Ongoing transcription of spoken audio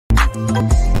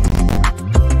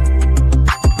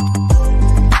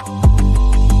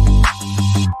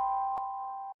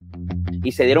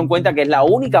Y se dieron cuenta que es la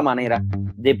única manera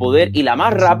de poder y la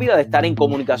más rápida de estar en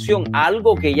comunicación,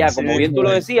 algo que ya, como bien tú lo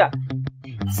decías,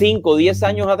 5 o 10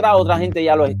 años atrás otra gente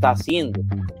ya lo está haciendo.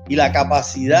 Y la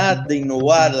capacidad de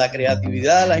innovar, la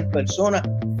creatividad de las personas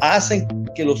hacen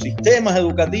que los sistemas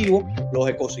educativos, los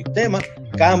ecosistemas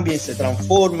cambien, se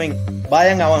transformen,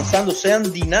 vayan avanzando,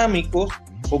 sean dinámicos,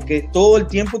 porque todo el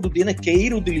tiempo tú tienes que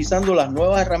ir utilizando las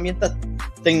nuevas herramientas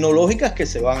tecnológicas que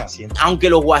se van haciendo. Aunque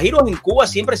los guajiros en Cuba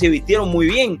siempre se vistieron muy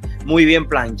bien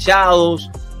planchados,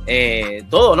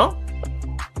 todo, ¿no?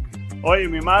 Oye,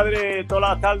 mi madre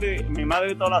todas las tardes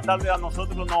a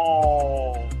nosotros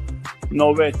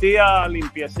nos vestía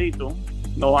limpiecito,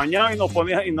 nos bañaba y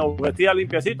nos vestía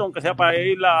limpiecito, aunque sea para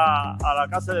ir a la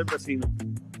casa del vecino.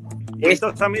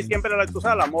 Entonces a mí siempre la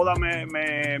moda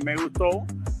me gustó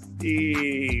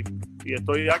y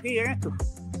estoy aquí en esto.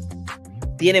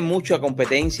 Tiene mucha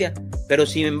competencia, pero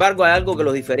sin embargo hay algo que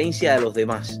los diferencia de los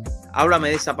demás. Háblame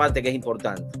de esa parte que es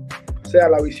importante. O sea,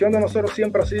 la visión de nosotros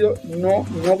siempre ha sido no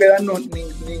quedarnos ni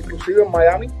inclusive en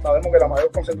Miami. Sabemos que la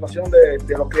mayor concentración de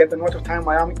los clientes nuestros está en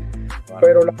Miami,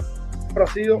 pero la siempre ha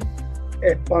sido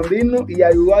expandirnos y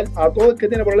ayudar a todo el que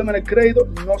tiene problemas en el crédito,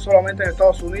 no solamente en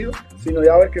Estados Unidos, sino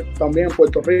ya ver que también en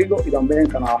Puerto Rico y también en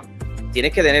Canadá.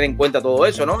 Tienes que tener en cuenta todo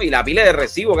eso, ¿no? Y la pila de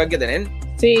recibo que hay que tener.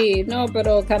 Sí, no,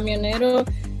 pero camioneros,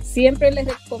 siempre les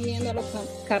recomiendo a los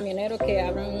camioneros que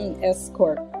abran un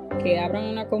S-Corp, que abran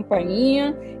una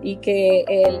compañía y que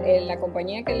la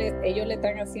compañía que ellos le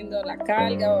están haciendo la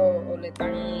carga o le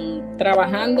están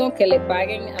trabajando, que le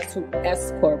paguen a su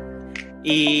S-Corp.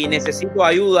 Y necesito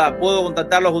ayuda, ¿puedo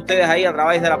contactarlos ustedes ahí a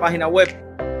través de la página web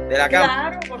de la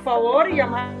Claro, por favor, y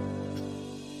llamar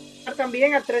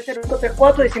también al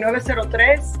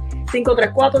 305-34-1903,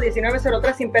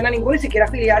 534-1903 sin pena ninguna, y si quiere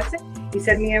afiliarse y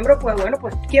ser miembro, pues bueno,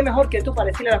 pues quién mejor que tú para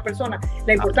decirle a las personas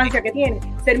la importancia que tiene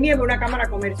ser miembro de una cámara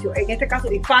de comercio, en este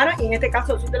caso hispana y en este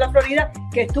caso del sur de la Florida,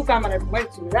 que es tu cámara de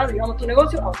comercio, ¿verdad? Digamos tu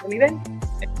negocio a otro nivel.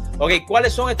 Ok,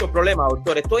 ¿cuáles son estos problemas,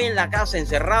 doctor? Estoy en la casa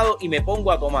encerrado y me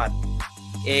pongo a tomar.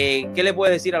 ¿Qué le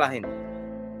puedes decir a la gente?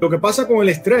 Lo que pasa con el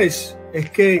estrés es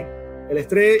que el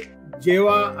estrés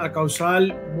lleva a causar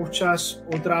muchos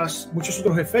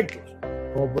otros efectos,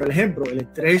 como por ejemplo el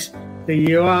estrés te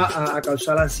lleva a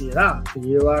causar ansiedad, te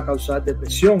lleva a causar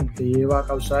depresión, te lleva a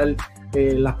causar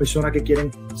las personas que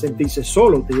quieren sentirse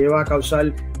solos, te lleva a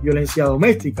causar violencia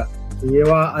doméstica, te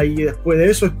lleva ahí, después de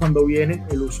eso es cuando viene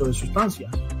el uso de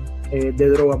sustancias, de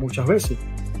droga muchas veces.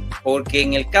 Porque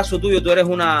en el caso tuyo tú eres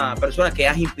una persona que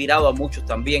has inspirado a muchos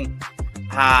también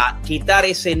a quitar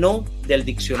ese no del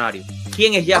diccionario.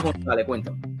 ¿Quién es Yas González?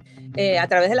 Cuéntame. A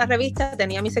través de la revista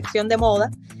tenía mi sección de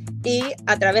moda y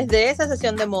a través de esa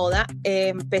sección de moda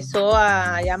empezó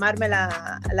a llamarme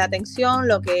la atención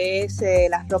lo que es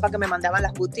las ropas que me mandaban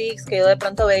las boutiques, que yo de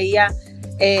pronto veía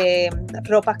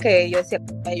ropas que yo decía,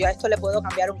 yo a esto le puedo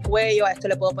cambiar un cuello, a esto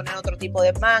le puedo poner otro tipo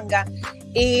de manga,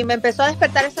 y me empezó a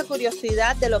despertar esa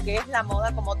curiosidad de lo que es la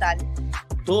moda como tal.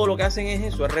 Todo lo que hacen es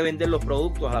eso, es revender los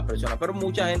productos a las personas, pero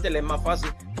mucha gente le es más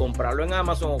fácil comprarlo en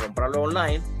Amazon o comprarlo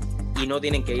online y no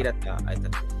tienen que ir a esta.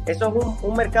 Eso es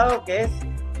un mercado que es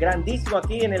grandísimo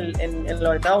aquí en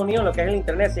los Estados Unidos, lo que es el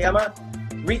internet, se llama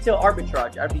Retail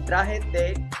Arbitrage, arbitraje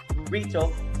de retail.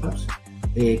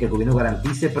 Que el gobierno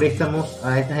garantice préstamos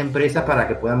a estas empresas para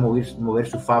que puedan mover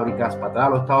sus fábricas para atrás a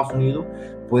los Estados Unidos,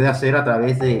 puede hacer a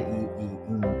través de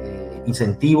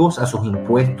incentivos a sus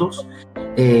impuestos,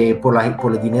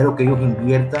 por el dinero que ellos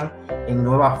inviertan en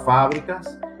nuevas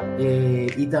fábricas,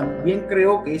 y también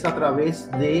creo que es a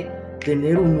través de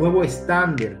tener un nuevo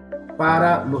estándar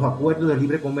para los acuerdos de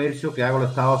libre comercio que haga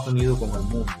los Estados Unidos con el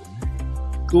mundo.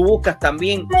 Tú buscas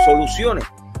también soluciones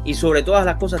y sobre todas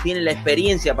las cosas tienes la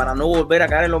experiencia para no volver a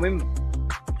caer en lo mismo.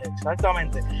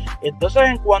 Exactamente. Entonces,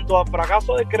 en cuanto a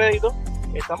fracaso de crédito,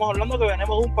 estamos hablando que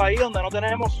venimos de un país donde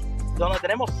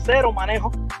tenemos cero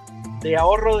manejo de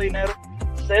ahorro de dinero,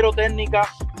 cero técnicas.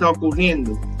 Está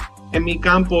ocurriendo. En mi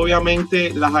campo,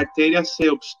 obviamente, las arterias se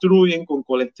obstruyen con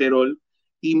colesterol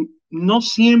y no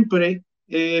siempre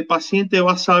el paciente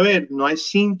va a saber, no hay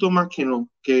síntomas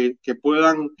que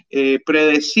puedan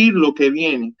predecir lo que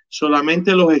viene.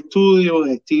 Solamente los estudios,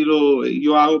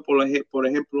 yo hago, por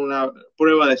ejemplo, una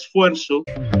prueba de esfuerzo.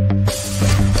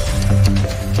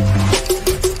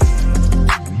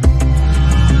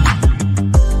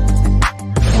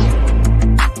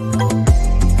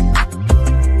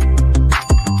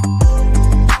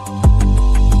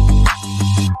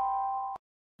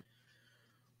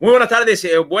 Muy buenas tardes,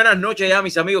 buenas noches ya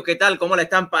mis amigos, ¿qué tal? ¿Cómo la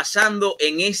están pasando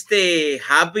en este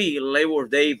Happy Labor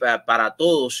Day para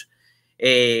todos?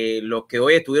 los que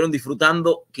hoy estuvieron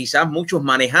disfrutando, quizás muchos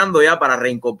manejando ya para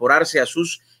reincorporarse a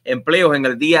sus empleos en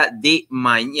el día de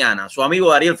mañana. Su amigo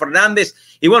Dariel Fernandez.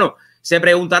 Y bueno, se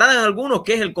preguntarán algunos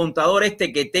qué es el contador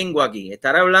este que tengo aquí.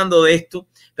 Estaré hablando de esto,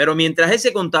 pero mientras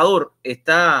ese contador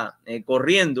está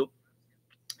corriendo,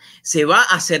 se va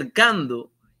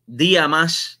acercando un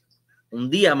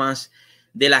día más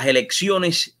de las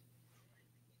elecciones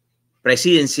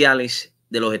presidenciales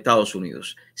de los Estados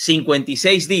Unidos.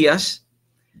 56 días,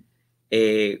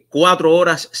 4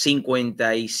 horas,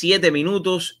 57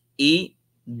 minutos y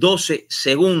 12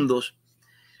 segundos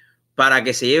para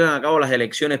que se lleven a cabo las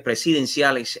elecciones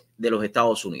presidenciales de los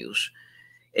Estados Unidos.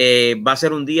 Va a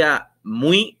ser un día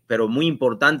muy, pero muy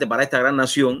importante para esta gran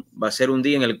nación. Va a ser un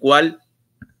día en el cual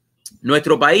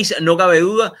nuestro país, no cabe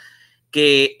duda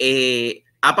que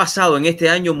ha pasado en este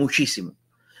año muchísimo,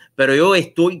 pero yo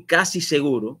estoy casi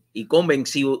seguro y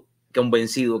convencido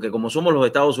que como somos los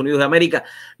Estados Unidos de América,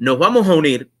 nos vamos a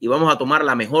unir y vamos a tomar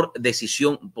la mejor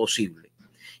decisión posible.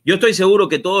 Yo estoy seguro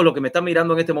que todos los que me están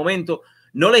mirando en este momento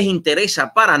no les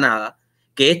interesa para nada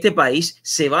que este país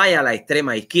se vaya a la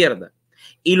extrema izquierda.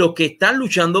 Y los que están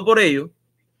luchando por ello,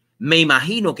 me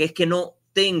imagino que es que no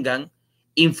tengan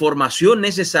información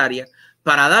necesaria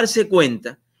para darse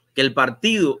cuenta que el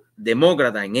Partido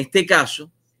Demócrata, en este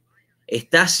caso,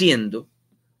 está siendo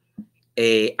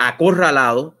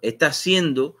acorralado, está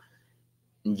siendo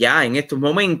ya en estos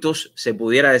momentos, se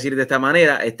pudiera decir de esta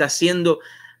manera, está siendo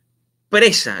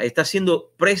presa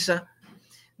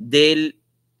de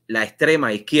la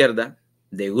extrema izquierda,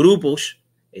 de grupos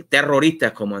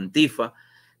terroristas como Antifa,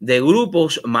 de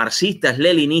grupos marxistas,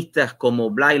 leninistas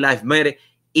como Black Lives Matter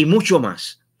y mucho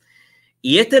más.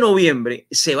 Y este noviembre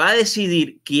se va a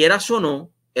decidir, quieras o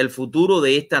no, el futuro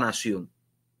de esta nación.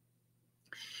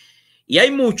 Y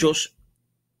hay muchos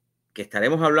que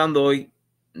estaremos hablando hoy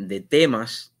de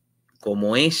temas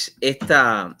como es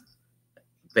esta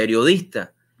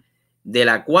periodista de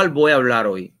la cual voy a hablar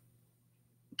hoy,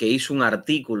 que hizo un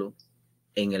artículo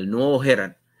en el Nuevo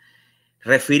Herald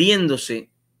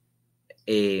refiriéndose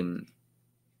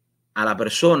a la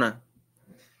persona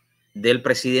del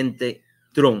presidente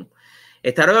Trump.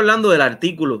 Estaré hablando del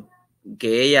artículo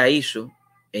que ella hizo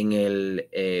en el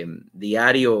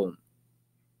diario,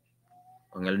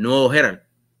 en el Nuevo Herald,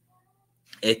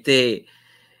 este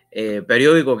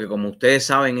periódico que, como ustedes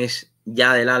saben, es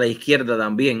ya del ala izquierda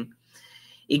también,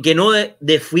 y que no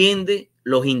defiende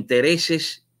los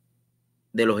intereses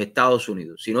de los Estados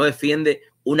Unidos, sino defiende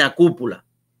una cúpula,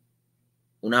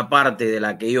 una parte de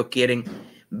la que ellos quieren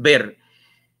ver,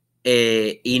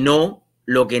 y no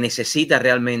lo que necesita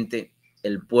realmente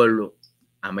el pueblo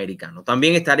americano.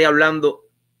 También estaré hablando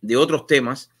de otros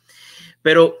temas,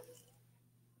 pero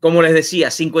como les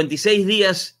decía, 56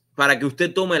 días para que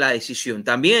usted tome la decisión.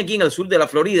 También aquí en el sur de la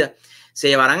Florida se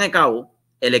llevarán a cabo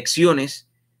elecciones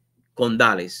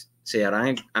condales, se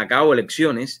llevarán a cabo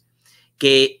elecciones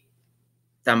que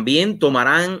también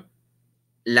tomarán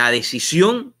la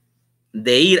decisión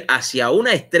de ir hacia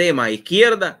una extrema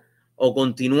izquierda o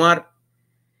continuar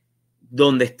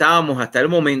donde estábamos hasta el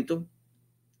momento,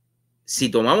 si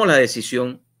tomamos la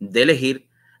decisión de elegir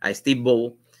a Steve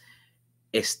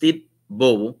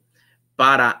Bobo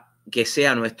para que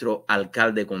sea nuestro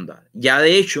alcalde condal. Ya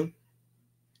de hecho,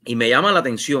 y me llama la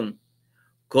atención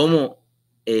cómo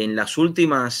en las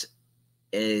últimas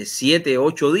 7,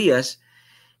 8 días,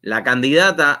 la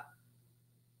candidata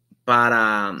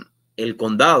para el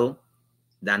condado,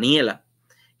 Daniela,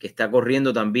 que está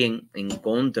corriendo también en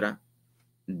contra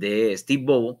de Steve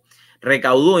Bobo,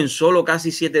 recaudó en solo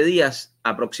casi 7 días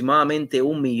aproximadamente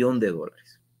 $1 millón.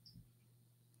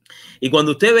 Y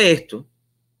cuando usted ve esto,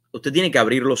 usted tiene que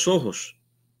abrir los ojos,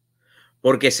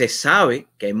 porque se sabe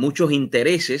que hay muchos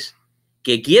intereses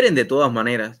que quieren de todas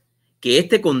maneras que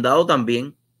este condado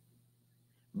también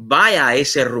vaya a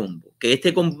ese rumbo, que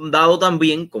este condado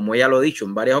también, como ella lo ha dicho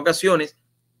en varias ocasiones,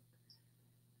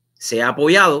 sea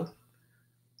apoyado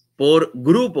por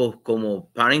grupos como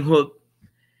Parenthood,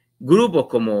 grupos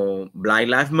como Black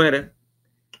Lives Matter,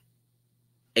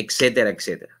 etcétera,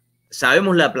 etcétera.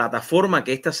 Sabemos la plataforma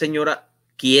que esta señora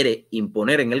quiere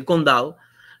imponer en el condado,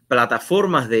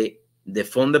 plataformas de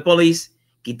defund the police,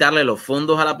 quitarle los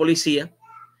fondos a la policía.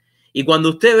 Y cuando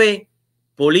usted ve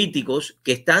políticos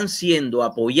que están siendo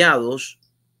apoyados,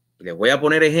 les voy a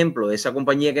poner ejemplo de esa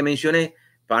compañía que mencioné,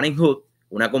 Parenthood,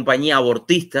 una compañía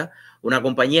abortista, una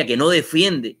compañía que no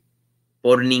defiende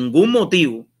por ningún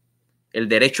motivo el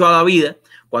derecho a la vida,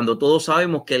 cuando todos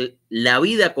sabemos que la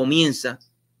vida comienza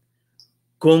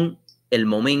con el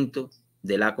momento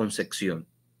de la concepción.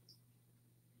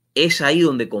 Es ahí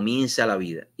donde comienza la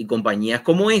vida. Y compañías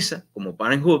como esa, como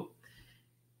Parenthood,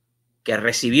 que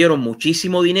recibieron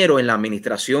muchísimo dinero en la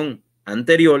administración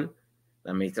anterior,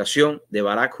 la administración de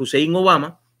Barack Hussein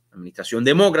Obama, la administración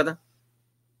demócrata.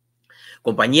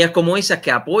 Compañías como esas que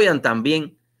apoyan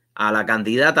también a la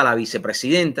candidata a la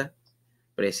vicepresidenta,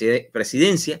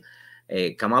 presidencia,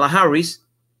 Kamala Harris.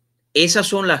 Esas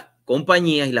son las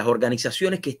compañías y las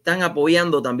organizaciones que están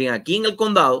apoyando también aquí en el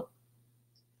condado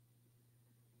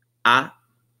a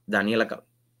Daniel Acab.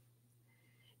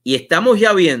 Y estamos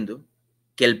ya viendo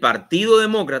que el Partido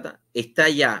Demócrata está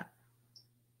ya,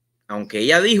 aunque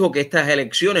ella dijo que estas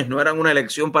elecciones no eran una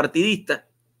elección partidista,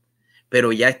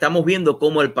 pero ya estamos viendo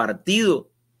cómo el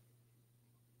Partido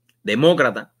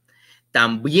Demócrata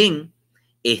también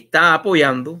está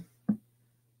apoyando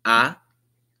a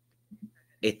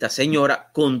esta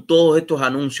señora con todos estos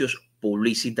anuncios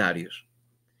publicitarios.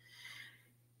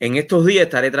 En estos días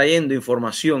estaré trayendo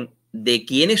información de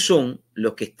quiénes son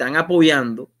los que están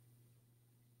apoyando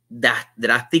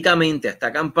drásticamente a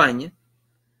esta campaña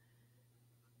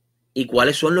y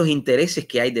cuáles son los intereses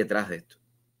que hay detrás de esto.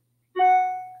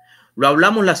 Lo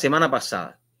hablamos la semana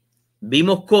pasada.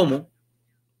 Vimos cómo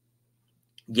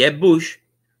Jeb Bush,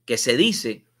 que se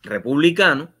dice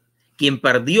republicano, quien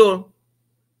perdió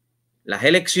las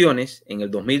elecciones en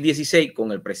el 2016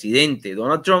 con el presidente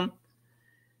Donald Trump,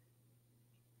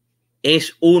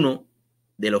 es uno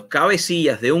de los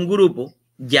cabecillas de un grupo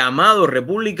llamado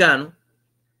republicano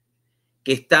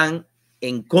que están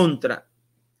en contra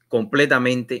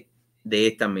completamente de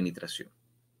esta administración.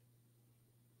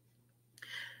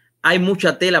 Hay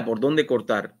mucha tela por donde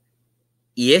cortar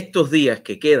y estos días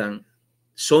que quedan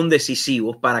son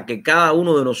decisivos para que cada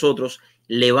uno de nosotros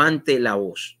levante la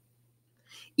voz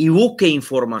y busque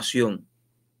información.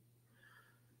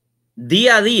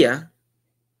 Día a día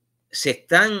se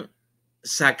están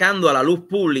sacando a la luz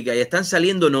pública y están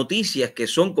saliendo noticias que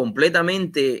son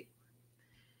completamente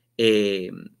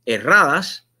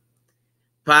erradas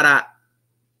para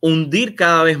hundir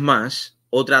cada vez más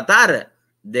o tratar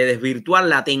de desvirtuar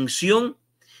la atención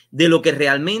de lo que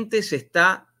realmente se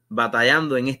está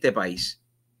batallando en este país.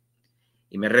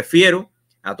 Y me refiero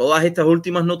a todas estas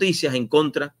últimas noticias en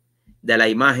contra de la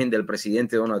imagen del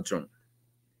presidente Donald Trump.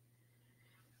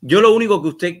 Yo lo único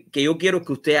que yo quiero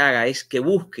que usted haga es que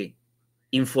busque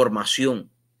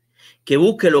información, que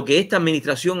busque lo que esta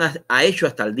administración ha hecho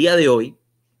hasta el día de hoy,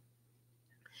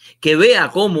 que vea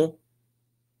cómo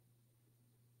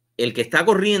el que está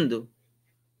corriendo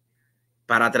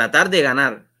para tratar de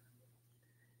ganar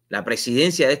la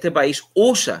presidencia de este país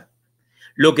usa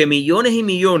lo que millones y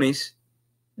millones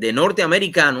de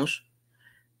norteamericanos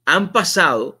han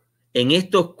pasado en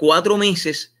estos 4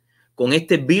 meses con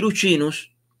este virus chino,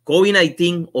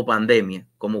 COVID-19 o pandemia,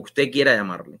 como usted quiera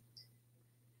llamarle.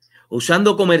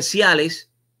 Usando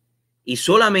comerciales y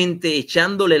solamente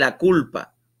echándole la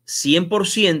culpa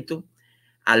 100%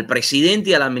 al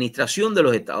presidente y a la administración de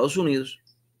los Estados Unidos.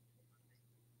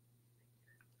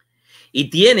 Y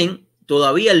tienen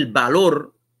todavía el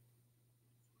valor,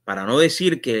 para no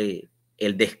decir que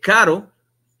el descaro,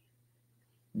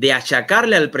 de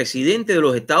achacarle al presidente de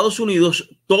los Estados Unidos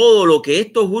todo lo que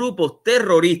estos grupos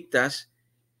terroristas,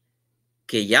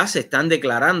 que ya se están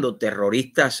declarando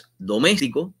terroristas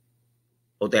domésticos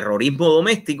o terrorismo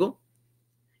doméstico,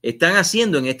 están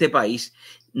haciendo en este país.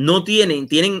 No tienen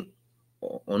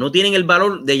el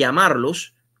valor de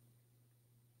llamarlos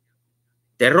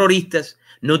terroristas,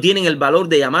 no tienen el valor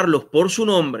de llamarlos por su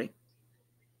nombre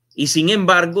y sin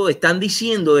embargo están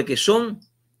diciendo de que son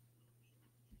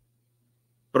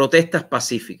protestas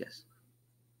pacíficas.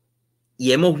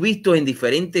 Y hemos visto en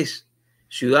diferentes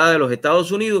ciudades de los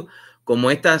Estados Unidos como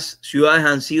estas ciudades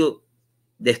han sido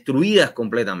destruidas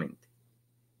completamente.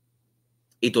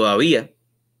 Y todavía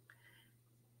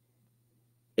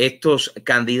estos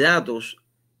candidatos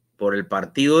por el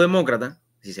Partido Demócrata,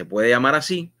 si se puede llamar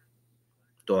así,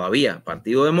 todavía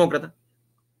Partido Demócrata,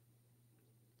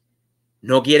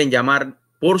 no quieren llamar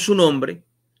por su nombre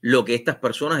lo que estas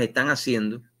personas están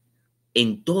haciendo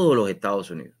en todos los Estados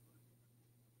Unidos.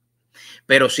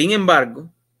 Pero sin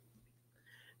embargo,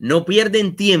 no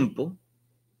pierden tiempo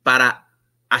para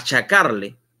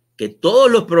achacarle que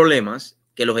todos los problemas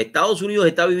que los Estados Unidos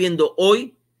está viviendo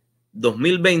hoy,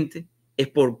 2020, es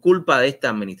por culpa de esta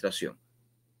administración.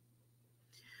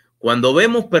 Cuando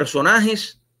vemos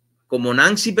personajes como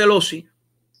Nancy Pelosi,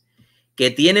 que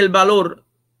tiene el valor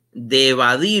de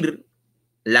evadir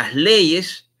las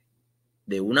leyes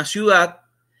de una ciudad,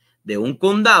 de un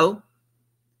condado,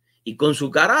 y con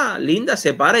su cara linda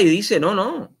se para y dice,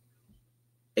 no,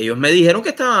 ellos me dijeron que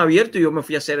estaban abiertos y yo me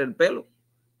fui a hacer el pelo.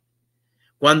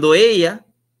 Cuando ella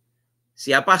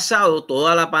se ha pasado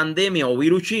toda la pandemia o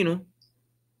virus chino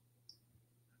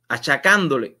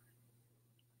achacándole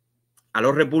a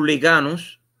los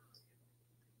republicanos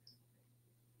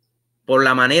por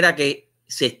la manera que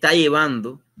se está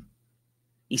llevando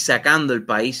y sacando el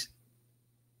país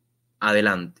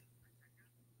adelante.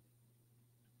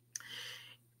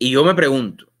 Y yo me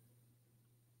pregunto,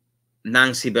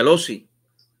 Nancy Pelosi,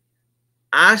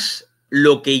 haz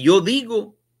lo que yo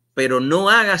digo, pero no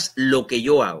hagas lo que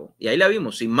yo hago. Y ahí la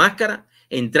vimos, sin máscara,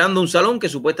 entrando a un salón que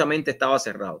supuestamente estaba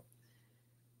cerrado,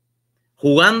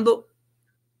 jugando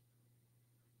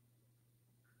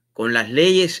con las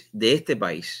leyes de este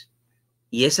país.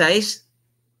 Y esa es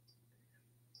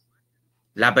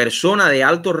la persona de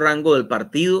alto rango del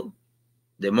Partido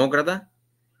Demócrata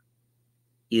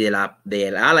y de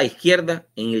la ala izquierda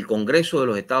en el Congreso de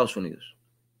los Estados Unidos.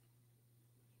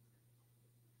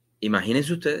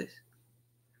 Imagínense ustedes.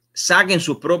 Saquen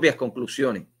sus propias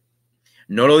conclusiones.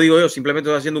 No lo digo yo, simplemente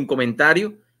estoy haciendo un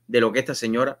comentario de lo que esta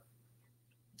señora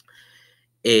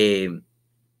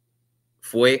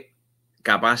fue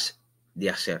capaz de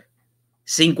hacer.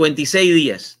 56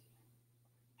 días.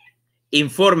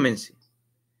 Infórmense.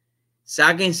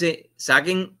 Saquen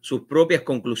sus propias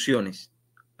conclusiones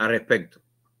al respecto.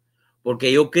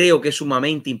 Porque yo creo que es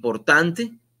sumamente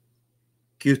importante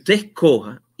que usted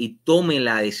escoja y tome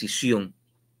la decisión.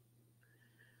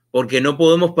 Porque no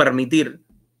podemos permitir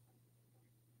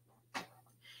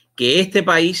que este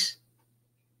país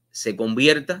se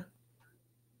convierta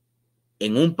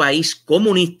en un país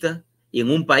comunista y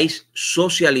en un país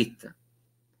socialista.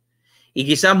 Y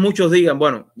quizás muchos digan,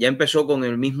 bueno, ya empezó con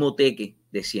el mismo teque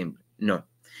de siempre. No,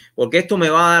 porque esto me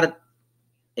va a dar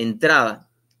entrada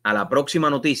a la próxima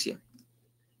noticia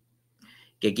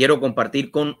que quiero compartir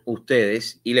con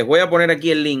ustedes. Y les voy a poner aquí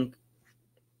el link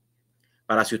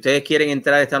para si ustedes quieren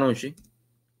entrar esta noche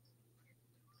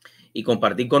y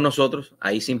compartir con nosotros.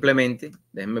 Ahí simplemente,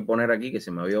 déjenme poner aquí que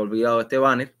se me había olvidado este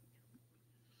banner.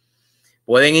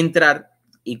 Pueden entrar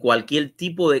y cualquier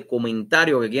tipo de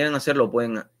comentario que quieran hacer lo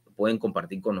pueden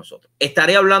compartir con nosotros.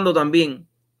 Estaré hablando también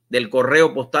del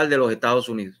correo postal de los Estados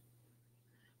Unidos.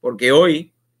 Porque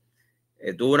hoy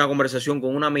tuve una conversación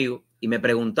con un amigo y me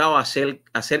preguntaba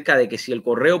acerca de que si el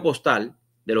correo postal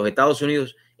de los Estados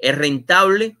Unidos es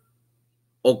rentable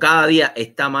o cada día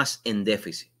está más en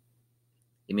déficit.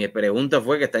 Y mi pregunta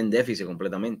fue que está en déficit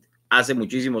completamente. Hace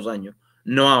muchísimos años,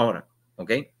 no ahora.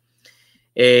 ¿Ok?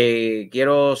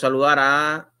 Quiero saludar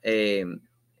a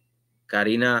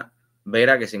Karina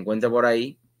Vera, que se encuentra por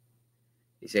ahí.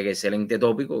 Dice que excelente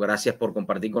tópico. Gracias por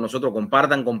compartir con nosotros.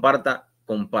 Compartan.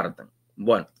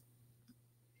 Bueno,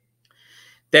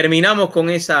 terminamos con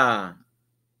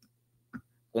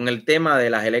el tema de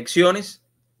las elecciones.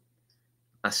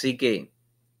 Así que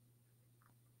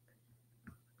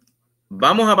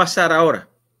vamos a pasar ahora.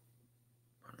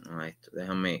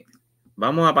 Bueno,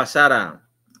 vamos a pasar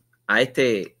a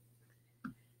este.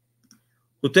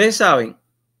 Ustedes saben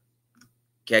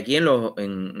que aquí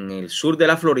en el sur de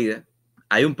la Florida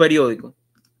hay un periódico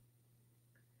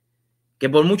que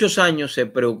por muchos años se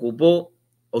preocupó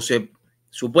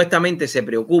supuestamente se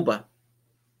preocupa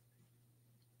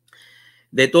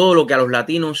de todo lo que a los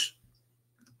latinos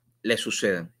les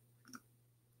suceda.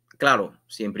 Claro,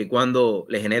 siempre y cuando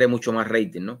les genere mucho más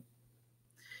rating, ¿no?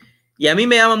 Y a mí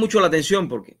me llama mucho la atención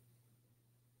porque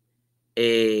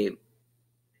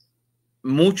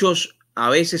muchos a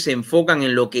veces se enfocan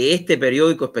en lo que este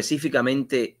periódico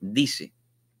específicamente dice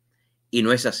y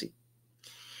no es así.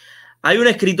 Hay una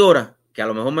escritora que a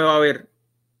lo mejor me va a ver,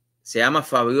 se llama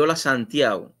Fabiola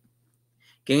Santiago,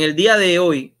 que en el día de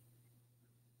hoy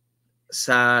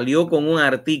salió con un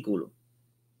artículo.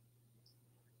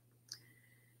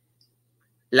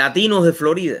 Latinos de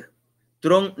Florida,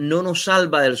 Trump no nos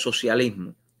salva del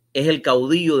socialismo, es el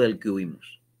caudillo del que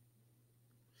huimos.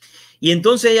 Y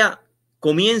entonces ella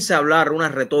comienza a hablar una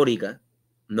retórica,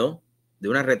 ¿no? De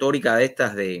una retórica de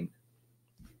estas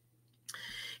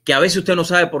que a veces usted no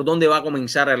sabe por dónde va a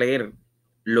comenzar a leer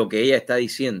lo que ella está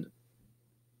diciendo.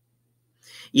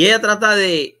 Y ella trata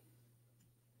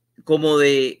como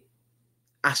de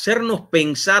hacernos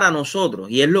pensar a nosotros,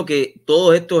 y es lo que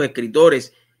todos estos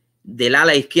escritores del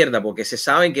ala izquierda, porque se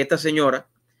saben que esta señora,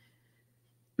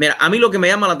 mira, a mí lo que me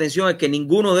llama la atención es que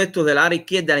ninguno de estos del ala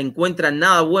izquierda le encuentra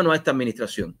nada bueno a esta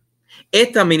administración.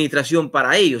 Esta administración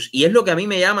para ellos, y es lo que a mí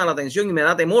me llama la atención y me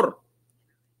da temor.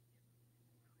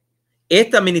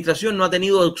 Esta administración no ha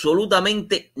tenido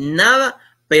absolutamente nada,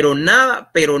 pero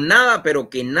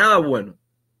que nada bueno.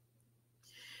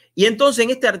 Y entonces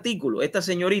en este artículo, esta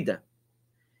señorita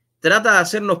trata de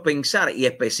hacernos pensar y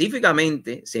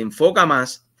específicamente se enfoca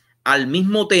más al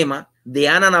mismo tema de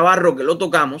Ana Navarro que lo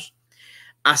tocamos,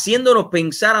 haciéndonos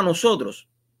pensar a nosotros.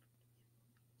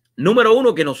 Número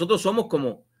uno, que nosotros somos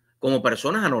como como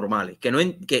personas anormales,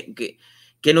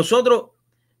 que nosotros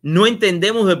no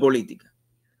entendemos de política,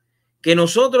 que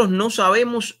nosotros no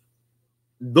sabemos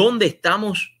dónde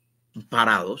estamos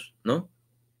parados, ¿no?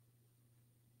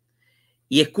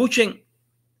 Y escuchen,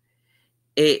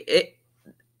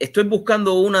 estoy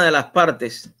buscando una de las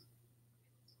partes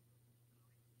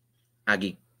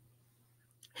aquí.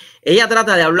 Ella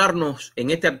trata de hablarnos en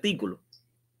este artículo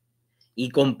y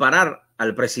comparar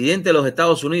al presidente de los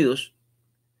Estados Unidos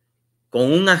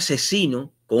con un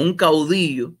asesino, con un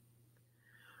caudillo,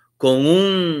 con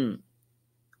un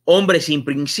hombre sin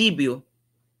principio.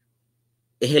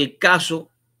 Es el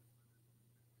caso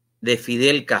de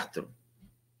Fidel Castro.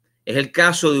 Es el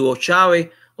caso de Hugo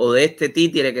Chávez o de este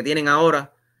títere que tienen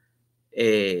ahora,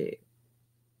 que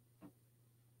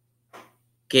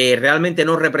realmente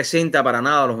no representa para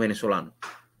nada a los venezolanos.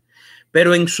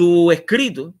 Pero en su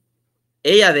escrito,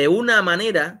 ella de una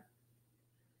manera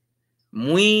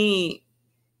muy,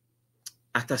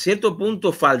 hasta cierto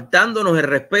punto, faltándonos el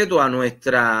respeto a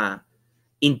nuestra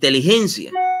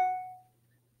inteligencia,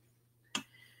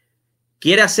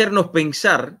 quiere hacernos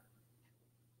pensar,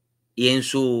 y en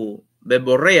su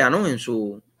verborrea, ¿no? En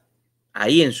su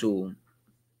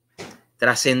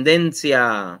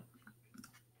trascendencia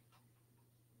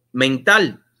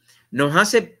mental, nos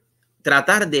hace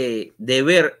tratar de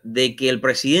ver de que el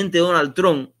presidente Donald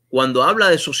Trump, cuando habla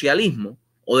de socialismo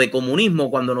o de comunismo,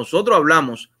 cuando nosotros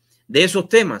hablamos de esos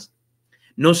temas,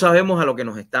 no sabemos a lo que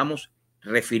nos estamos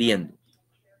refiriendo.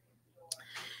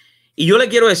 Y yo le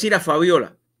quiero decir a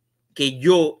Fabiola que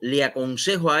yo le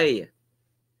aconsejo a ella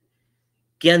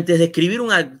que antes de escribir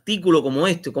un artículo como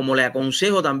este, como le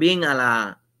aconsejo también a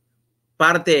la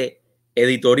parte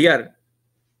editorial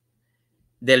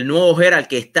del Nuevo Herald,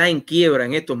 que está en quiebra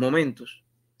en estos momentos,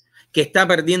 que está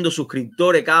perdiendo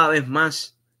suscriptores cada vez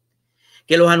más,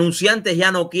 que los anunciantes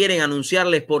ya no quieren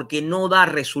anunciarles porque no da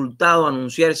resultado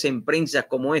anunciarse en prensas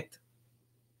como esta.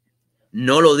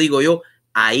 No lo digo yo,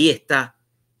 ahí está.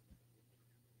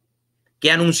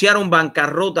 Que anunciaron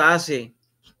bancarrota hace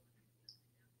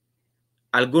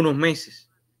algunos meses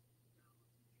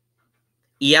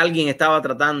y alguien estaba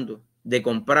tratando de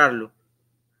comprarlo.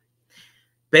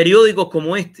 Periódicos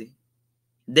como este,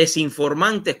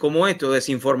 desinformantes como esto,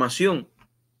 desinformación.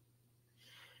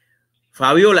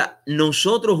 Fabiola,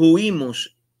 nosotros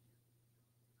huimos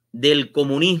del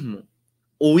comunismo,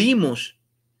 huimos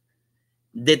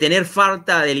de tener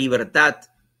falta de libertad.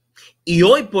 Y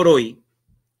hoy por hoy,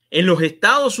 en los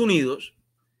Estados Unidos,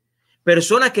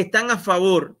 personas que están a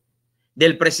favor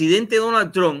del presidente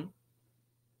Donald Trump,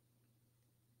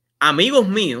 amigos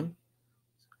míos,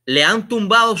 le han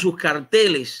tumbado sus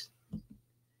carteles,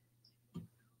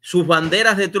 sus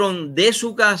banderas de Trump de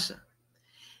su casa,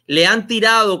 le han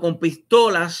tirado con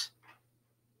pistolas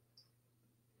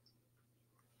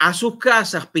a sus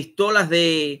casas, pistolas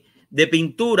de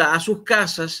pintura a sus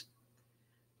casas,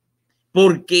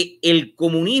 porque el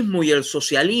comunismo y el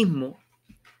socialismo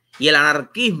y el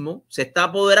anarquismo se está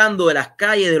apoderando de las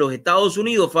calles de los Estados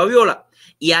Unidos, Fabiola,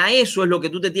 y a eso es lo que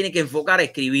tú te tienes que enfocar a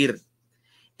escribir.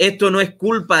 Esto no es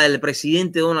culpa del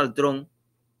presidente Donald Trump.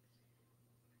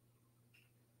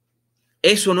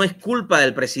 Eso no es culpa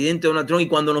del presidente Donald Trump. Y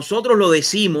cuando nosotros lo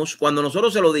decimos, cuando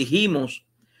nosotros se lo dijimos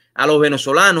a los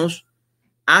venezolanos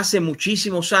hace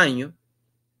muchísimos años,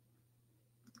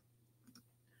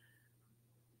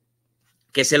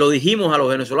 que se lo dijimos a los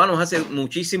venezolanos hace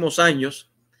muchísimos años,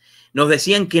 nos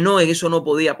decían que no, eso no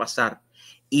podía pasar.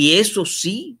 Y eso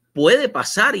sí puede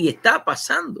pasar y está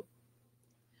pasando.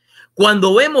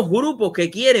 Cuando vemos grupos que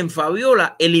quieren,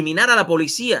 Fabiola, eliminar a la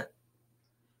policía,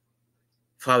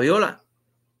 Fabiola,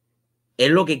 es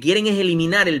lo que quieren es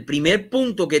eliminar el primer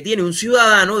punto que tiene un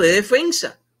ciudadano de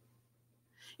defensa.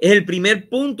 Es el primer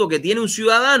punto que tiene un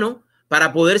ciudadano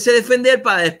para poderse defender,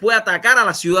 para después atacar a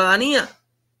la ciudadanía.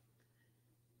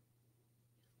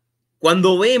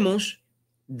 Cuando vemos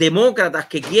demócratas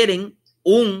que quieren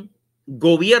un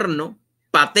gobierno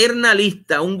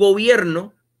paternalista, un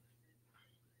gobierno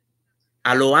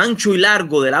a lo ancho y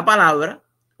largo de la palabra,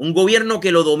 un gobierno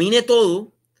que lo domine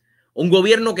todo, un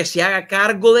gobierno que se haga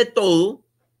cargo de todo,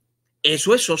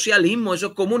 eso es socialismo, eso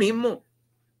es comunismo.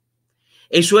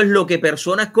 Eso es lo que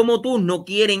personas como tú no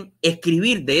quieren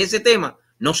escribir de ese tema.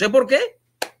 No sé por qué.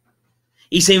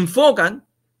 Y se enfocan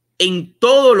en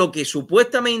todo lo que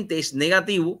supuestamente es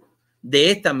negativo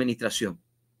de esta administración.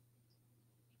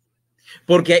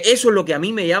 Porque eso es lo que a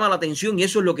mí me llama la atención y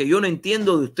eso es lo que yo no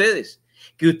entiendo de ustedes.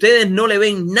 Que ustedes no le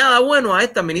ven nada bueno a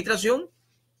esta administración.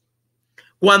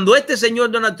 Cuando este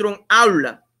señor Donald Trump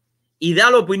habla y da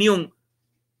la opinión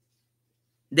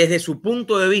desde su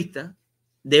punto de vista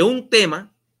de un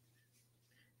tema,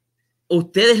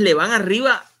 ustedes le van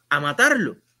arriba a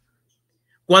matarlo.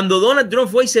 Cuando Donald Trump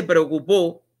fue y se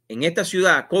preocupó en esta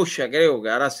ciudad, Cocha, creo que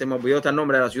ahora se me olvidó el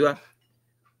nombre de la ciudad,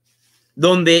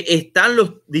 donde están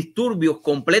los disturbios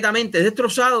completamente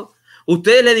destrozados,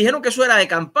 ustedes le dijeron que eso era de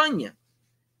campaña,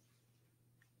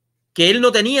 que él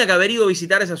no tenía que haber ido a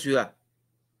visitar esa ciudad.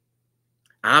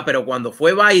 Ah, pero cuando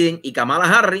fue Biden y Kamala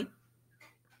Harris,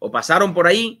 o pasaron por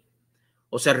ahí,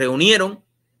 o se reunieron,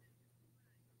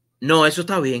 no, eso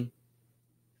está bien.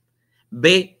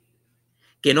 Ve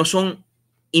que no son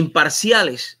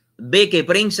imparciales, ve que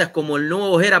prensas como el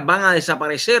Nuevo Herald van a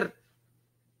desaparecer.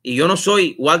 Y yo no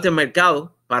soy Walter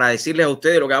Mercado para decirles a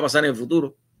ustedes lo que va a pasar en el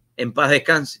futuro. En paz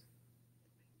descanse.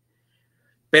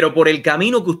 Pero por el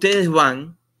camino que ustedes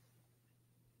van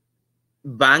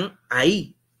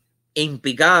ahí, en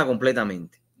picada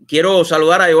completamente. Quiero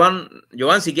saludar a Joan.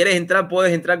 Joan, si quieres entrar,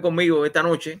 puedes entrar conmigo esta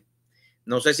noche.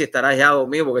 No sé si estarás ya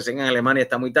dormido porque sé que en Alemania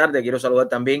está muy tarde. Quiero saludar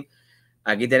también.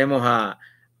 Aquí tenemos a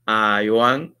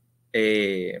Joan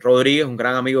Rodríguez, un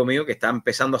gran amigo mío que está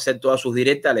empezando a hacer todas sus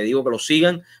directas. Le digo que lo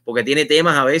sigan porque tiene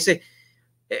temas a veces.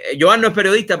 Joan no es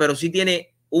periodista, pero sí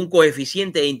tiene un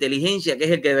coeficiente de inteligencia que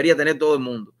es el que debería tener todo el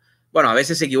mundo. Bueno, a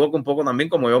veces se equivoca un poco también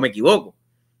como yo me equivoco.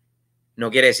 No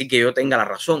quiere decir que yo tenga la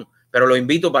razón, pero lo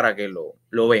invito para que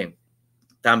lo vean.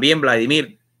 También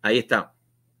Vladimir, ahí está.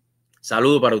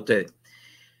 Saludo para ustedes.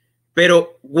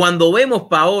 Pero cuando vemos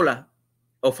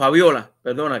Fabiola,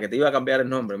 perdona que te iba a cambiar el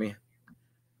nombre, mía.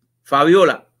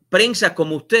 Fabiola, prensas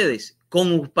como ustedes,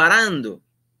 comparando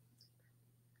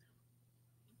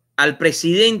al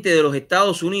presidente de los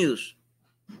Estados Unidos,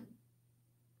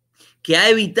 que ha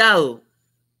evitado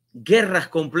guerras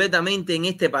completamente en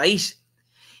este país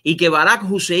y que Barack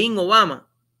Hussein Obama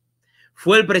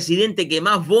fue el presidente que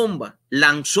más bombas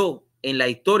lanzó en la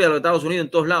historia de los Estados Unidos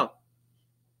en todos lados.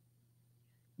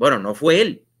 Bueno, no fue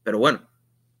él, pero bueno,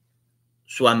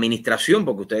 su administración,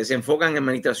 porque ustedes se enfocan en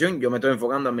administración, yo me estoy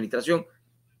enfocando en administración.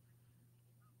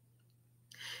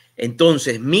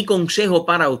 Entonces, mi consejo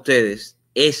para ustedes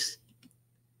es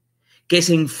que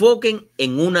se enfoquen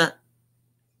en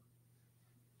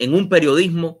un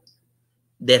periodismo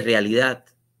de realidad,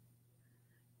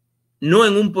 no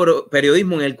en un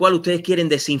periodismo en el cual ustedes quieren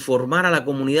desinformar a la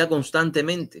comunidad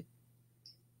constantemente.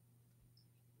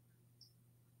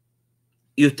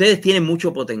 Y ustedes tienen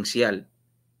mucho potencial,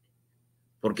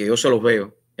 porque yo se los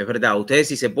veo, es verdad. Ustedes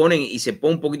si se ponen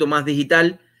un poquito más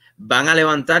digital, van a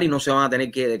levantar y no se van a tener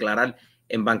que declarar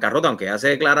en bancarrota, aunque ya se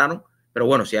declararon, pero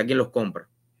bueno, si alguien los compra.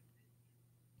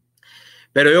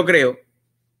 Pero yo creo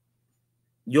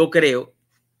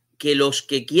que los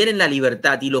que quieren la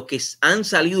libertad y los que han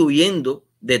salido huyendo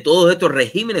de todos estos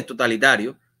regímenes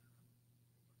totalitarios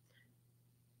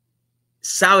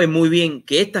saben muy bien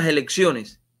que estas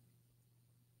elecciones,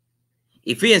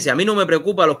 y fíjense, a mí no me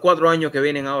preocupa los 4 años que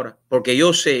vienen ahora, porque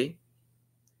yo sé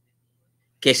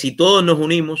que si todos nos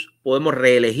unimos podemos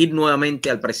reelegir nuevamente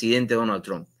al presidente Donald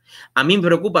Trump. A mí me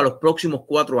preocupa los próximos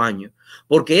 4 años,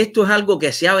 porque esto es algo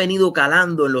que se ha venido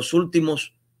calando en los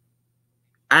últimos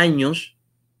años,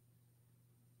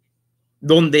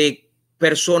 donde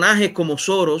personajes como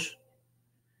Soros,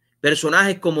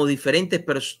 personajes como diferentes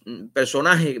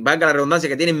personajes, valga la redundancia,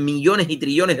 que tienen millones y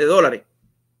trillones de dólares,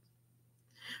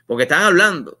 porque están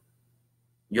hablando,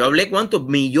 yo hablé cuántos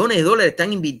millones de dólares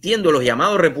están invirtiendo los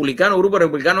llamados republicanos, grupos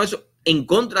republicanos, eso, en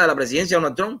contra de la presidencia de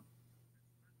Donald Trump.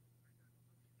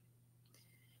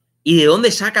 ¿Y de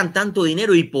dónde sacan tanto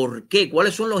dinero y por qué?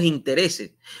 ¿Cuáles son los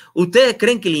intereses? ¿Ustedes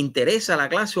creen que le interesa a la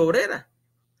clase obrera?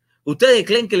 ¿Ustedes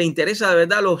creen que le interesa de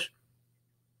verdad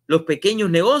los pequeños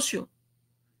negocios?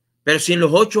 Pero si en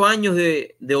los 8 años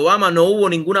de Obama no hubo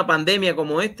ninguna pandemia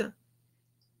como esta,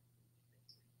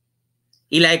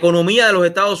 y la economía de los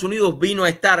Estados Unidos vino a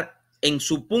estar en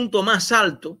su punto más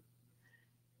alto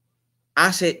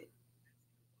hace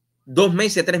 2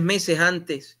 meses, 3 meses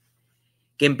antes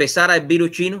que empezara el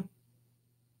virus chino.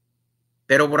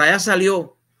 Pero por allá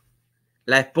salió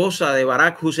la esposa de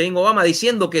Barack Hussein Obama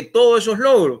diciendo que todos esos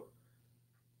logros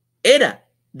era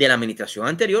de la administración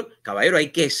anterior. Caballero,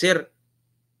 hay que ser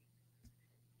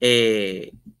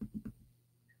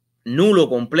nulo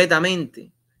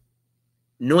completamente,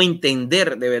 no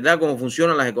entender de verdad cómo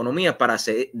funcionan las economías para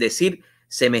decir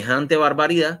semejante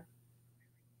barbaridad.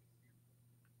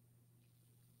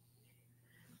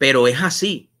 Pero es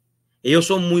así. Ellos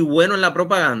son muy buenos en la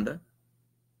propaganda,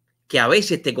 que a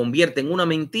veces te convierte en una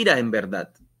mentira en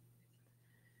verdad.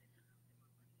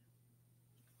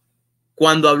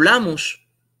 Cuando hablamos,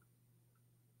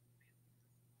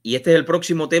 y este es el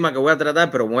próximo tema que voy a tratar,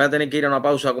 pero voy a tener que ir a una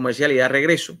pausa comercial y ya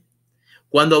regreso.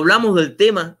 Cuando hablamos del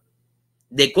tema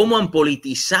de cómo han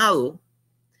politizado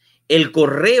el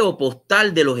correo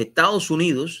postal de los Estados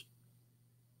Unidos,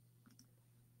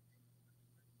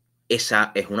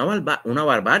 esa es una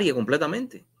barbarie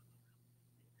completamente.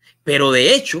 Pero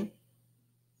de hecho,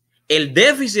 el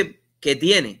déficit que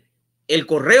tiene el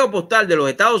correo postal de los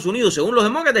Estados Unidos, según los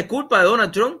demócratas, es culpa de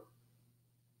Donald Trump.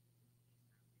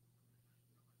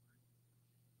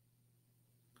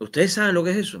 Ustedes saben lo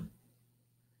que es eso.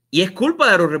 Y es culpa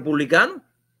de los republicanos.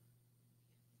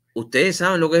 Ustedes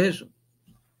saben lo que es eso.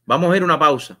 Vamos a ir a una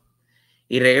pausa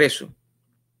y regreso.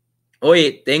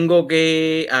 Oye, tengo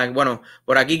que... bueno,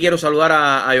 por aquí quiero saludar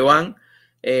a Joan.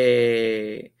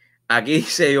 Aquí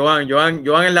dice Joan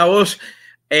es la voz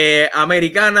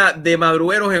americana de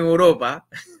madrugueros en Europa.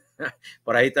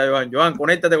 Por ahí está Joan. Joan,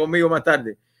 conéctate conmigo más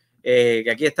tarde. Que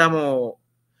aquí estamos...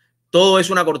 Todo es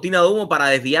una cortina de humo para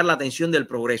desviar la atención del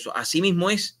progreso. Así mismo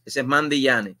es. Ese es Mandy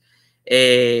Yane.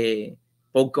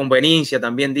 Por conveniencia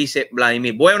también dice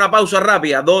Vladimir. Voy a una pausa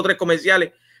rápida, 2 o 3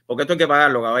 comerciales, porque esto hay que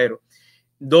pagarlo, caballero.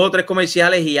 2 o 3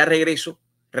 comerciales y ya regreso.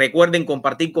 Recuerden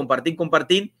compartir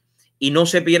y no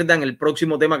se pierdan el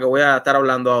próximo tema que voy a estar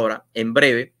hablando ahora en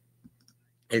breve.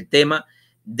 El tema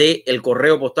del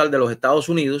correo postal de los Estados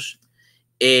Unidos.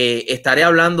 Estaré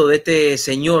hablando de este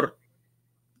señor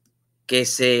que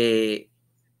se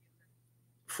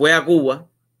fue a Cuba,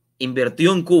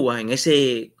 invirtió en Cuba, en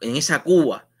esa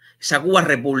Cuba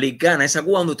republicana, esa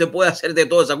Cuba donde usted puede hacer de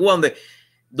todo, esa Cuba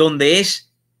donde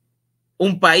es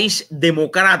un país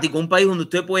democrático, un país donde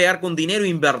usted puede llegar con dinero e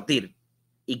invertir.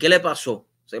 ¿Y qué le pasó?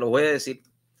 Se los voy a decir.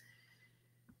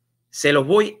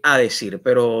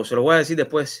 Pero se los voy a decir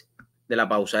después de la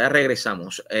pausa. Ya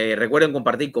regresamos. Recuerden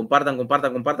compartir, compartan.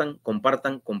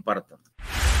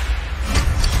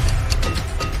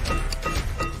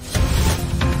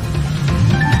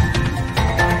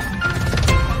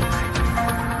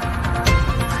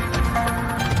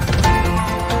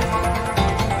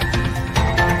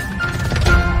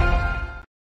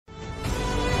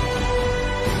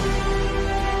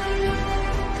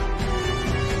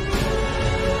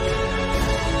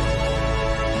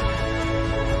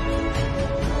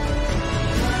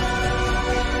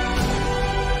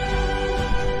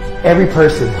 Every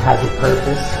person has a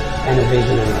purpose and a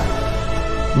vision in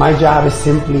life. My job is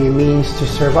simply a means to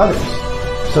serve others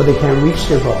so they can reach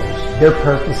their goals, their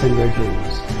purpose, and their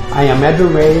dreams. I am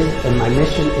Edward Reyes, and my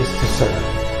mission is to serve.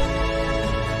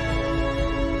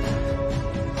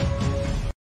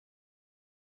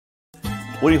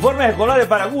 Uniformes escolares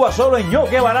para Cuba solo en Yo,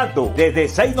 qué barato, desde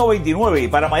 $6.99, y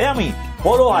para Miami,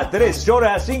 polos a 3, shorts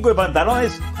a 5 y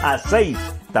pantalones a 6.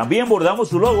 También bordamos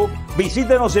su logo.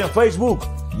 Visítenos en Facebook.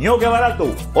 Ño, qué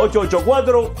barato,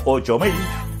 884-8000.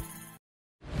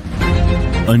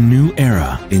 A new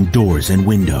era in doors and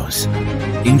windows.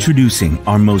 Introducing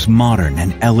our most modern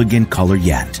and elegant color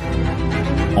yet.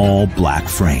 All black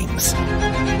frames.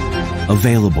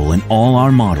 Available in all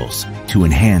our models to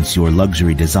enhance your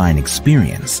luxury design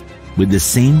experience with the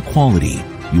same quality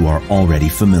you are already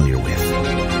familiar with.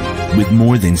 With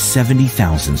more than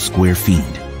 70,000 square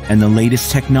feet and the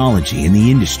latest technology in the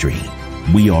industry,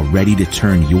 we are ready to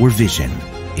turn your vision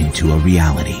into a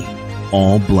reality.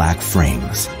 All black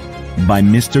frames by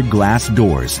Mr. Glass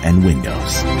Doors and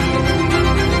Windows.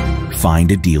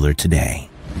 Find a dealer today.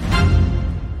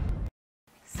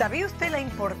 ¿Sabía usted la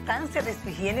importancia de su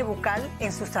higiene bucal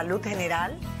en su salud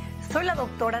general? Soy la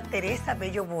doctora Teresa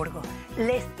Bello Burgo.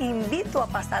 Les invito a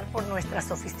pasar por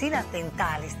nuestras oficinas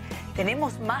dentales.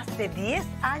 Tenemos más de 10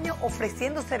 años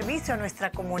ofreciendo servicio a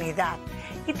nuestra comunidad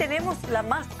y tenemos la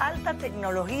más alta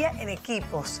tecnología en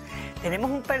equipos.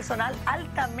 Tenemos un personal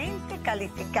altamente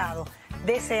calificado.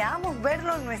 Deseamos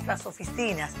verlo en nuestras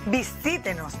oficinas.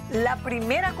 Visítenos. La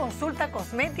primera consulta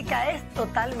cosmética es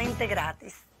totalmente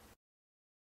gratis.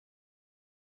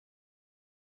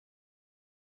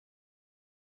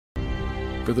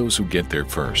 For those who get there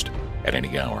first, at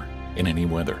any hour, in any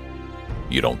weather.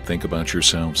 You don't think about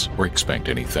yourselves or expect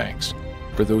any thanks.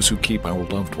 For those who keep our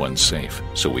loved ones safe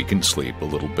so we can sleep a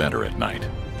little better at night.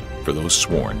 For those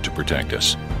sworn to protect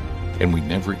us. And we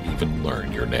never even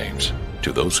learn your names.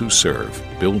 To those who serve,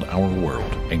 build our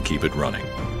world, and keep it running.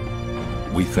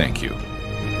 We thank you.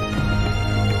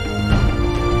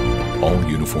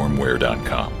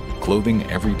 AllUniformWear.com. Clothing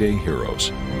everyday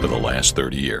heroes for the last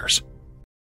 30 years.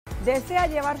 ¿Desea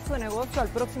llevar su negocio al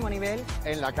próximo nivel?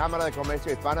 En la Cámara de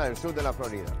Comercio Hispana del Sur de la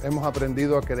Florida. Hemos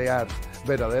aprendido a crear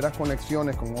verdaderas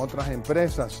conexiones con otras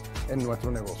empresas en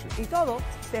nuestro negocio. Y todo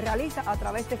se realiza a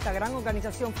través de esta gran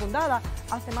organización fundada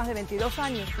hace más de 22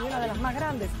 años y una de las más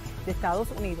grandes de Estados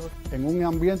Unidos. En un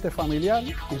ambiente familiar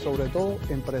y sobre todo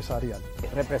empresarial.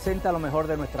 Representa lo mejor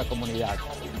de nuestra comunidad.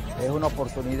 es una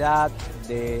oportunidad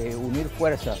de unir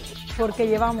fuerzas. Porque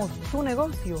llevamos tu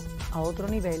negocio a otro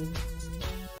nivel.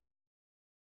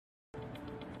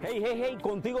 Hey,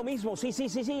 contigo mismo, sí,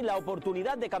 la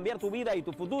oportunidad de cambiar tu vida y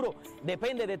tu futuro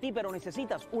depende de ti, pero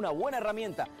necesitas una buena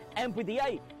herramienta.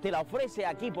 MPTI te la ofrece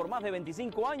aquí por más de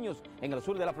 25 años en el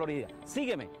sur de la Florida.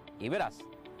 Sígueme y verás.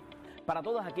 Para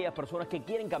todas aquellas personas que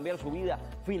quieren cambiar su vida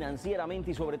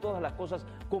financieramente y sobre todas las cosas,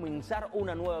 comenzar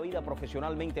una nueva vida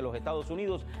profesionalmente en los Estados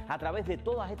Unidos a través de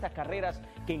todas estas carreras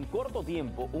que en corto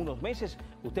tiempo, unos meses,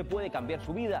 usted puede cambiar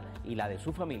su vida y la de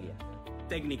su familia.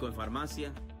 Técnico en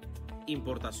farmacia,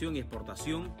 importación y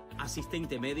exportación,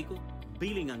 asistente médico,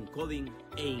 billing and coding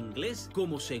e inglés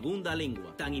como segunda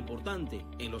lengua, tan importante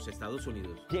en los Estados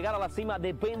Unidos. Llegar a la cima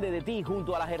depende de ti.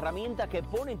 Junto a las herramientas que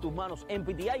pone en tus manos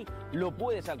MPTI, lo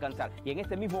puedes alcanzar. Y en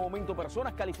este mismo momento,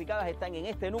 personas calificadas están en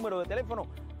este número de teléfono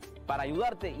para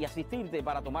ayudarte y asistirte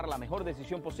para tomar la mejor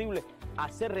decisión posible,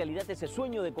 hacer realidad ese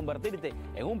sueño de convertirte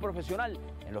en un profesional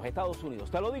en los Estados Unidos.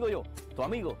 Te lo digo yo, tu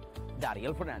amigo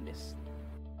Dariel Fernandez.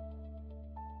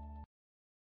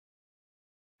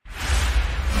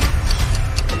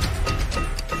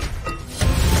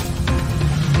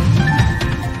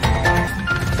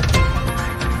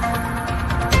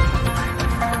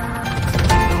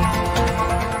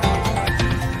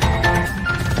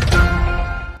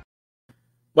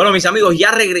 Bueno, mis amigos,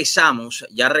 ya regresamos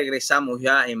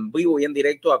ya en vivo y en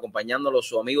directo, acompañándolo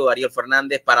su amigo Dariel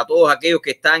Fernández. Para todos aquellos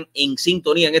que están en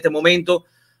sintonía en este momento,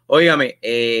 óigame,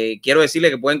 quiero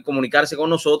decirles que pueden comunicarse con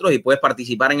nosotros y puedes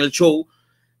participar en el show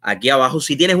aquí abajo.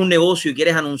 Si tienes un negocio y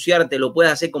quieres anunciarte, lo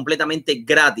puedes hacer completamente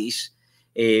gratis.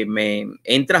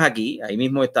 Entras aquí, ahí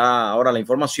mismo está ahora la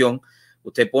información.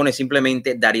 Usted pone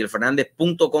simplemente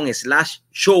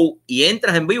darielfernandez.com/show y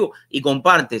entras en vivo y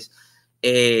compartes.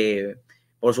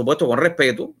 Por supuesto, con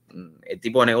respeto, el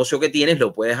tipo de negocio que tienes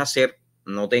lo puedes hacer,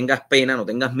 no tengas pena, no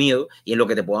tengas miedo, y en lo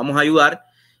que te podamos ayudar,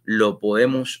 lo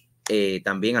podemos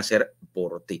también hacer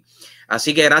por ti.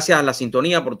 Así que gracias a la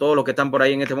sintonía por todos los que están por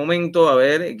ahí en este momento. A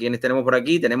ver, ¿quiénes tenemos por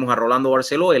aquí? Tenemos a Rolando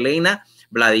Barceló, Elena,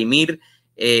 Vladimir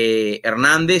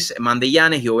Hernández,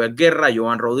 Mandellanes, Jover Guerra,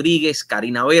 Joan Rodríguez,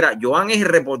 Karina Vera. Joan es el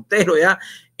reportero ya,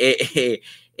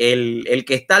 el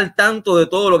que está al tanto de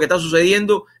todo lo que está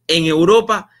sucediendo en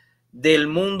Europa, del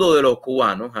mundo de los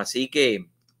cubanos. Así que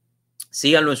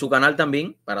síganlo en su canal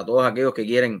también para todos aquellos que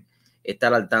quieren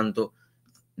estar al tanto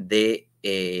de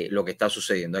lo que está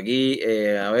sucediendo. Aquí,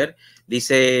 a ver,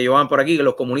 dice Joan por aquí que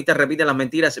los comunistas repiten las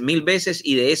mentiras 1000 veces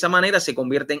y de esa manera se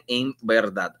convierten en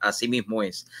verdad. Así mismo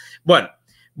es. Bueno,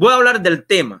 voy a hablar del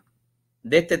tema,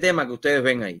 de este tema que ustedes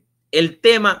ven ahí. El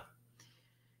tema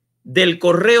del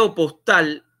correo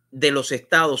postal de los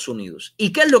Estados Unidos.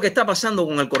 ¿Y qué es lo que está pasando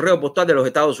con el correo postal de los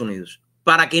Estados Unidos?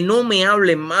 Para que no me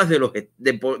hablen más del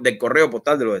correo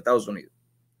postal de los Estados Unidos.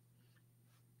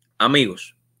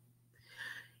 Amigos,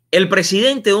 el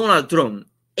presidente Donald Trump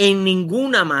en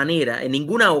ninguna manera, en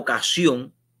ninguna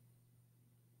ocasión,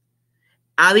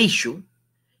 ha dicho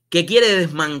que quiere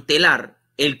desmantelar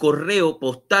el correo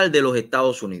postal de los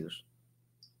Estados Unidos.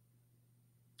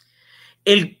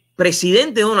 El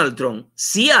presidente Donald Trump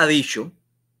sí ha dicho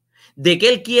de que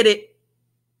él quiere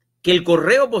que el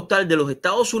correo postal de los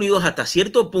Estados Unidos hasta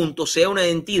cierto punto sea una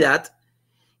entidad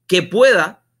que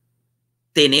pueda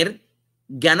tener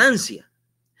ganancia.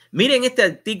 Miren este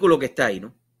artículo que está ahí,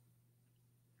 ¿no?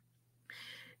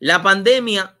 La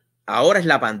pandemia, ahora es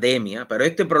la pandemia, pero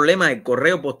este problema del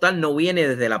correo postal no viene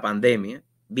desde la pandemia,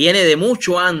 viene de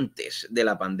mucho antes de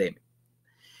la pandemia.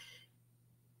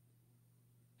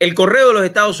 El correo de los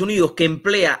Estados Unidos, que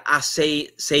emplea a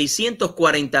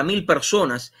 640,000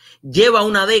 personas, lleva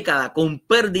una década con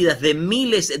pérdidas de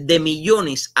miles de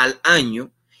millones al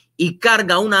año y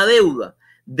carga una deuda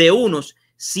de unos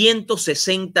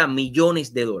 160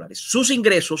 millones de dólares. Sus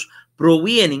ingresos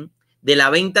provienen de la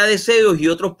venta de sellos y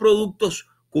otros productos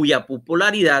cuya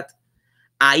popularidad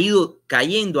ha ido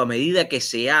cayendo a medida que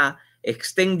se ha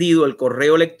extendido el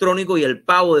correo electrónico y el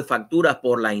pago de facturas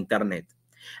por la Internet.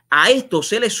 A esto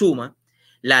se le suma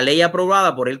la ley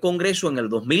aprobada por el Congreso en el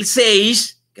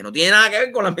 2006, que no tiene nada que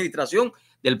ver con la administración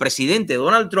del presidente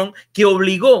Donald Trump, que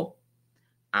obligó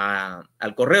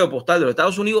al correo postal de los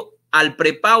Estados Unidos al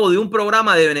prepago de un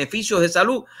programa de beneficios de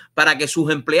salud para que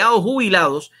sus empleados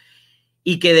jubilados,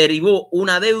 y que derivó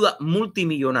una deuda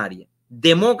multimillonaria.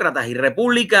 Demócratas y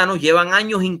republicanos llevan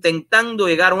años intentando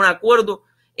llegar a un acuerdo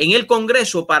en el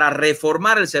Congreso para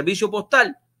reformar el servicio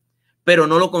postal, pero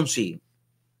no lo consiguen.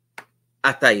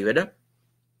 Hasta ahí, ¿verdad?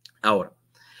 Ahora,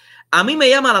 a mí me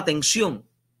llama la atención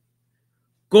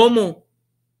cómo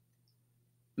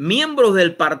miembros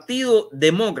del Partido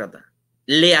Demócrata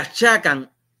le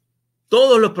achacan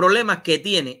todos los problemas que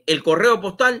tiene el correo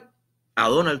postal a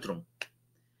Donald Trump,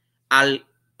 al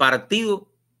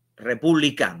Partido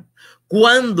Republicano.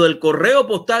 Cuando el correo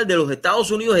postal de los Estados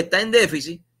Unidos está en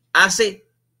déficit hace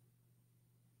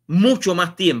mucho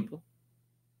más tiempo,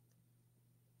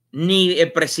 ni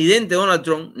el presidente Donald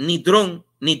Trump,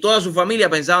 ni toda su familia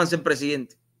pensaban ser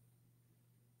presidente.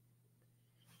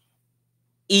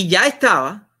 Y ya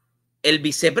estaba el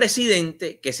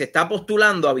vicepresidente que se está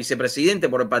postulando a vicepresidente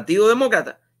por el Partido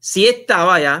Demócrata, sí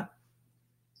estaba ya.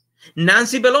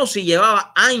 Nancy Pelosi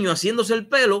llevaba años haciéndose el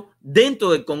pelo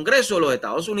dentro del Congreso de los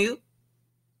Estados Unidos.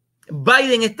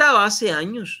 Biden estaba hace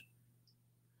años.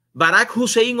 Barack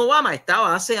Hussein Obama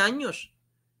estaba hace años.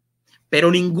 Pero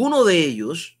ninguno de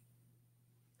ellos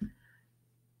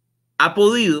ha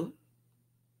podido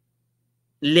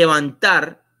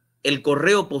levantar el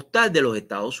correo postal de los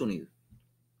Estados Unidos.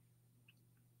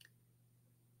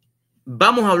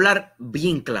 Vamos a hablar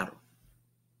bien claro.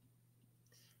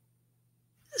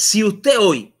 Si usted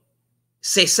hoy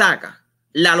se saca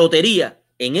la lotería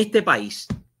en este país,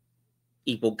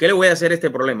 ¿y por qué le voy a hacer este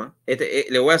problema?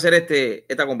 Le voy a hacer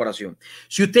esta comparación.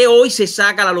 Si usted hoy se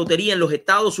saca la lotería en los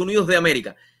Estados Unidos de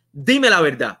América, dime la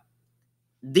verdad.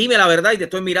 Dime la verdad y te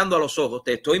estoy mirando a los ojos.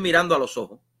 Te estoy mirando a los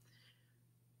ojos.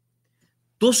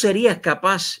 ¿Tú serías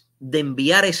capaz de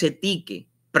enviar ese ticket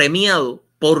premiado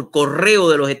por correo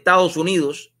de los Estados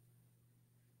Unidos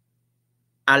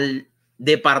al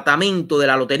departamento de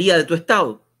la lotería de tu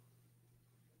estado?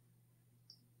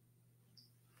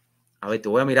 A ver, te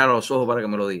voy a mirar a los ojos para que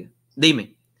me lo digas.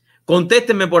 Dime,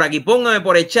 contéstenme por aquí, póngame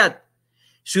por el chat.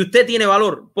 Si usted tiene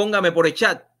valor, póngame por el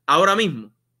chat ahora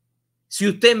mismo. Si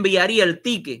usted enviaría el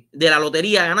ticket de la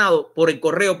lotería ganado por el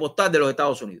correo postal de los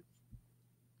Estados Unidos.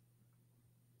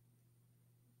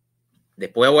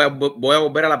 Después voy a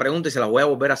volver a la pregunta y se la voy a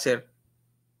volver a hacer.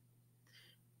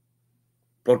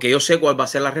 Porque yo sé cuál va a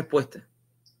ser la respuesta.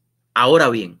 Ahora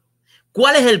bien,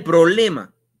 ¿cuál es el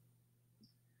problema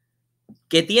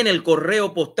que tiene el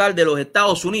correo postal de los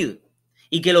Estados Unidos?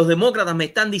 Y que los demócratas me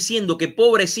están diciendo que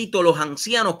pobrecitos los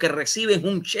ancianos que reciben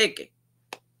un cheque.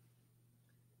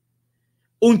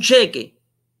 Un cheque.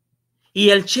 Y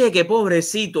el cheque,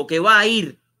 pobrecito, que va a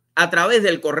ir a través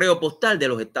del correo postal de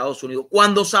los Estados Unidos.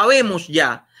 Cuando sabemos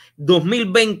ya,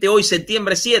 2020, hoy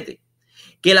septiembre 7,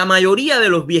 que la mayoría de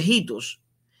los viejitos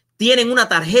tienen una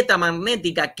tarjeta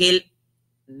magnética que el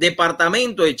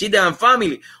departamento de Children and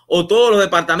Family o todos los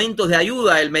departamentos de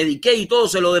ayuda, el Medicaid y todo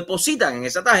se lo depositan en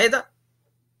esa tarjeta.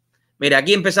 Mira,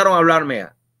 aquí empezaron a hablarme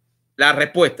la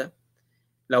respuesta.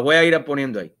 La voy a ir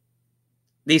poniendo ahí.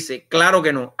 Dice, claro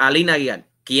que no. Alina Aguilar,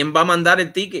 ¿quién va a mandar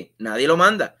el ticket? Nadie lo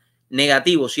manda.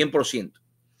 Negativo, 100%.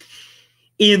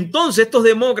 Y entonces estos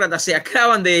demócratas se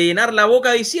acaban de llenar la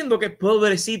boca diciendo que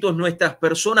pobrecitos nuestras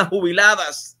personas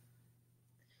jubiladas,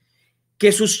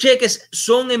 que sus cheques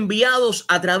son enviados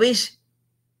a través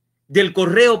del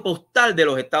correo postal de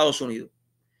los Estados Unidos.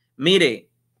 Mire,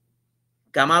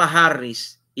 Kamala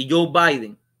Harris y Joe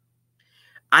Biden,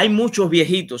 hay muchos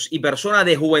viejitos y personas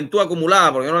de juventud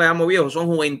acumulada, porque yo no le llamo viejos, son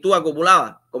juventud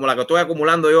acumulada, como la que estoy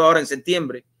acumulando yo ahora en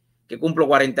septiembre, que cumplo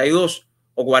 42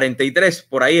 o 43,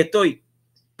 por ahí estoy.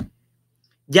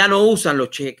 Ya no usan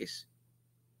los cheques.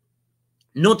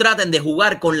 No traten de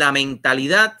jugar con la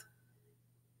mentalidad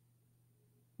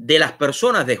de las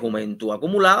personas de juventud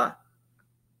acumulada.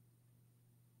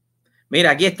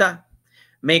 Mira, aquí está.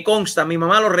 Me consta, mi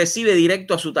mamá lo recibe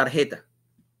directo a su tarjeta.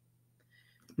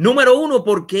 Número 1,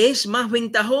 porque es más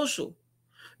ventajoso.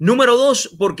 Número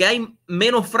 2, porque hay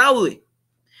menos fraude.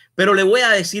 Pero le voy a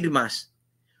decir más.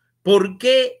 ¿Por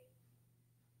qué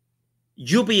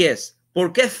UPS?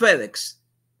 ¿Por qué FedEx?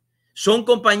 Son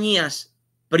compañías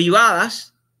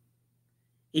privadas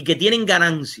y que tienen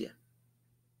ganancia.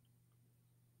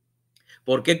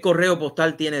 ¿Por qué el correo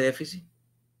postal tiene déficit?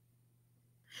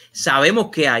 Sabemos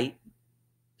que hay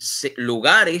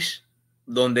lugares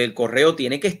donde el correo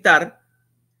tiene que estar,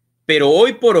 pero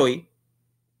hoy por hoy,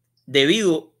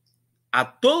 debido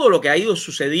a todo lo que ha ido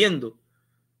sucediendo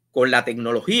con la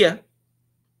tecnología,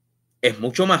 es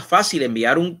mucho más fácil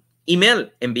enviar un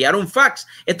email, enviar un fax.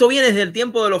 Esto viene desde el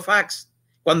tiempo de los fax,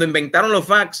 cuando inventaron los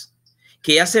fax,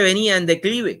 que ya se venía en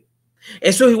declive.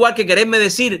 Eso es igual que quererme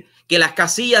decir que las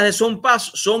casillas de Son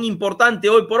Paz son importantes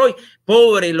hoy por hoy.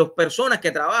 Pobres las personas que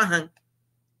trabajan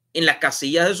en las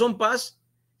casillas de Son Paz.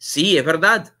 Sí, es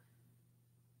verdad.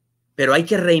 Pero hay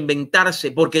que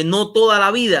reinventarse, porque no toda la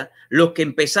vida los que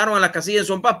empezaron en las casillas de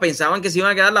Son Paz pensaban que se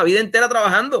iban a quedar la vida entera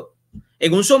trabajando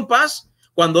en un Son Paz.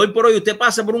 Cuando hoy por hoy usted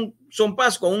pasa por un Son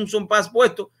Paz con un Son Paz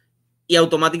puesto y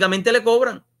automáticamente le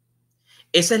cobran.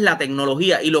 Esa es la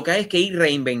tecnología y lo que hay es que ir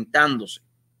reinventándose.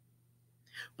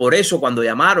 Por eso cuando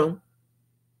llamaron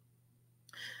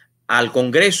al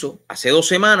Congreso hace 2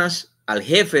 semanas, al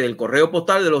jefe del correo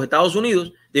postal de los Estados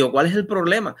Unidos, digo, ¿cuál es el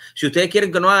problema? Si ustedes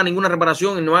quieren que no haga ninguna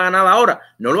reparación y no haga nada ahora,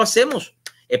 no lo hacemos.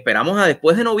 Esperamos a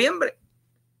después de noviembre.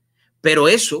 Pero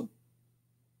eso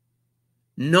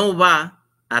no va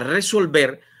a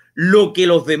resolver lo que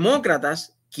los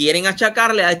demócratas quieren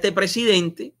achacarle a este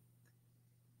presidente,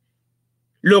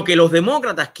 lo que los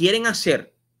demócratas quieren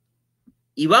hacer.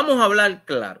 Y vamos a hablar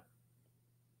claro.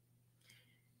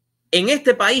 En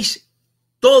este país,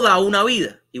 toda una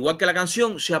vida, igual que la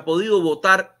canción, se ha podido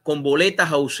votar con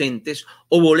boletas ausentes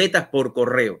o boletas por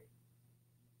correo.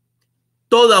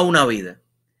 Toda una vida.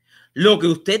 Lo que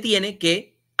usted tiene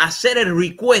que hacer el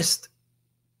request.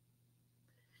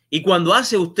 Y cuando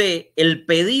hace usted el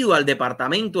pedido al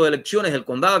departamento de elecciones del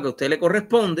condado que a usted le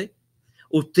corresponde,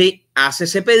 usted hace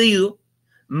ese pedido,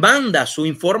 manda su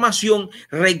información,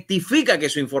 rectifica que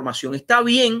su información está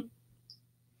bien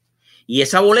y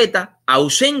esa boleta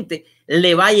ausente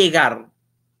le va a llegar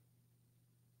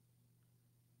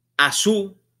a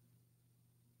su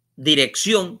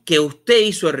dirección que usted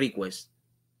hizo el request.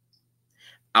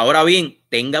 Ahora bien,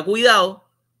 tenga cuidado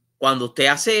cuando usted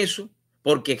hace eso,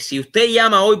 porque si usted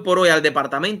llama hoy por hoy al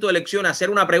departamento de elecciones a hacer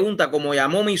una pregunta como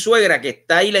llamó mi suegra, que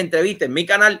está ahí la entrevista en mi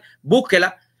canal,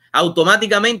 búsquela,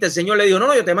 automáticamente el señor le dijo,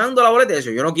 no, yo te mando la boleta. Y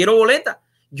dice, yo no quiero boleta,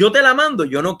 yo te la mando.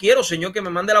 Yo no quiero, señor, que me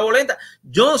mande la boleta.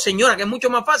 Yo, señora, que es mucho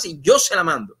más fácil, yo se la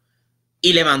mando.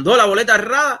 Y le mandó la boleta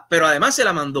errada, pero además se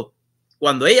la mandó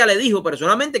cuando ella le dijo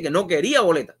personalmente que no quería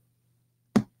boleta.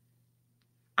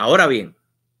 Ahora bien,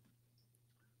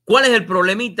 ¿cuál es el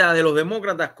problemita de los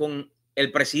demócratas con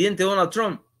el presidente Donald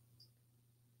Trump?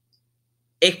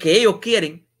 Es que ellos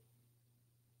quieren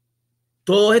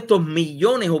todos estos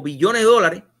millones o billones de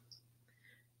dólares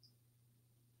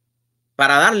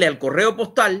para darle al correo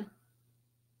postal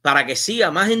para que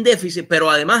siga más en déficit, pero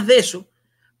además de eso,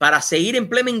 para seguir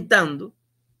implementando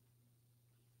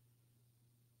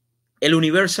el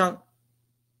universal,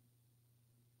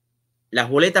 las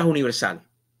boletas universales.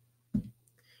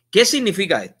 ¿Qué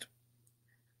significa esto?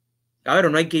 A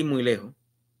ver, no hay que ir muy lejos.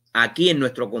 Aquí en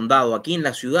nuestro condado, aquí en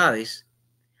las ciudades,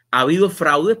 ha habido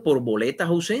fraudes por boletas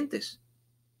ausentes.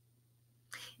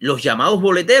 Los llamados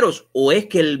boleteros, o es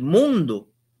que el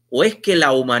mundo, o es que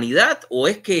la humanidad, o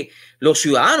es que los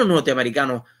ciudadanos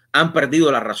norteamericanos han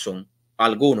perdido la razón.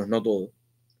 Algunos, no todos.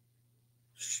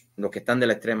 Los que están de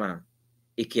la extrema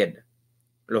izquierda,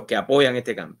 los que apoyan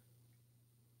este cambio.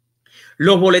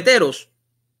 Los boleteros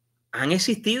han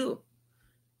existido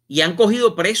y han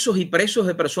cogido presos y presos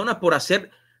de personas por hacer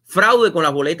fraude con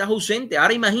las boletas ausentes.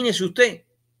 Ahora imagínese usted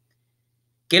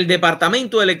que el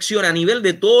departamento de elecciones a nivel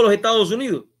de todos los Estados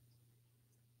Unidos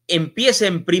empiece a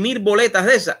imprimir boletas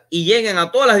de esas y lleguen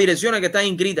a todas las direcciones que están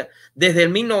inscritas desde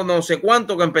el no sé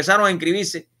cuánto que empezaron a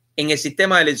inscribirse en el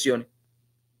sistema de elecciones.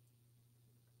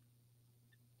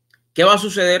 ¿Qué va a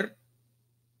suceder,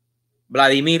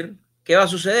 Vladimir? ¿Qué va a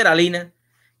suceder, Alina?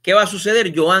 ¿Qué va a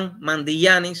suceder, Joan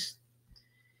Mandillanes?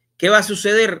 ¿Qué va a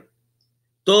suceder,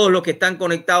 todos los que están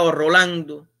conectados,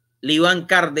 Rolando, Liván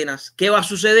Cárdenas? ¿Qué va a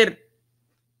suceder?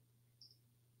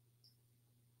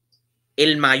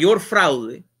 El mayor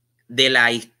fraude de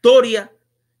la historia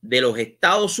de los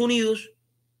Estados Unidos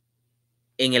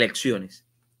en elecciones.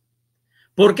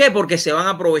 ¿Por qué? Porque se van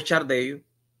a aprovechar de ello.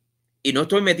 Y no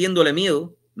estoy metiéndole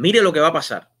miedo. Mire lo que va a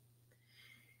pasar.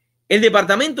 El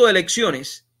departamento de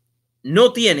elecciones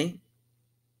no tiene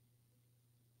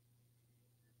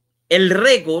el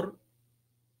récord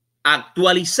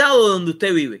actualizado de donde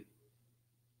usted vive.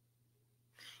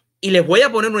 Y les voy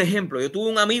a poner un ejemplo. Yo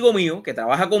tuve un amigo mío que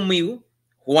trabaja conmigo,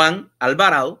 Juan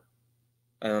Alvarado.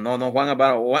 No Juan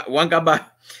Alvarado, Juan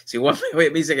Carvalho. Si Juan me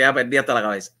dice que ya perdí hasta la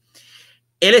cabeza.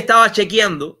 Él estaba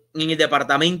chequeando en el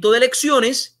departamento de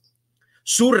elecciones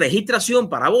su registración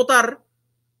para votar.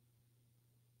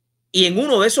 Y en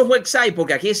uno de esos websites,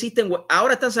 porque aquí existen,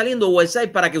 ahora están saliendo websites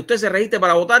para que usted se registre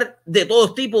para votar de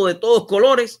todos tipos, de todos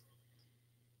colores,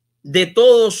 de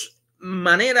todas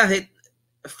maneras, de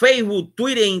Facebook,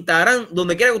 Twitter, Instagram,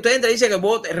 donde quiera que usted entre, dice que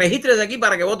vote, regístrese aquí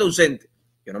para que vote ausente.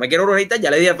 Yo no me quiero registrar,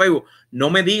 ya le dije a Facebook, no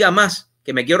me diga más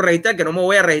que me quiero registrar, que no me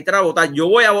voy a registrar a votar. Yo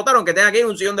voy a votar aunque tenga que ir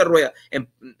en un sillón de ruedas.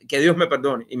 Que Dios me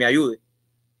perdone y me ayude.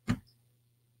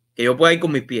 Que yo pueda ir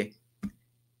con mis pies.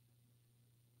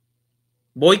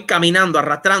 Voy caminando,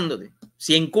 arrastrándote.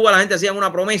 Si en Cuba la gente hacía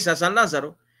una promesa a San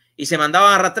Lázaro y se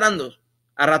mandaban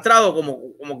arrastrado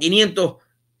como 500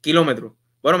 kilómetros.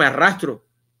 Bueno, me arrastro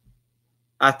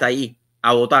hasta allí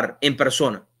a votar en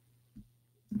persona.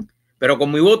 Pero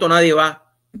con mi voto nadie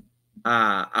va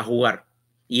a jugar.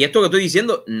 Y esto que estoy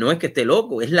diciendo no es que esté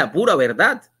loco, es la pura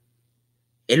verdad.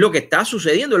 Es lo que está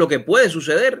sucediendo, es lo que puede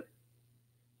suceder.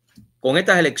 con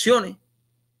estas elecciones.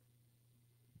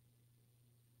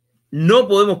 No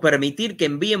podemos permitir que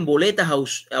envíen boletas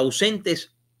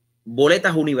ausentes,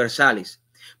 boletas universales,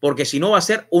 porque si no va a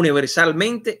ser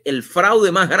universalmente el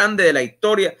fraude más grande de la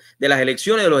historia de las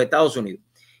elecciones de los Estados Unidos.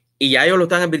 Y ya ellos lo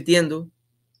están advirtiendo,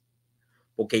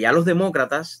 porque ya los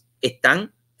demócratas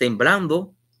están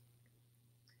temblando.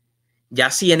 Ya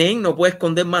CNN no puede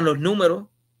esconder más los números.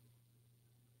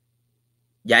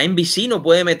 Ya NBC no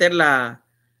puede meter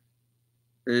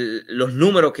los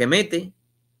números que mete.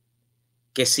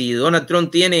 Que si Donald Trump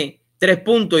tiene 3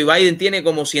 puntos y Biden tiene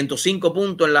como 105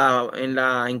 puntos en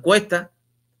la encuesta,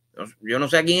 yo no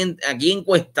sé a quién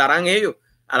encuestarán ellos,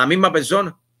 a la misma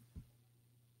persona.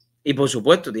 Y por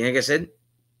supuesto, tiene que ser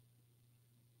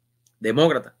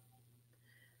demócrata.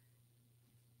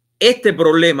 Este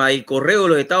problema del correo de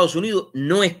los Estados Unidos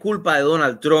no es culpa de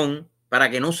Donald Trump, para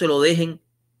que no se lo dejen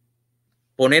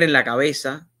poner en la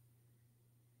cabeza.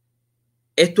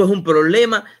 Esto es un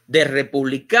problema de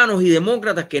republicanos y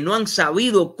demócratas que no han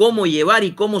sabido cómo llevar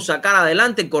y cómo sacar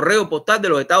adelante el correo postal de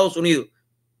los Estados Unidos.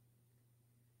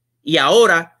 Y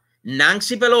ahora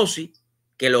Nancy Pelosi,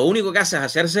 que lo único que hace es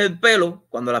hacerse el pelo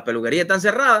cuando las peluquerías están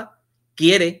cerradas,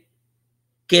 quiere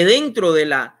que dentro de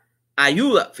la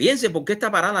ayuda, fíjense por qué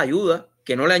está parada la ayuda,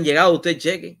 que no le han llegado a usted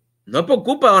cheque. No es por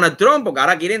culpa de Donald Trump, porque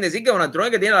ahora quieren decir que Donald Trump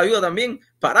es que tiene la ayuda también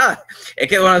parada. Es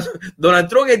que Donald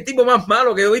Trump es el tipo más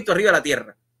malo que he visto arriba de la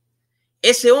tierra.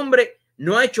 Ese hombre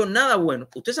no ha hecho nada bueno.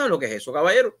 Usted sabe lo que es eso,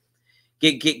 caballero.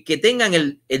 Que tengan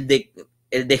el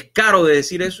descaro de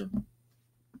decir eso.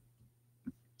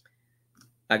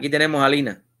 Aquí tenemos a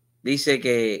Lina. Dice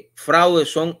que fraudes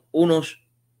son unos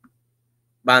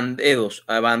bandidos.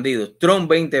 Trump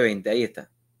 2020, ahí está.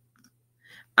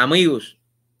 Amigos,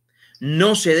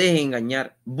 no se dejen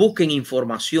engañar. Busquen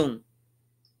información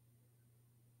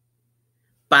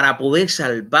para poder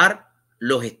salvar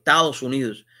los Estados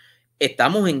Unidos.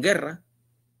 Estamos en guerra.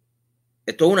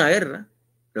 Esto es una guerra.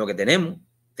 Lo que tenemos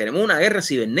una guerra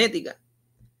cibernética.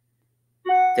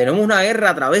 Tenemos una guerra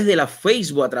a través de la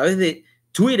Facebook, a través de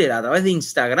Twitter, a través de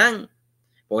Instagram.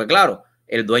 Porque claro,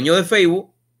 el dueño de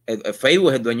Facebook,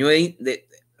 Facebook es el dueño de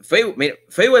Facebook. Mire,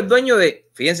 Facebook es el dueño de,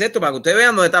 fíjense esto para que ustedes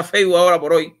vean dónde está Facebook ahora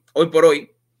por hoy por hoy.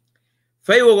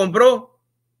 Facebook compró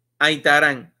a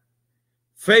Instagram.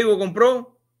 Facebook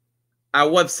compró a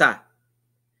WhatsApp.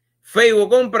 Facebook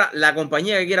compra la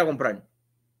compañía que quiera comprar.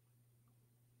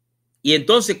 Y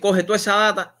entonces coge toda esa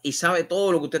data y sabe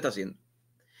todo lo que usted está haciendo.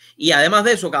 Y además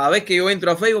de eso, cada vez que yo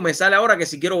entro a Facebook me sale ahora que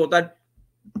si quiero votar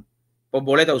por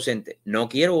boleta ausente. No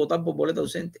quiero votar por boleta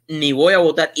ausente. Ni voy a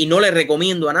votar. Y no le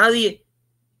recomiendo a nadie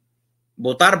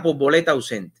votar por boleta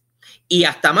ausente. Y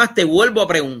hasta más te vuelvo a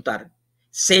preguntar.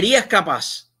 ¿Serías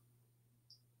capaz?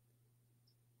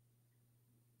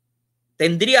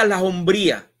 ¿Tendrías la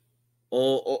hombría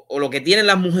o lo que tienen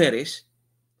las mujeres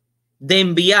de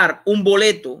enviar un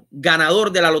boleto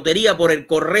ganador de la lotería por el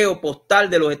correo postal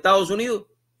de los Estados Unidos?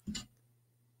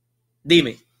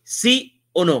 Dime, ¿sí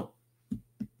o no?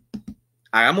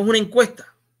 Hagamos una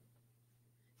encuesta.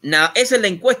 Esa es la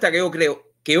encuesta que yo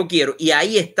creo, que yo quiero. Y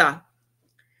ahí está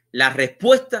la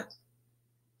respuesta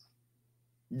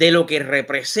de lo que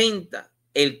representa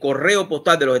el correo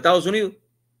postal de los Estados Unidos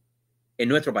en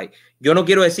nuestro país. Yo no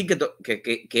quiero decir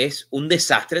que es un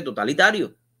desastre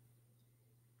totalitario,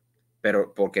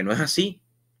 pero porque no es así.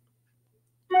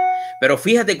 Pero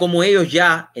fíjate cómo ellos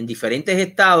ya en diferentes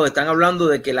estados están hablando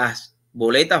de que las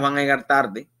boletas van a llegar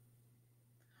tarde.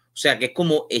 O sea que es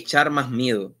como echar más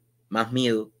miedo y más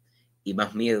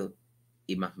miedo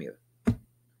y más miedo.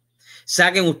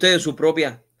 Saquen ustedes sus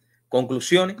propias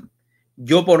conclusiones.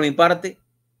 Yo por mi parte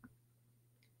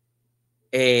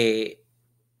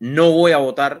no voy a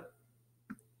votar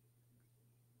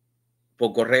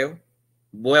por correo.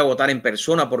 Voy a votar en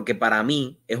persona porque para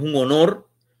mí es un honor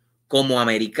como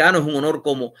americano, es un honor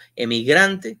como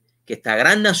emigrante que esta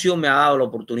gran nación me ha dado la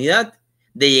oportunidad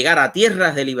de llegar a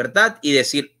tierras de libertad y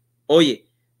decir, oye,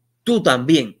 tú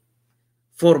también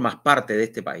formas parte de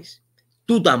este país.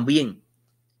 Tú también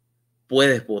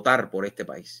puedes votar por este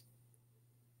país.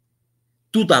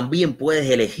 Tú también puedes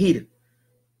elegir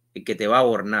el que te va a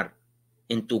gobernar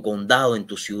en tu condado, en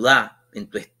tu ciudad, en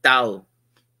tu estado,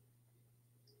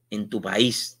 en tu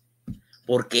país.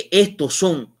 Porque estos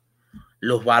son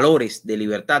los valores de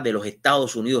libertad de los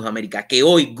Estados Unidos de América, que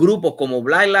hoy grupos como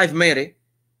Black Lives Matter,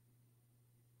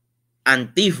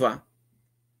 Antifa,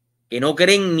 que no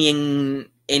creen ni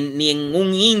en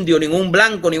un indio, ni en un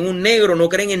blanco, ni en un negro, no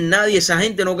creen en nadie, esa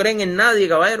gente no creen en nadie,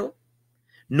 caballero.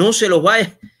 No se los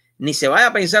vaya, ni se vaya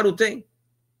a pensar usted.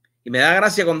 Y me da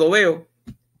gracia cuando veo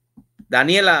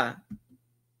Daniela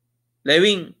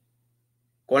Levin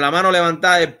con la mano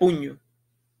levantada del puño.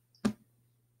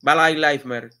 Black Lives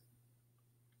Matter.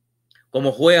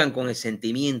 Cómo juegan con el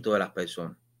sentimiento de las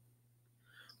personas.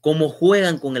 Cómo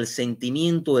juegan con el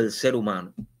sentimiento del ser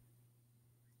humano.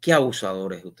 Qué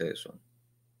abusadores ustedes son.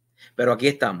 Pero aquí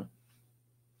estamos.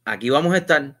 Aquí vamos a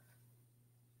estar.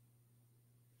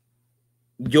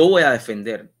 Yo voy a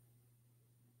defender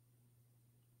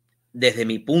desde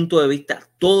mi punto de vista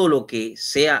todo lo que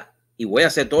sea, y voy a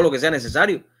hacer todo lo que sea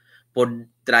necesario por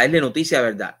traerle noticia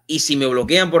de verdad. Y si me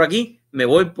bloquean por aquí, me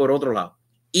voy por otro lado.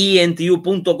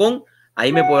 INTU.com,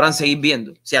 ahí me podrán seguir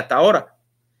viendo. Si hasta ahora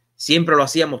siempre lo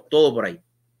hacíamos todo por ahí.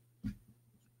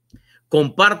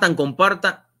 Compartan,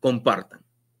 compartan, compartan.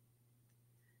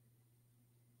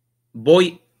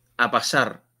 Voy a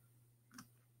pasar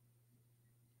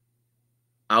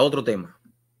a otro tema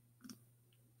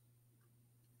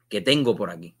que tengo por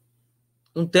aquí.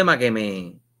 Un tema que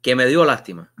me dio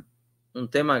lástima. Un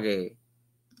tema que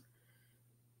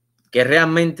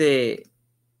realmente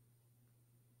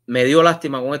me dio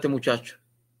lástima con este muchacho.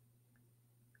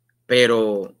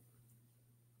 Pero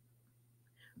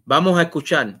vamos a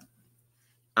escuchar.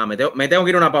 Me tengo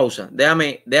que ir a una pausa.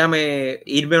 Déjame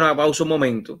irme a una pausa un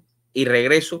momento y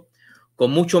regreso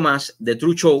con mucho más de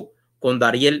True Show con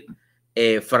Dariel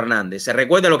Fernandez. Se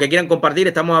recuerda, los que quieran compartir,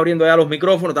 estamos abriendo ya los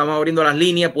micrófonos, estamos abriendo las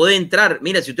líneas. Puede entrar,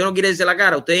 mira, si usted no quiere verse la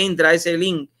cara, usted entra a ese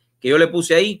link que yo le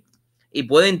puse ahí y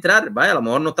puede entrar. Vaya, a lo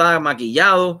mejor no está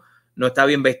maquillado, no está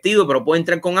bien vestido, pero puede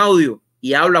entrar con audio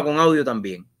y habla con audio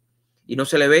también. Y no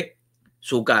se le ve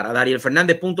su cara.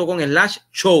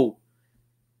 DarielFernandez.com/show.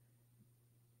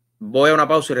 Voy a una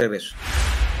pausa y regreso.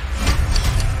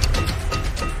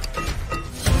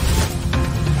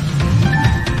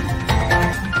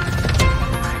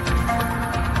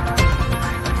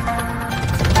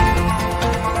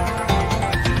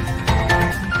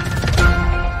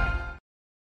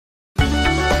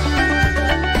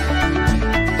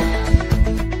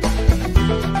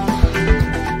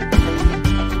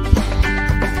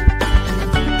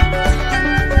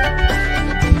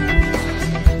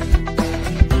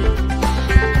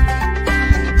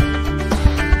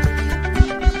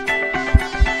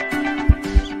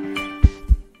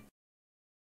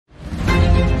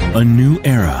 A new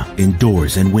era in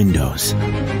doors and windows.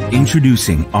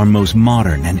 Introducing our most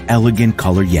modern and elegant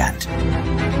color yet.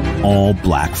 All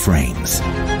black frames.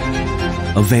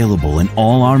 Available in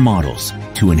all our models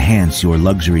to enhance your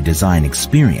luxury design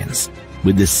experience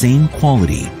with the same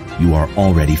quality you are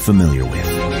already familiar with.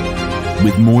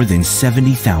 With more than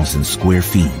 70,000 square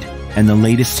feet and the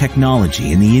latest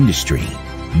technology in the industry,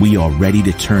 we are ready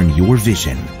to turn your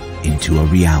vision into a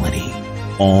reality.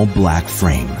 All black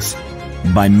frames.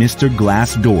 By Mr.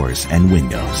 Glass Doors and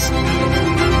Windows.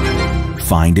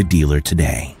 Find a dealer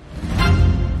today.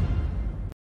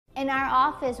 In our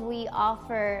office, we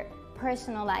offer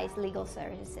personalized legal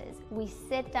services. We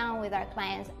sit down with our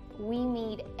clients. We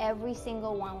meet every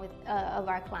single one of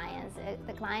our clients.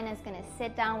 The client is going to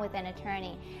sit down with an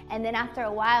attorney. And then after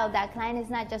a while, that client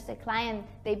is not just a client,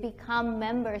 they become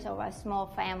members of our small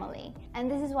family.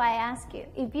 And this is why I ask you,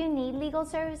 if you need legal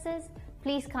services,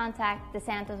 please contact the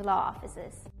Santos Law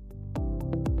offices.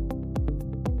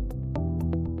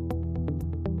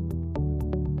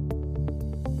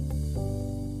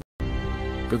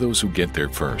 For those who get there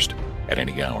first, at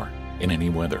any hour, in any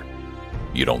weather.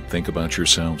 You don't think about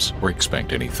yourselves or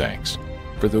expect any thanks.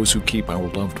 For those who keep our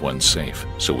loved ones safe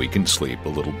so we can sleep a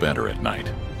little better at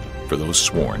night. For those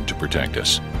sworn to protect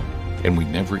us. And we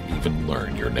never even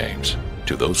learn your names.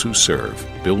 To those who serve,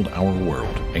 build our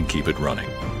world, and keep it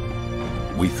running.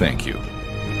 We thank you.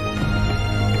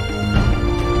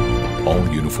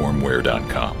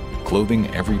 AllUniformWear.com.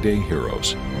 Clothing everyday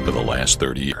heroes for the last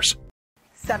 30 years.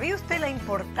 ¿Sabía usted la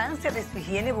importancia de su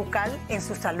higiene bucal en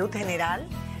su salud general?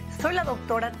 Soy la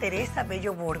doctora Teresa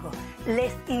Bello Burgo.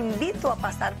 Les invito a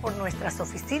pasar por nuestras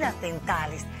oficinas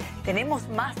dentales. Tenemos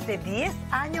más de 10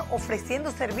 años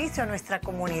ofreciendo servicio a nuestra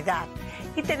comunidad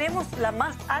y tenemos la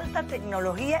más alta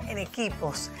tecnología en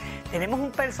equipos. Tenemos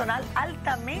un personal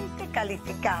altamente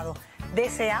calificado.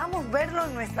 Deseamos verlo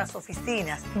en nuestras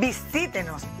oficinas.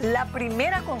 Visítenos. La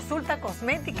primera consulta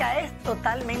cosmética es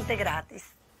totalmente gratis.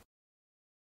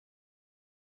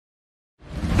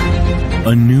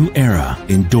 A new era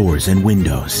in doors and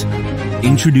windows.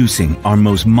 Introducing our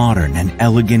most modern and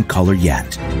elegant color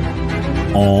yet.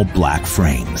 All black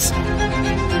frames.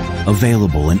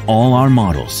 Available in all our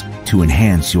models to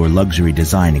enhance your luxury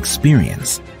design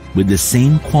experience with the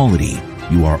same quality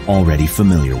you are already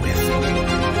familiar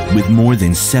with. With more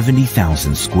than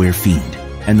 70,000 square feet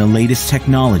and the latest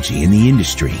technology in the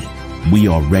industry, we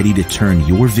are ready to turn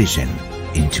your vision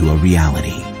into a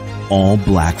reality. All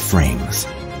black frames.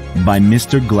 by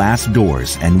Mr. Glass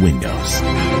Doors and Windows.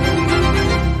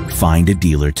 Find a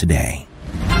dealer today.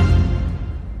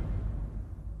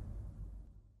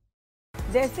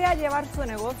 ¿Desea llevar su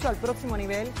negocio al próximo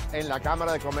nivel? En la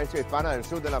Cámara de Comercio Hispana del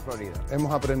Sur de la Florida.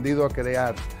 Hemos aprendido a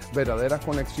crear verdaderas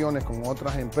conexiones con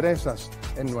otras empresas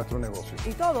en nuestro negocio.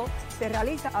 Y todo se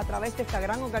realiza a través de esta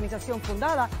gran organización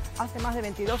fundada hace más de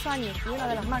 22 años y una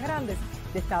de las más grandes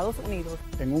de Estados Unidos.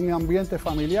 En un ambiente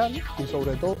familiar y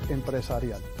sobre todo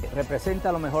empresarial.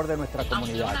 Representa lo mejor de nuestra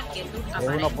comunidad. Es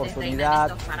una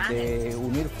oportunidad de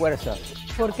unir fuerzas.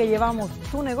 Porque llevamos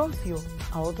tu negocio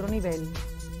a otro nivel.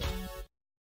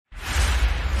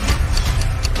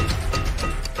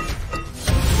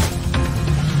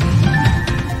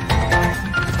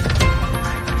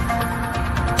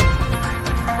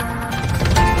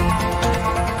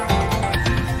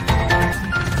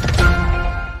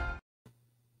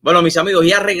 Bueno, mis amigos,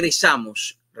 ya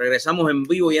regresamos en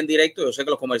vivo y en directo. Yo sé que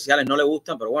los comerciales no les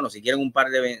gustan, pero bueno, si quieren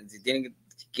si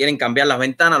quieren cambiar las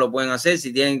ventanas, lo pueden hacer.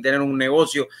 Si quieren tener un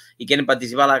negocio y quieren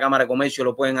participar en la Cámara de Comercio,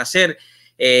 lo pueden hacer.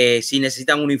 Si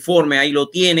necesitan un uniforme, ahí lo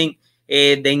tienen.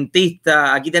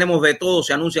 Dentista, aquí tenemos de todo,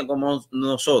 se anuncian como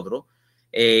nosotros.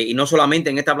 Y no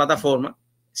solamente en esta plataforma,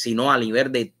 sino a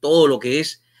nivel de todo lo que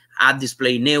es Ad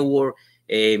Display Network,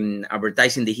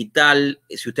 advertising digital.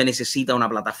 Si usted necesita una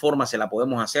plataforma, se la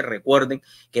podemos hacer. Recuerden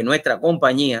que nuestra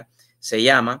compañía se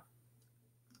llama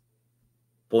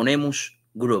Ponemos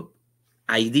Group,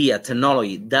 Idea,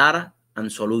 Technology, Data and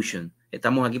Solution.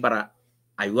 Estamos aquí para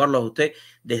ayudarlos a usted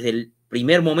desde el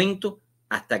primer momento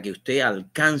hasta que usted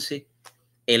alcance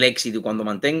el éxito,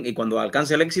 y cuando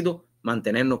alcance el éxito,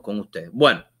 mantenernos con ustedes.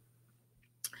 Bueno,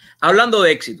 hablando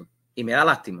de éxito, y me da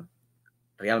lástima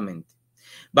realmente,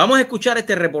 vamos a escuchar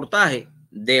este reportaje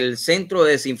del centro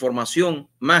de desinformación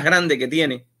más grande que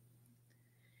tiene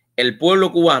el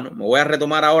pueblo cubano. Me voy a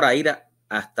retomar ahora a ir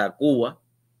hasta Cuba.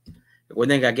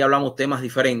 Recuerden que aquí hablamos temas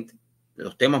diferentes,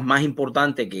 los temas más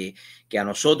importantes que a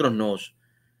nosotros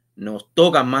nos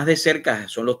tocan más de cerca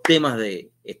son los temas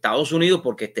de Estados Unidos,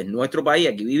 porque este es nuestro país,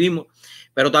 aquí vivimos,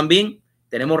 pero también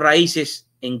tenemos raíces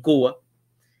en Cuba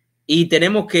y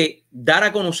tenemos que dar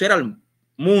a conocer al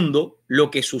mundo lo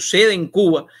que sucede en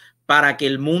Cuba para que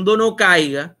el mundo no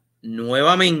caiga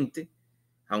nuevamente,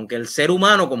 aunque el ser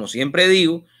humano, como siempre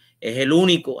digo, es el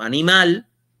único animal,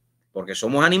 porque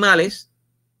somos animales,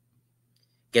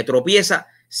 que tropieza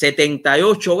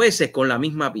 78 veces con la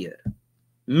misma piedra.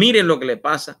 Miren lo que le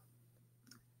pasa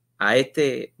a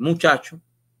este muchacho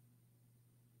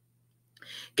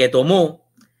que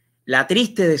tomó la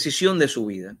triste decisión de su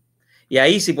vida. Y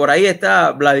ahí, si por ahí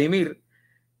está Vladimir,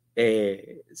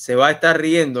 se va a estar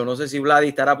riendo. No sé si Vladi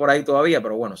estará por ahí todavía,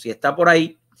 pero bueno, si está por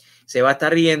ahí, se va a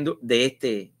estar riendo de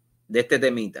este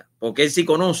temita, porque él sí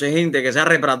conoce gente que se ha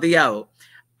repatriado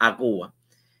a Cuba.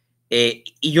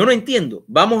 Y yo no entiendo.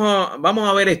 Vamos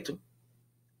a ver esto.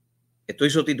 Esto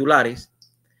hizo titulares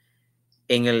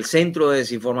en el centro de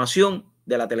desinformación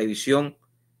de la televisión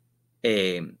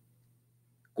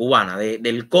cubana,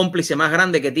 del cómplice más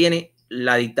grande que tiene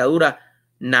la dictadura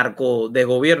narco de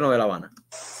gobierno de La Habana.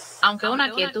 Aunque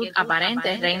una quietud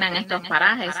aparente reina en estos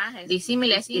parajes,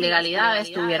 disímiles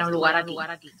ilegalidades tuvieron lugar aquí.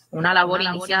 Una labor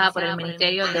iniciada por el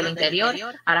Ministerio del Interior,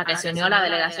 a la que se unió la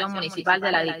Delegación Municipal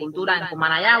de la Agricultura en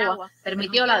Cumanayagua,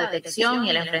 permitió la detección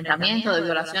y el enfrentamiento de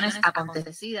violaciones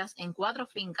acontecidas en 4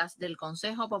 fincas del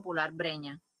Consejo Popular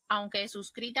Breña. Aunque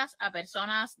suscritas a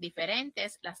personas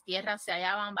diferentes, las tierras se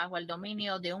hallaban bajo el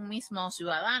dominio de un mismo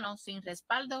ciudadano sin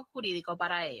respaldo jurídico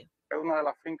para ello. Es una de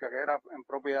las fincas que era en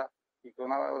propiedad y que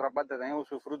una otra parte tenía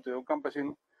usufructo de un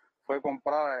campesino, fue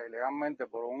comprada ilegalmente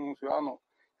por un ciudadano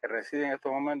que reside en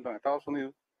estos momentos en Estados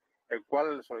Unidos, el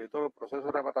cual solicitó el proceso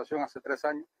de repatriación hace 3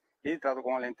 años y trató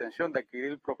con la intención de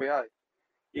adquirir propiedades.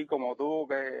 Y como tuvo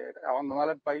que abandonar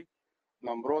el país,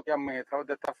 nombró que administrador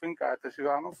de esta finca a este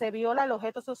ciudadano. Se viola el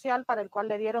objeto social para el cual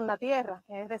le dieron la tierra,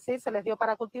 es decir, se les dio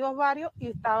para cultivos varios y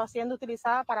estaba siendo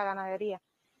utilizada para ganadería.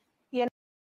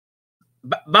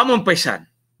 Vamos a empezar.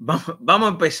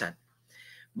 Vamos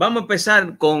a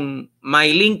empezar con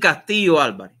Maylin Castillo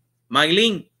Álvarez.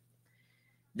 Maylin,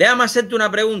 déjame hacerte una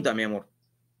pregunta, mi amor.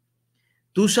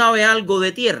 ¿Tú sabes algo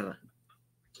de tierra?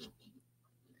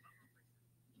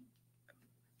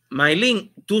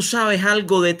 Maylin, ¿tú sabes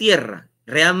algo de tierra?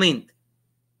 Realmente.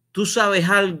 ¿Tú sabes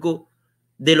algo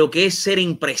de lo que es ser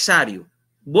empresario?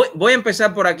 Voy a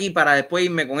empezar por aquí para después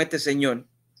irme con este señor,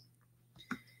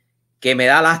 que me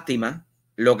da lástima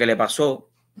lo que le pasó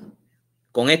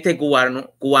con este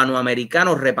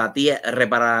cubano-americano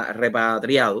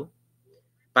repatriado.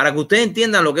 Para que ustedes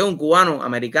entiendan lo que es un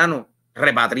cubano-americano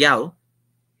repatriado.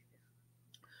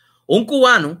 Un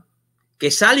cubano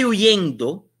que sale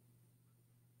huyendo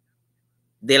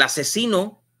del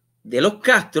asesino de los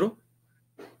Castro,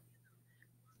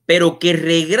 pero que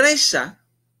regresa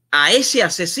a ese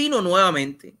asesino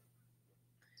nuevamente.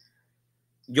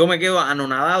 Yo me quedo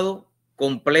anonadado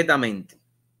completamente.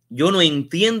 Yo no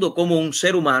entiendo cómo un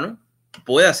ser humano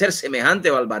puede hacer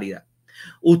semejante barbaridad.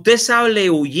 Usted sale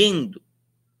huyendo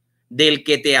del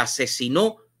que te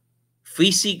asesinó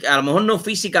física, a lo mejor no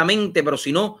físicamente, pero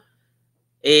sino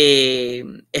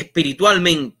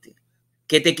espiritualmente,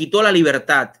 que te quitó la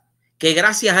libertad, que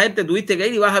gracias a él te tuviste que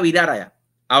ir y vas a virar allá.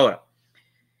 Ahora,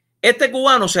 este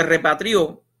cubano se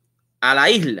repatrió a la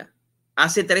isla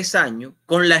hace 3 años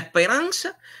con la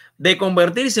esperanza de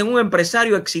convertirse en un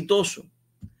empresario exitoso.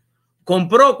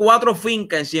 Compró 4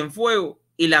 fincas en Cienfuegos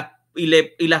y las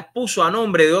puso a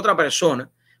nombre de otra persona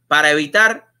para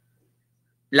evitar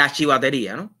la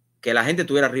chivatería, ¿no? Que la gente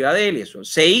estuviera arriba de él y eso.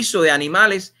 Se hizo de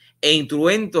animales e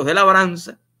instrumentos de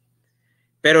labranza,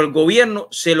 pero el gobierno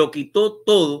se lo quitó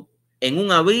todo en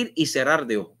un abrir y cerrar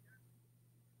de ojos.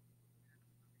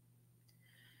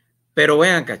 Pero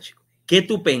ven acá, chico, ¿qué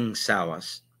tú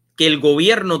pensabas? ¿Que el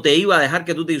gobierno te iba a dejar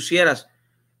que tú te hicieras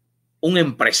un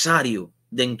empresario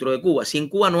dentro de Cuba? Si en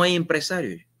Cuba no hay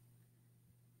empresarios.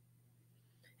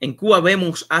 En Cuba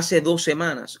vemos hace 2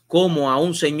 semanas cómo a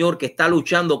un señor que está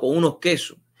luchando con unos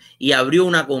quesos y abrió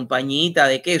una compañita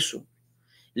de queso,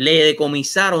 le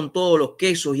decomisaron todos los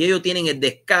quesos y ellos tienen el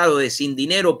descaro de sin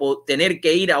dinero por tener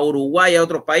que ir a Uruguay, a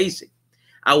otros países,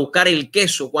 a buscar el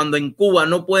queso cuando en Cuba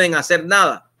no pueden hacer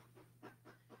nada.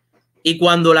 Y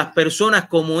cuando las personas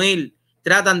como él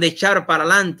tratan de echar para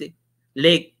adelante,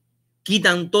 le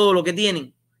quitan todo lo que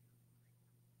tienen.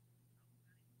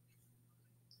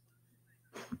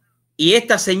 Y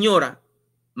esta señora,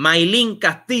 Maylin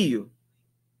Castillo,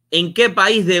 ¿en qué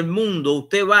país del mundo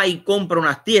usted va y compra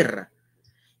unas tierras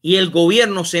y el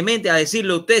gobierno se mete a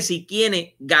decirle a usted si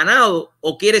quiere ganado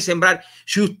o quiere sembrar?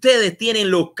 Si ustedes tienen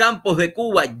los campos de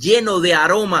Cuba llenos de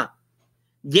aroma,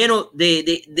 llenos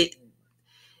de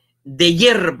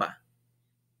hierba,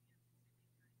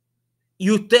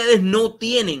 y ustedes no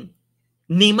tienen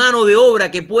ni mano de obra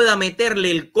que pueda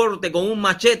meterle el corte con un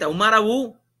machete a un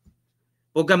marabú,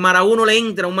 porque al marabú no le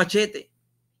entra un machete.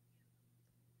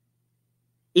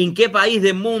 ¿En qué país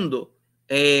del mundo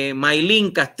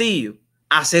Maylin Castillo,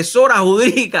 asesora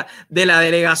jurídica de la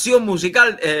delegación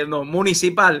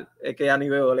municipal, que a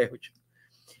nivel de lejos,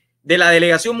 de la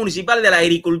delegación municipal de la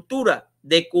agricultura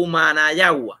de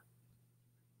Cumanayagua?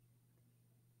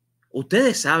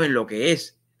 Ustedes saben lo que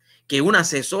es que una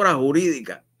asesora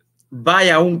jurídica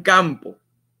vaya a un campo.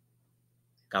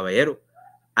 Caballero,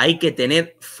 hay que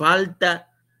tener falta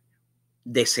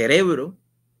de cerebro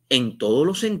en todos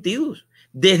los sentidos,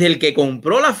 desde el que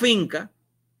compró la finca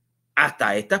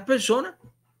hasta estas personas.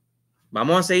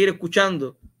 Vamos a seguir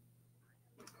escuchando.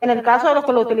 En el caso de los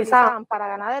que lo utilizaban para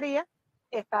ganadería,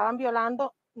 estaban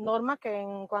violando normas que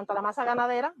en cuanto a la masa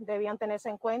ganadera debían tenerse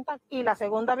en cuenta. Y la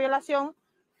segunda violación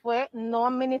fue no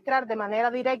administrar de manera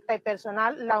directa y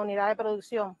personal la unidad de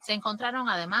producción. Se encontraron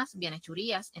además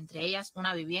bienhechurías, entre ellas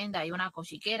una vivienda y una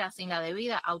cochiquera sin la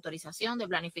debida autorización de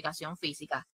planificación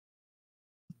física.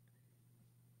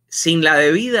 Sin la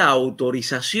debida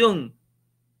autorización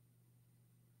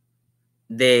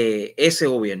de ese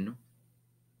gobierno.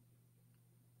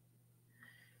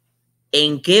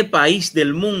 ¿En qué país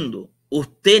del mundo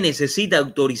usted necesita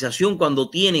autorización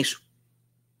cuando tienes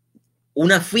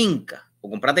una finca o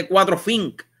compraste 4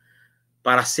 fincas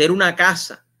para hacer una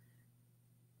casa?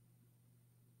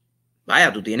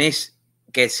 Vaya, tú tienes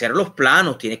que hacer los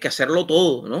planos, tienes que hacerlo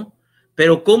todo, ¿no?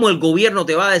 Pero ¿cómo el gobierno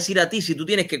te va a decir a ti si tú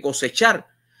tienes que cosechar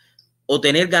o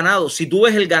tener ganado? Si tú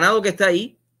ves el ganado que está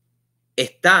ahí,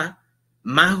 está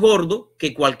más gordo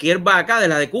que cualquier vaca de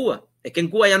la de Cuba. Es que en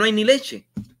Cuba ya no hay ni leche.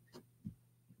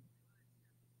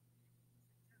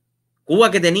 Cuba,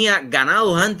 que tenía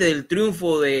ganados antes del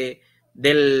triunfo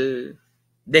del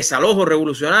desalojo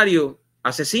revolucionario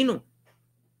asesino,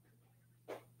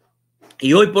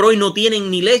 y hoy por hoy no tienen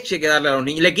ni leche que darle a los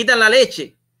niños. Le quitan la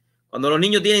leche cuando los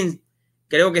niños tienen,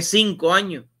 creo que 5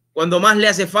 años, cuando más le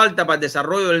hace falta para el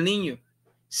desarrollo del niño.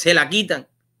 Se la quitan.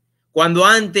 Cuando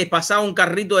antes pasaba un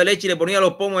carrito de leche y le ponía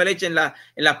los pomos de leche en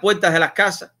las puertas de las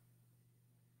casas.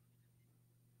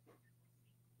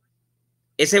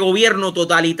 Ese gobierno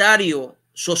totalitario,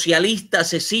 socialista,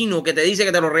 asesino, que te dice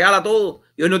que te lo regala todo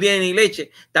y hoy no tiene ni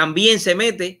leche, también se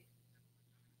mete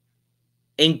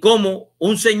en cómo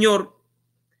un señor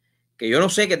que yo no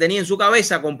sé qué tenía en su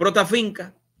cabeza compró esta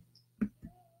finca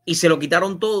y se lo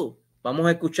quitaron todo. Vamos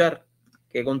a escuchar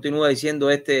qué continúa diciendo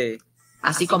este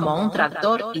así como un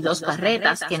tractor y 2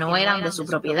 carretas que no eran de su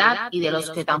propiedad y de los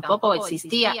que tampoco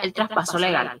existía el traspaso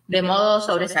legal. De modo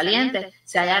sobresaliente,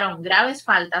 se hallaron graves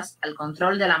faltas al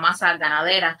control de la masa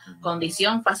ganadera,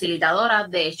 condición facilitadora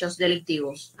de hechos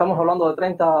delictivos. Estamos hablando de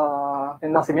 30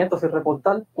 nacimientos sin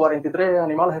reportar, 43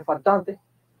 animales esfartantes.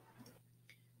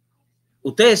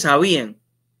 Ustedes sabían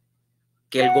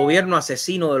que el gobierno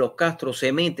asesino de los Castro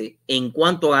se mete en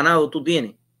cuánto ganado tú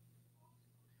tienes.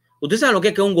 Ustedes saben lo que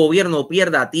es que un gobierno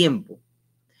pierda tiempo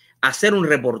hacer un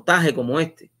reportaje como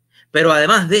este, pero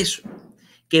además de eso,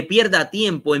 que pierda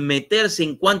tiempo en meterse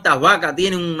en cuántas vacas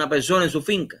tiene una persona en su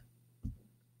finca.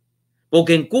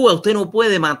 Porque en Cuba usted no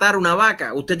puede matar una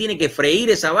vaca, usted tiene que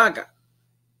freír esa vaca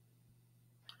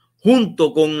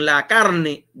junto con la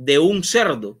carne de un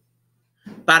cerdo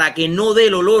para que no dé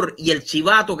el olor y el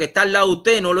chivato que está al lado de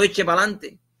usted no lo eche para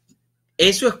adelante.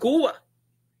 Eso es Cuba.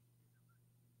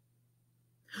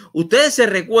 Ustedes se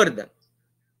recuerdan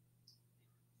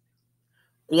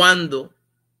cuando,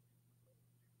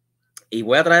 y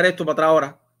voy a traer esto para atrás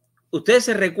ahora, ustedes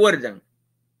se recuerdan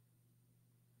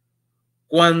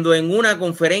cuando en una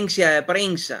conferencia de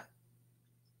prensa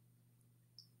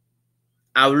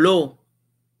habló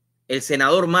el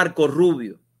senador Marco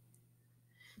Rubio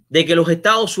de que los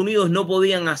Estados Unidos no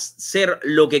podían hacer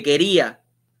lo que quería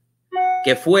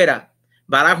que fuera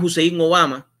Barack Hussein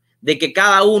Obama, de que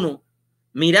cada uno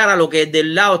mirara lo que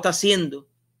del lado está haciendo?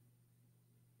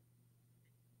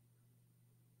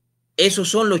 Esos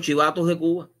son los chivatos de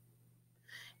Cuba.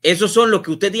 Esos son los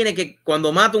que usted tiene que,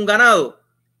 cuando mata un ganado,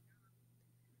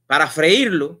 para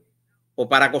freírlo o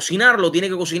para cocinarlo, tiene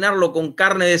que cocinarlo con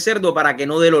carne de cerdo para que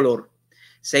no dé el olor.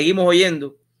 Seguimos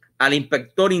oyendo al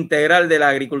inspector integral de la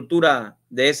agricultura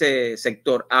de ese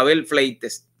sector, Abel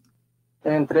Fleites.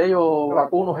 Entre ellos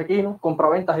vacunos, equinos,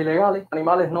 compraventas ilegales,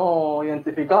 animales no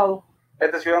identificados.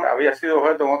 Este ciudadano había sido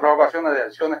objeto en otras ocasiones de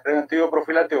acciones preventivas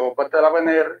profilácticas por parte de la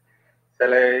PNR.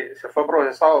 Se fue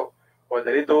procesado por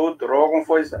delito de hurto, robo con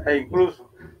fuerza e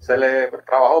incluso se le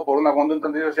trabajó por una conducta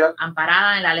antisocial.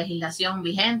 Amparada en la legislación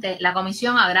vigente, la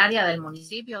Comisión Agraria del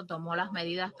municipio tomó las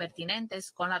medidas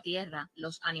pertinentes con la tierra,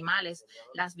 los animales,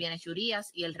 las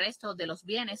bienhechurías y el resto de los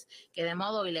bienes que de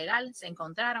modo ilegal se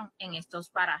encontraron en estos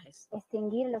parajes.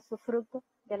 Extinguir los usufructos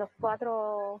de los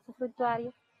 4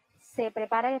 usufructuarios. Se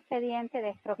prepara el expediente de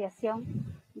expropiación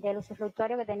del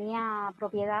usufructuario que tenía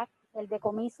propiedad, el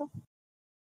decomiso.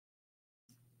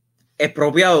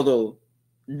 Expropiado todo,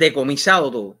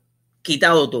 decomisado todo,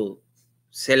 quitado todo.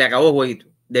 Se le acabó el jueguito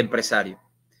de empresario.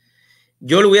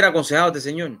 Yo le hubiera aconsejado a este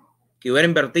señor que hubiera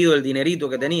invertido el dinerito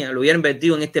que tenía, lo hubiera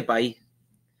invertido en este país.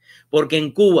 Porque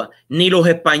en Cuba ni los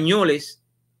españoles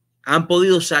han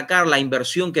podido sacar la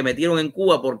inversión que metieron en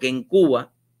Cuba, porque en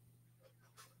Cuba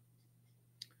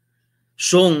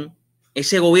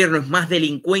ese gobierno es más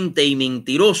delincuente y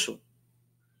mentiroso.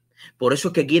 Por eso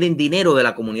es que quieren dinero de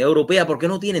la Comunidad Europea, porque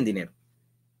no tienen dinero.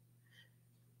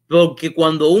 Porque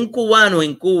cuando un cubano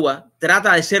en Cuba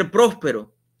trata de ser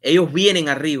próspero, ellos vienen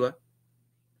arriba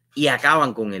y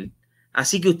acaban con él.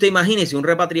 Así que usted imagínese un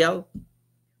repatriado.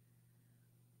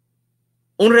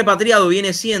 Un repatriado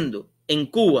viene siendo en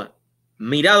Cuba,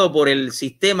 mirado por el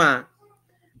sistema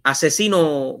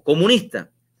asesino comunista,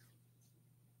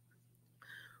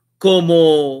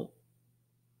 como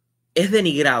es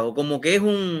denigrado, como que es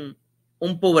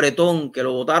un pobretón que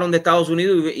lo botaron de Estados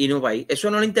Unidos y no país.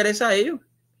 Eso no le interesa a ellos.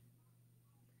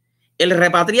 El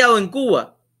repatriado en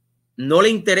Cuba no le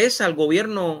interesa al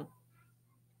gobierno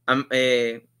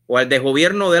o al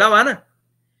desgobierno de La Habana.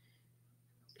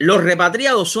 Los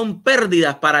repatriados son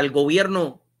pérdidas para el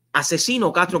gobierno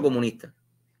asesino Castro comunista.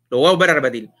 Lo voy a volver a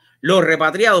repetir. Los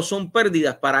repatriados son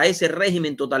pérdidas para ese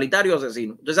régimen totalitario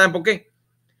asesino. ¿Ustedes saben por qué?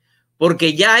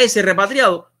 Porque ya ese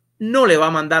repatriado no le va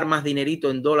a mandar más dinerito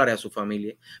en dólares a su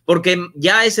familia, porque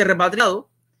ya ese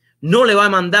repatriado no le va a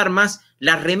mandar más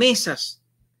las remesas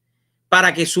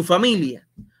para que su familia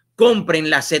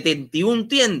compren las 71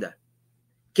 tiendas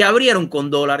que abrieron con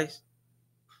dólares.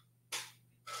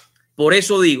 Por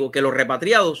eso digo que los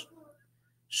repatriados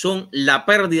son la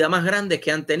pérdida más grande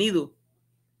que han tenido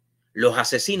los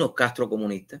asesinos Castro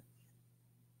comunistas.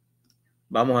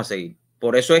 Vamos a seguir.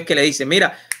 Por eso es que le dicen,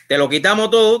 mira, te lo quitamos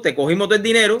todo, te cogimos todo el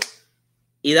dinero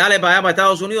y dale para allá, para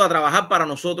Estados Unidos, a trabajar para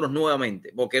nosotros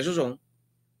nuevamente. Porque esos son.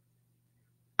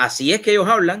 Así es que ellos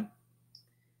hablan.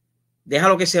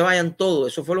 Déjalo que se vayan todos.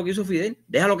 Eso fue lo que hizo Fidel.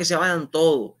 Déjalo que se vayan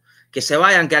todos. Que se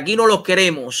vayan, que aquí no los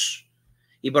queremos.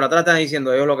 Y por atrás están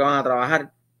diciendo ellos lo que van a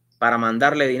trabajar para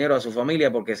mandarle dinero a su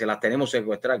familia porque se las tenemos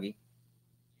secuestradas aquí.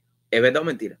 ¿Es verdad o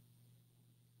mentira?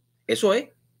 Eso es.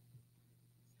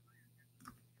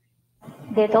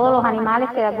 de todos los animales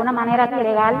que de alguna manera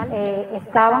ilegal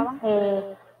estaban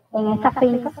en estas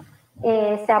fincas.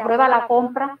 Se aprueba la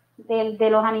compra de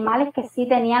los animales que sí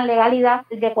tenían legalidad,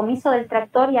 el decomiso del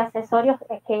tractor y accesorios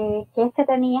que este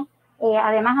tenía.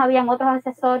 Además habían otros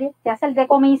accesorios, se hace el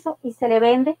decomiso y se le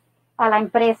vende a la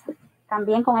empresa,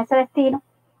 también con ese destino.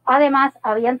 Además,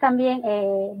 habían también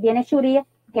bienes churíes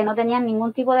que no tenían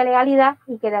ningún tipo de legalidad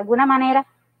y que de alguna manera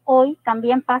hoy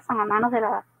también pasan a manos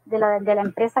de la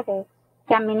empresa que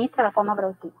administra la forma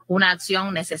productiva. Una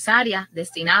acción necesaria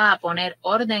destinada a poner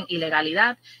orden y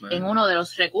legalidad en uno de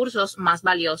los recursos más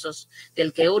valiosos,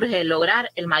 del que urge lograr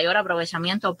el mayor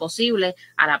aprovechamiento posible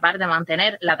a la par de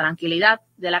mantener la tranquilidad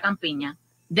de la campiña.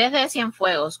 Desde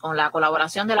Cienfuegos, con la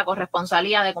colaboración de la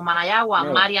corresponsalía de Comanayagua,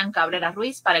 Marian Cabrera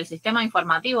Ruiz, para el Sistema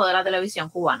Informativo de la Televisión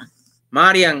Cubana.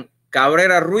 Marian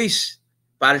Cabrera Ruiz,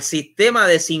 para el Sistema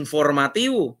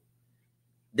Desinformativo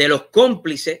de los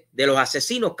cómplices de los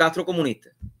asesinos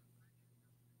castrocomunistas.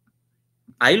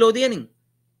 Ahí lo tienen.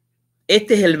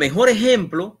 Este es el mejor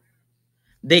ejemplo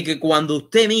de que cuando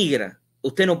usted migra,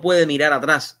 usted no puede mirar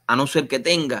atrás, a no ser que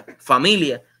tenga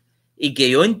familia, y que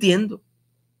yo entiendo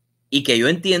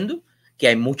que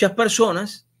hay muchas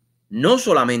personas, no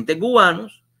solamente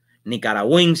cubanos,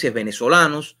 nicaragüenses,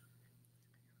 venezolanos,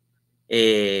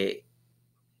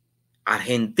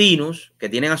 argentinos, que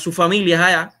tienen a sus familias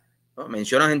allá. ¿No?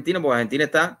 Menciono a Argentina porque Argentina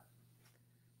está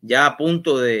ya a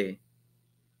punto de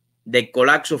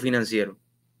colapso financiero.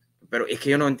 Pero es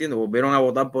que yo no entiendo, volvieron a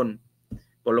votar por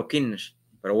los Kirchner.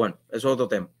 Pero bueno, eso es otro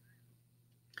tema.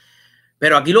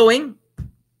 Pero aquí lo ven.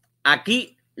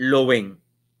 Aquí lo ven.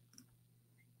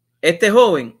 Este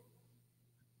joven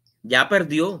ya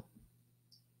perdió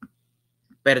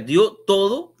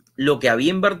todo lo que había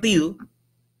invertido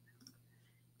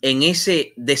en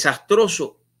ese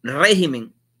desastroso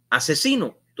régimen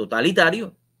asesino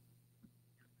totalitario.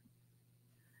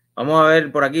 Vamos a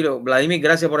ver por aquí. Vladimir,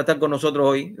 gracias por estar con nosotros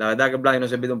hoy. La verdad que Vladimir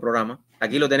nos ha enviado un programa.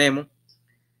 Aquí lo tenemos.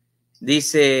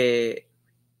 Dice,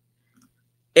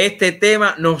 este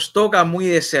tema nos toca muy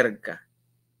de cerca.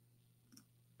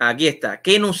 Aquí está.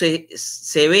 ¿Qué no se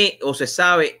ve o se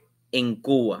sabe en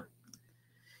Cuba?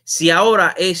 Si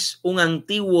ahora es un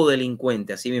antiguo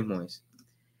delincuente, así mismo es,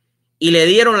 y le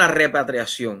dieron la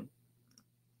repatriación,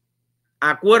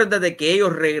 acuérdate que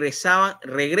ellos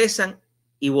regresan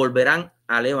y volverán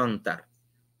a levantar.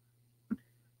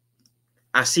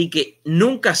 Así que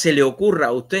nunca se le ocurra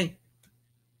a usted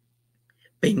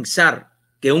pensar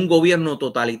que un gobierno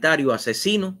totalitario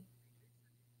asesino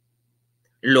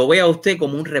lo vea usted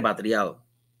como un repatriado.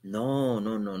 No.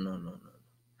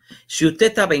 Si usted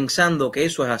está pensando que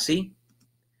eso es así,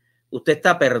 usted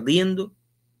está perdiendo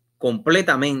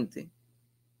completamente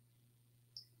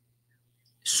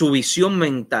su visión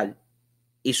mental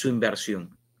y su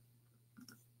inversión.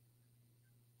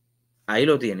 Ahí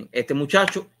lo tienen. Este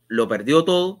muchacho lo perdió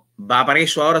todo, va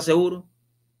preso ahora seguro.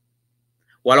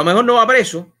 O a lo mejor no va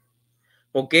preso,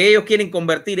 porque ellos quieren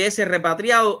convertir ese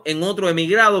repatriado en otro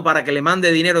emigrado para que le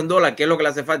mande dinero en dólar, que es lo que le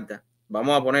hace falta.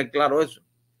 Vamos a poner claro eso.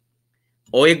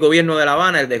 Hoy el gobierno de La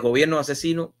Habana, el desgobierno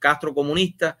asesino, Castro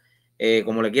comunista,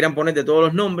 como le quieran poner de todos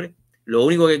los nombres, lo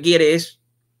único que quiere es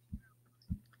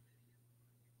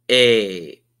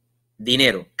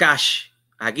dinero, cash.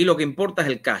 Aquí lo que importa es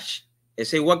el cash.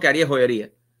 Es igual que haría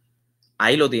joyería.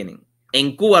 Ahí lo tienen.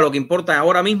 En Cuba lo que importa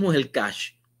ahora mismo es el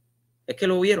cash. Es que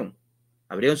lo vieron.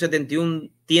 Abrieron 71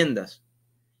 tiendas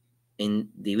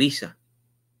en divisa,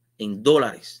 en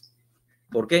dólares.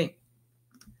 ¿Por qué?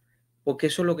 Porque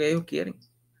eso es lo que ellos quieren.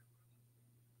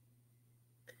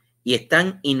 Y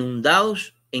están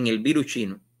inundados en el virus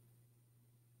chino.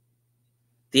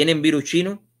 Tienen virus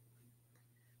chino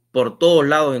por todos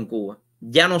lados en Cuba.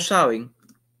 Ya no saben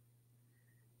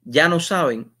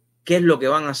qué es lo que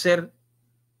van a hacer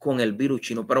con el virus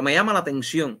chino. Pero me llama la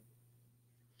atención.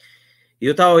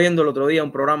 Yo estaba viendo el otro día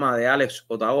un programa de Alex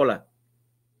Otaola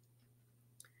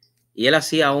y él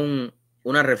hacía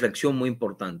una reflexión muy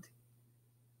importante.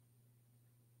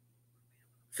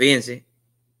 Fíjense,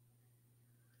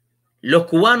 los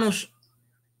cubanos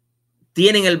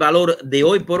tienen el valor de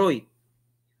hoy por hoy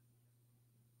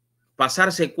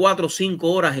pasarse 4 o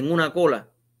 5 horas en una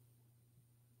cola.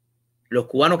 Los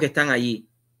cubanos que están allí.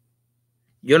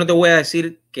 Yo no te voy a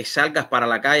decir que salgas para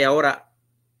la calle ahora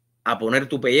a poner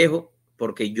tu pellejo,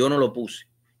 porque yo no lo puse.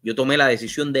 Yo tomé la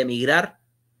decisión de emigrar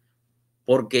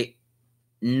porque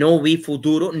no vi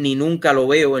futuro, ni nunca lo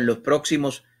veo en los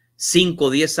próximos 5 o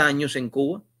 10 años en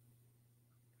Cuba.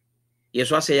 Y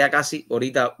eso hace ya casi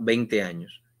ahorita 20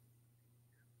 años.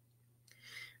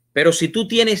 Pero si tú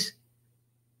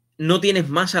no tienes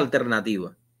más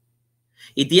alternativa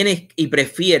y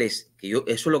prefieres, eso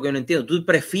es lo que yo no entiendo, tú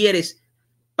prefieres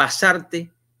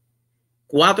pasarte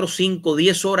 4, 5,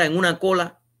 10 horas en una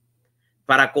cola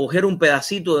para coger un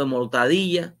pedacito de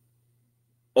mortadilla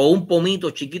o un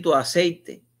pomito chiquito de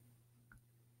aceite.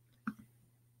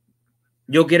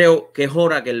 Yo creo que es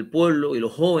hora que el pueblo y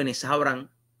los jóvenes abran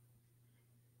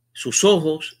sus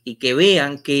ojos y que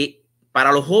vean que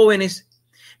para los jóvenes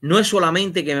no es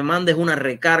solamente que me mandes una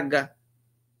recarga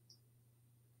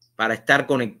para estar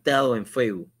conectado en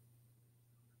Facebook.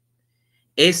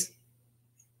 Es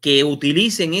que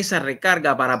utilicen esa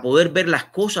recarga para poder ver las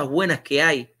cosas buenas que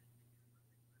hay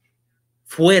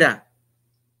fuera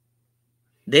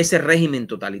de ese régimen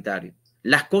totalitario.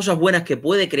 Las cosas buenas que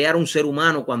puede crear un ser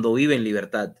humano cuando vive en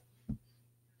libertad.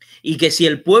 Y que si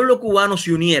el pueblo cubano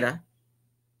se uniera,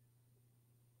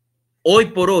 hoy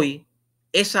por hoy,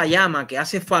 esa llama que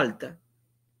hace falta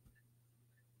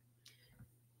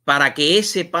para que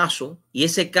ese paso y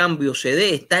ese cambio se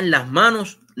dé está en las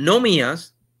manos no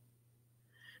mías,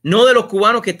 no de los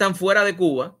cubanos que están fuera de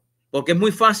Cuba, porque es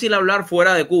muy fácil hablar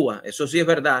fuera de Cuba. Eso sí es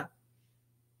verdad.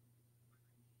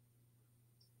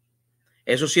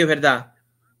 Eso sí es verdad.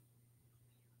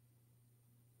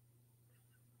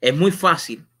 Es muy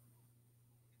fácil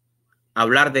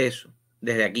hablar de eso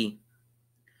desde aquí.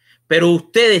 Pero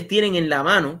ustedes tienen en la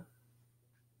mano,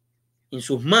 en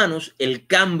sus manos, el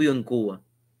cambio en Cuba.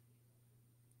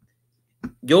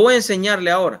 Yo voy a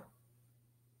enseñarle ahora.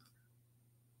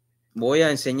 Voy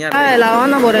a enseñarle. De La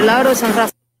Habana por el lado de San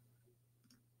Rafael.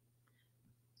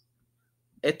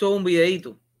 Esto es un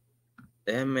videito.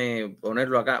 Déjenme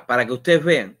ponerlo acá para que ustedes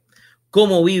vean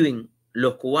cómo viven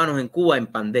los cubanos en Cuba en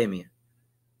pandemia.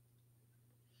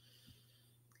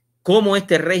 Cómo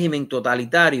este régimen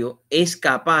totalitario es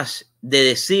capaz de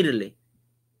decirle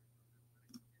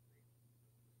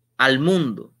al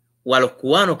mundo o a los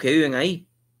cubanos que viven ahí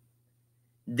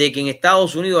de que en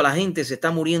Estados Unidos la gente se está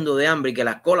muriendo de hambre y que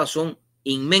las colas son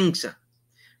inmensas.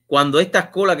 Cuando estas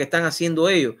colas que están haciendo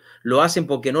ellos lo hacen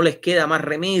porque no les queda más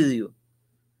remedio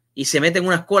y se meten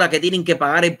unas colas que tienen que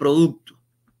pagar el producto.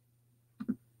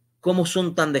 ¿Cómo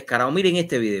son tan descarados? Miren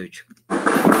este video, chicos.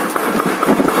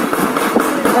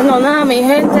 Bueno, nada, mi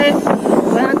gente.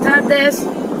 Buenas tardes.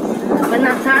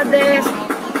 Buenas tardes.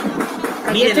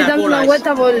 Aquí Miren estoy dando una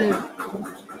vuelta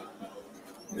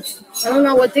dando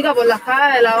una vueltica por las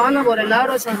calles de La Habana, por el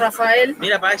lado de San Rafael.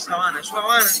 Mira para esa Habana, eso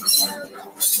es Habana.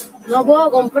 No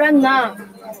puedo comprar nada.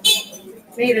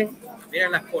 Miren.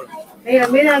 Miren las colas.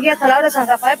 Miren aquí hasta la hora de San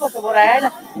Rafael, porque por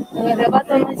allá en el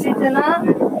reparto no existe nada.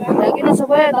 Y aquí no se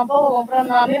puede tampoco comprar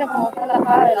nada. Miren cómo está la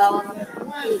calle de La Habana.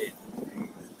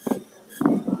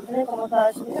 Miren cómo está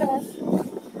eso.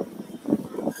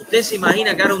 ¿Usted se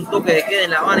imagina que ahora un toque de queda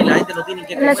en La Habana y la gente no tiene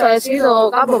que comprar? Eso ha sido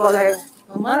capo para que,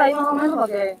 normal ahí más o menos, para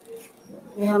que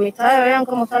mis amistades vean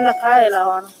cómo están las calles de La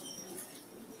Habana.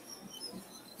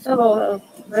 Eso,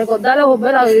 recordarles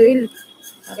volver a vivir,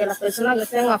 a que las personas que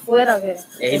estén afuera, que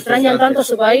extrañan tanto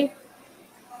su país,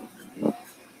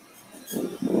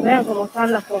 vean cómo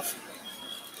están las cosas.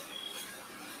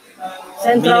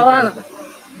 Centro Habana.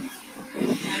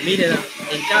 Miren,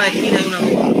 en cada esquina hay una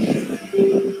cola.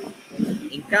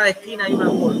 En cada esquina hay una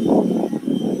cola.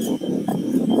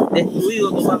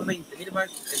 Destruido totalmente. Miren,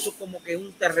 eso es como que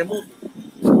un terremoto.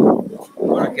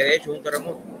 Bueno, es que de hecho es un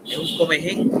terremoto. Es un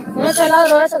comején. No es el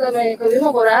ladro ese que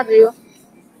vimos por arriba.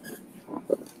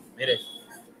 Mire.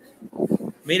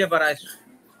 Mire para eso.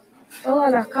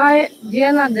 Todas las calles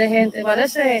llenas de gente.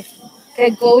 Parece que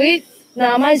el COVID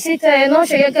nada más existe de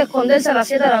noche y hay que esconderse a las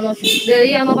 7 de la noche. De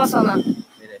día no pasa nada.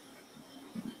 Mire.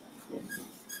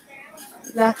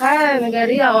 Las calles de mi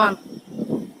querida Habana.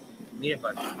 Mire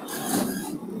para eso.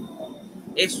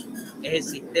 Eso es el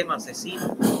sistema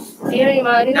asesino. Mira, mi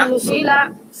madrina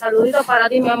Lucila, saluditos para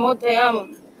ti, mi amor, te amo.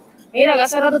 Mira, que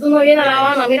hace rato tú no vienes a La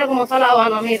Habana, mira cómo está La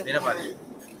Habana, mira. Mira para eso.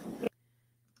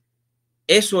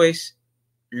 Eso es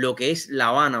lo que es La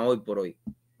Habana hoy por hoy.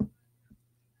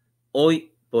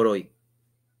 Hoy por hoy.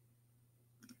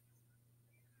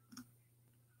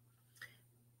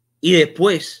 Y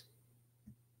después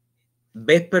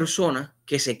ves personas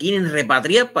que se quieren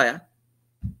repatriar para allá.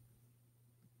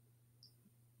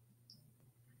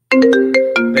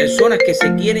 Personas que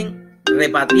se quieren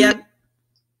repatriar.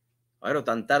 Bueno,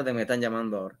 tan tarde me están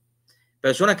llamando ahora.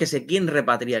 Personas que se quieren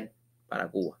repatriar para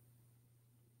Cuba.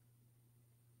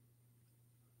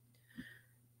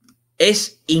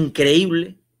 Es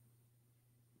increíble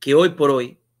que hoy por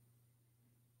hoy,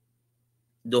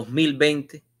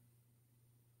 2020,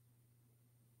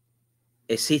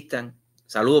 existan,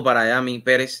 saludo para Yami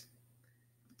Pérez,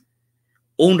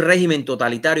 un régimen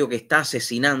totalitario que está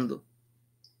asesinando,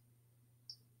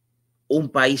 un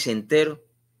país entero,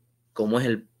 como es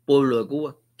el pueblo de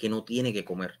Cuba, que no tiene que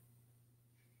comer.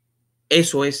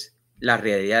 Eso es la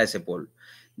realidad de ese pueblo.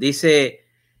 Dice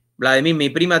Vladimir, mi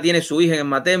prima tiene su hija en el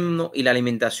materno y la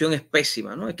alimentación es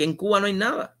pésima. No, es que en Cuba no hay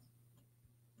nada.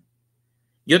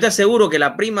 Yo te aseguro que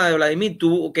la prima de Vladimir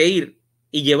tuvo que ir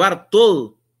y llevar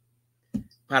todo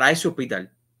para ese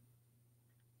hospital.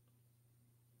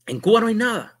 En Cuba no hay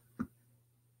nada.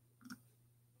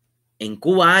 En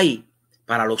Cuba hay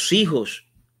para los hijos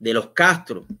de los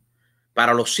Castro,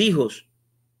 para los hijos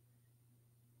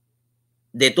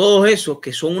de todos esos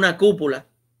que son una cúpula,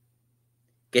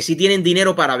 que sí tienen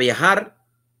dinero para viajar,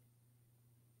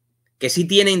 que sí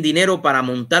tienen dinero para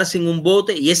montarse en un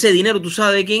bote, y ese dinero tú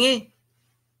sabes de quién es.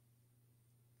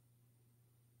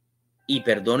 Y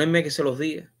perdónenme que se los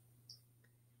diga,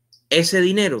 ese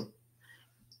dinero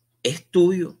es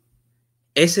tuyo,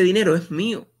 ese dinero es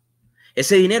mío,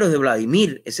 ese dinero es de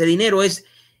Vladimir, ese dinero es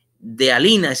de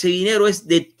Alina, ese dinero es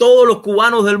de todos los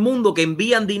cubanos del mundo que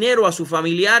envían dinero a sus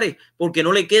familiares porque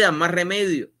no le quedan más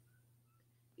remedio.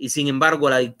 Y sin embargo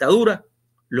la dictadura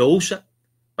lo usa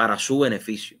para su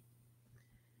beneficio.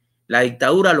 La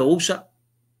dictadura lo usa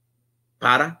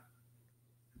para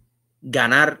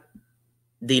ganar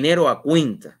dinero a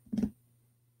cuenta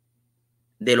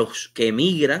de los que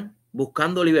emigran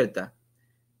buscando libertad.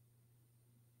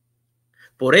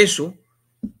 Por eso,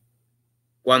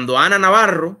 cuando Ana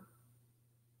Navarro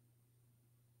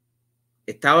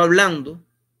estaba hablando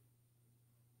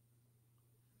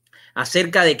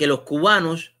acerca de que los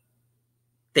cubanos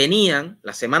tenían,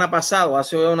 la semana pasada,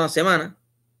 hace una semana,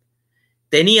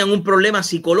 tenían un problema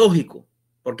psicológico,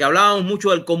 porque hablábamos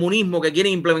mucho del comunismo que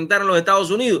quieren implementar en los Estados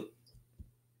Unidos.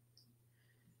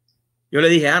 Yo le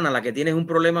dije, Ana, la que tienes un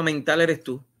problema mental eres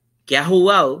tú, que has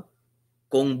jugado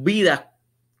con vidas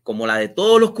como la de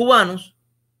todos los cubanos,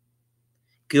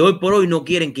 que hoy por hoy no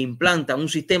quieren que implantan un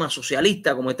sistema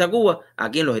socialista como está Cuba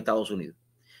aquí en los Estados Unidos,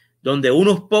 donde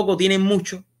unos pocos tienen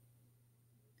mucho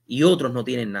y otros no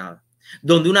tienen nada,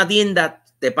 donde una tienda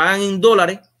te pagan en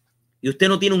dólares y usted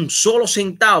no tiene un solo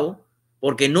centavo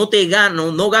porque no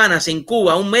ganas en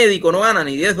Cuba, un médico no gana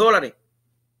ni $10.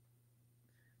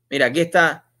 Mira, aquí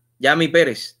está Yami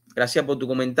Pérez, gracias por tu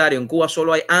comentario. En Cuba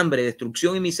solo hay hambre,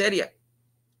 destrucción y miseria.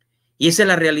 Y esa es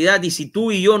la realidad. Y si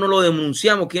tú y yo no lo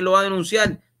denunciamos, ¿quién lo va a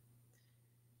denunciar?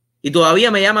 Y todavía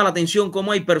me llama la atención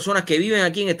cómo hay personas que viven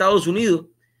aquí en Estados Unidos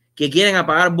que quieren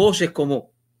apagar voces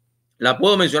como, la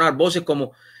puedo mencionar, voces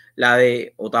como la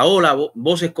de Otaola,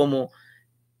 voces como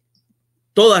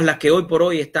todas las que hoy por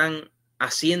hoy están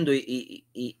haciendo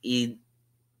y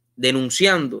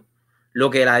denunciando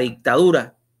lo que la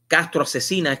dictadura Castro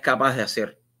asesina es capaz de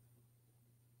hacer.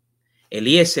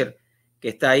 Eliezer, que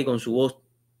está ahí con su voz.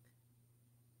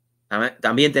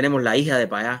 También tenemos la hija de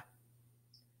Payá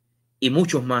y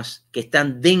muchos más que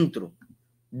están dentro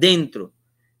de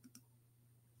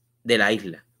la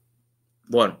isla.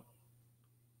 Bueno,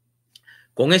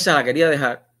 con esa la quería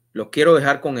dejar, los quiero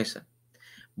dejar con esa.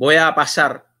 Voy a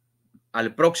pasar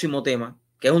al próximo tema,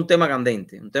 que es un tema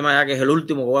candente, un tema ya que es el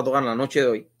último que voy a tocar en la noche de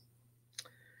hoy.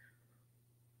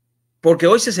 Porque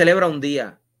hoy se celebra un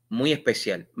día muy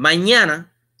especial.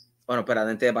 Mañana, bueno, espera,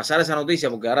 antes de pasar esa noticia,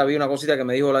 porque ahora vi una cosita que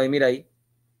me dijo Vladimir ahí.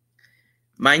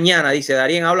 Mañana, dice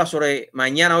Dariel, habla sobre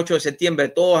mañana 8 de septiembre,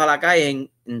 todos a la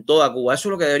calle en toda Cuba. Eso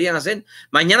es lo que deberían hacer.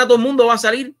 Mañana todo el mundo va a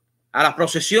salir a la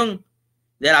procesión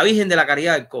de la Virgen de la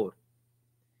Caridad del Cobre.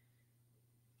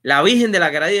 La Virgen de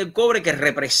la Caridad del Cobre que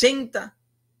representa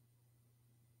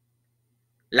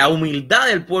la humildad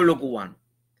del pueblo cubano,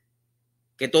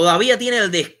 que todavía tiene el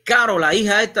descaro, la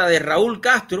hija esta de Raúl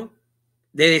Castro,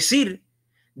 de decir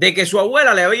de que su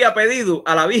abuela le había pedido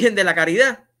a la Virgen de la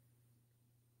Caridad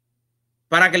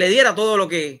para que le diera todo lo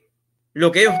que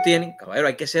ellos tienen. Caballero,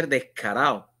 hay que ser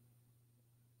descarado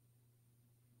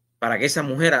para que esa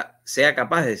mujer sea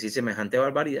capaz de decir semejante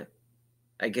barbaridad.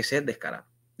 Hay que ser descarado,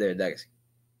 de verdad que sí.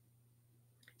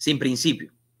 Sin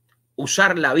principio.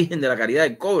 Usar la Virgen de la Caridad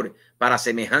del Cobre para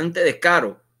semejante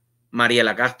descaro.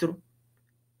 Mariela Castro.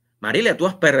 Mariela, tú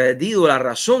has perdido la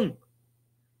razón.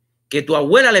 Que tu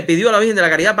abuela le pidió a la Virgen de la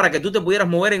Caridad para que tú te pudieras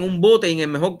mover en un bote y en el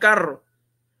mejor carro,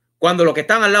 cuando los que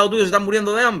están al lado tuyo se están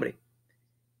muriendo de hambre.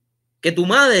 Que tu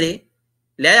madre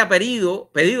le haya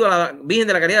pedido a la Virgen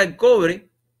de la Caridad del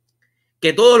Cobre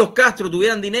que todos los Castro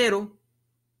tuvieran dinero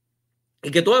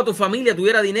y que toda tu familia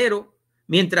tuviera dinero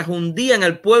mientras hundían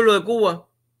al pueblo de Cuba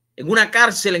en una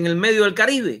cárcel en el medio del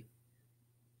Caribe.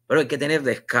 Pero hay que tener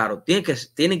descaro. Tienen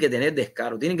que tener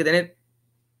descaro. Tienen que tener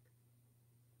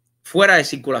fuera de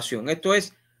circulación. Esto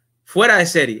es fuera de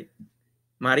serie.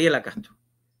 Mariela Castro.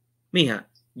 Mija,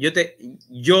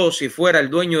 Yo si fuera el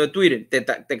dueño de Twitter,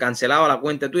 te cancelaba la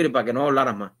cuenta de Twitter para que no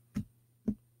hablaras más.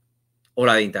 O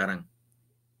la de Instagram.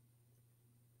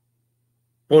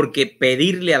 Porque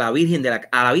pedirle a la Virgen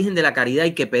de la Caridad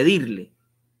hay que pedirle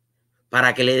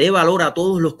para que le dé valor a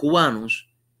todos los cubanos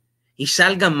y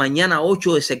salgan mañana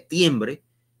 8 de septiembre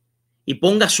y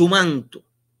ponga su manto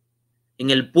en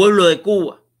el pueblo de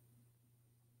Cuba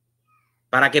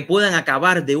para que puedan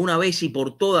acabar de una vez y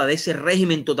por todas de ese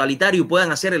régimen totalitario y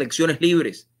puedan hacer elecciones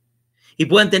libres y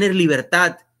puedan tener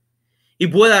libertad y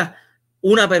pueda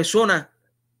una persona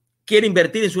quiere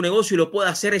invertir en su negocio y lo pueda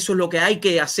hacer. Eso es lo que hay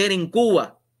que hacer en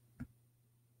Cuba.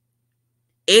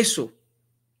 Eso.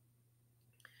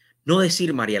 No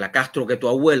decir, Mariela Castro, que tu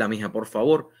abuela, mija, por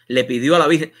favor, le pidió a la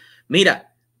Virgen.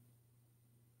 Mira,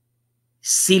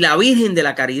 si la Virgen de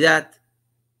la Caridad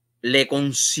le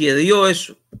concedió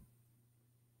eso,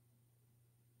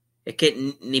 es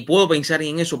que ni puedo pensar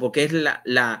en eso porque es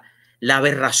la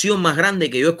aberración más grande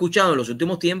que yo he escuchado en los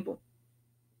últimos tiempos.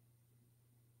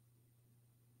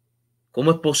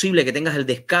 ¿Cómo es posible que tengas el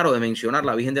descaro de mencionar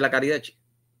la Virgen de la Caridad?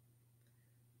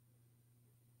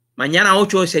 Mañana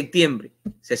 8 de septiembre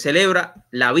se celebra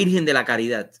la Virgen de la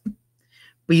Caridad.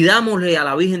 Pidámosle a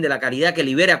la Virgen de la Caridad que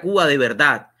libere a Cuba de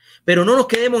verdad, pero no nos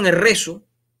quedemos en el rezo.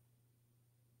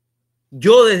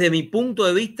 Yo desde mi punto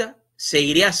de vista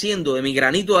seguiré haciendo, de mi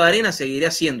granito de arena seguiré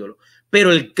haciéndolo,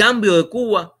 pero el cambio de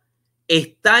Cuba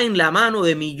está en la mano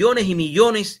de millones y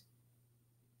millones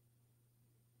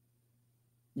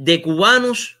de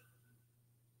cubanos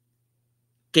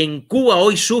que en Cuba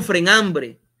hoy sufren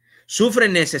hambre,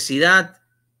 sufren necesidad,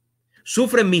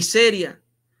 sufren miseria,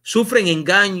 sufren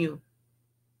engaño.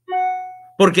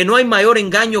 Porque no hay mayor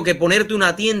engaño que ponerte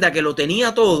una tienda que lo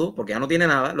tenía todo, porque ya no tiene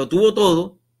nada, lo tuvo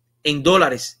todo en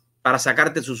dólares para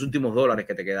sacarte sus últimos dólares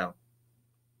que te quedaban.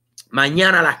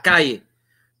 Mañana a las calles,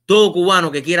 todo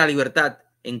cubano que quiera libertad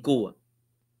en Cuba.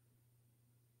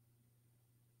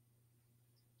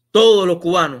 Todos los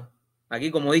cubanos,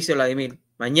 aquí como dice Vladimir,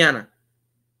 mañana,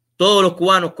 todos los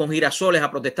cubanos con girasoles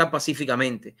a protestar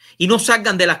pacíficamente. Y no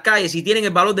salgan de las calles. Si tienen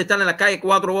el valor de estar en las calles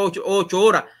 4 o 8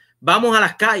 horas, vamos a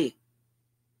las calles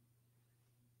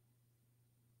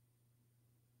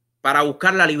para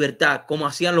buscar la libertad, como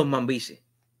hacían los mambises,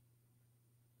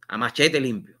 a machete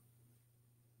limpio.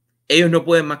 Ellos no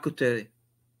pueden más que ustedes.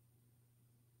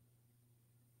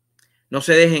 No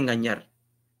se dejen engañar.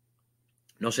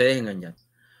 No se dejen engañar.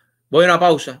 Voy a una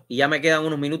pausa y ya me quedan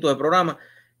unos minutos de programa.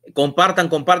 Compartan.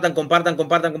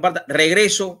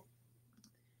 Regreso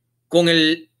con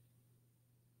el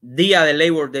día del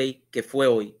Labor Day que fue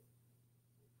hoy.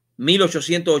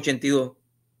 1882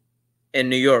 en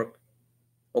New York,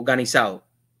 organizado.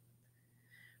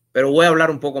 Pero voy a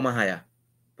hablar un poco más allá,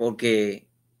 porque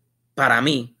para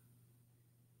mí,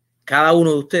 cada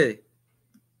uno de ustedes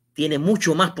tiene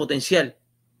mucho más potencial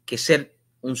que ser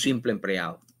un simple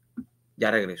empleado.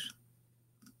 Ya regreso.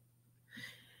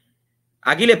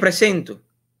 Aquí les presento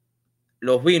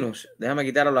los vinos. Déjame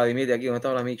quitar a Vladimir de aquí donde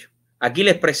estaba la Micho. Aquí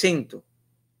les presento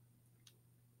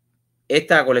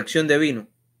esta colección de vinos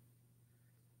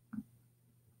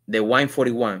de Wine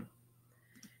 41.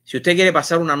 Si usted quiere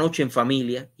pasar una noche en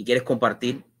familia y quieres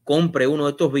compartir, compre uno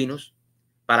de estos vinos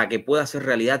para que pueda hacer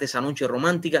realidad esa noche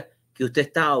romántica que usted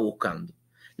estaba buscando.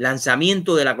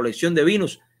 Lanzamiento de la colección de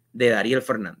vinos de Dariel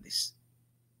Fernandez.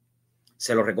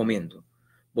 Se lo recomiendo.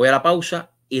 Voy a la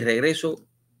pausa y regreso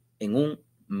en un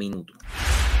minuto.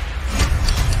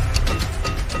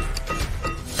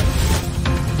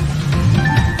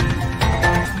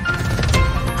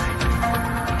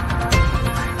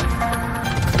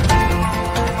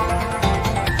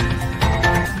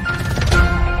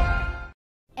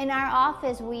 In our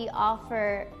office, we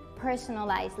offer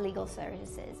personalized legal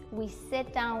services. We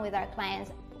sit down with our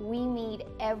clients. We meet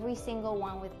every single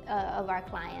one of our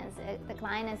clients. The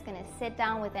client is going to sit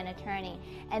down with an attorney.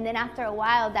 And then after a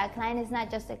while, that client is not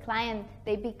just a client,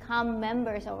 they become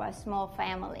members of our small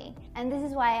family. And this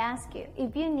is why I ask you,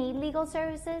 if you need legal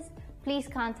services, please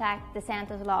contact the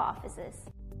Santos Law offices.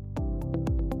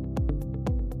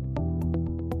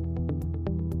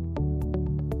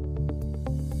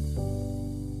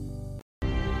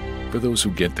 For those who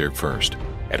get there first,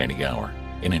 at any hour,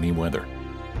 in any weather.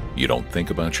 You don't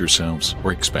think about yourselves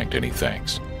or expect any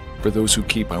thanks. For those who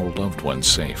keep our loved ones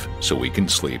safe so we can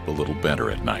sleep a little better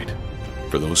at night.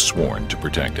 For those sworn to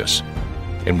protect us.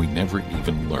 And we never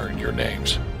even learn your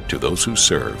names. To those who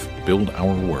serve, build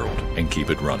our world, and keep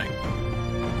it running.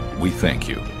 We thank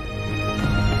you.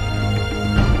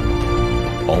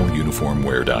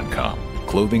 AllUniformWear.com.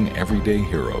 Clothing everyday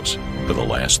heroes for the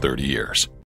last 30 years.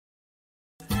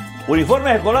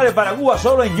 Uniformes escolares para Cuba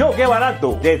solo en Yo, qué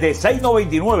barato. Desde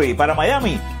 $6.99 y para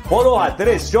Miami, polos a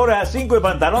 3, shorts a 5 y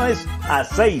pantalones a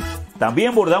 6.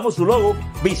 También bordamos su logo.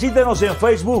 Visítenos en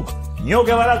Facebook. Yo,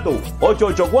 qué barato.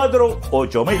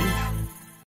 884-8000.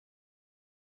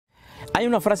 Hay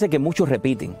una frase que muchos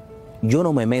repiten: yo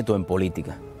no me meto en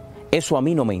política, eso a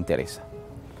mí no me interesa.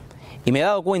 Y me he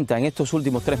dado cuenta en estos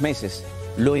últimos 3 meses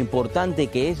lo importante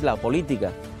que es la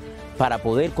política para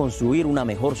poder construir una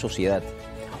mejor sociedad.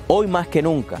 Hoy más que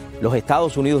nunca, los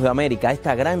Estados Unidos de América,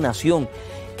 esta gran nación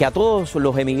que a todos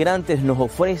los emigrantes nos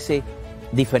ofrece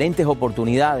diferentes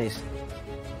oportunidades,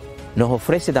 nos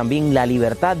ofrece también la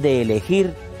libertad de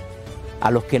elegir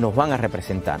a los que nos van a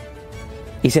representar.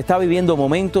 Y se está viviendo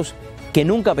momentos que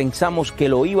nunca pensamos que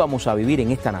lo íbamos a vivir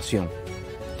en esta nación.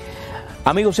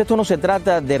 Amigos, esto no se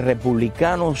trata de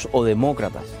republicanos o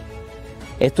demócratas.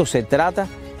 Esto se trata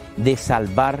de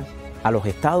salvar a los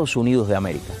Estados Unidos de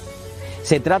América.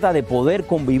 Se trata de poder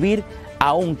convivir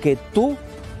aunque tú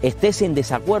estés en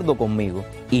desacuerdo conmigo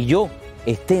y yo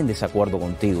esté en desacuerdo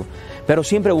contigo, pero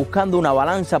siempre buscando una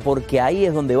balanza, porque ahí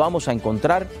es donde vamos a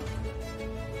encontrar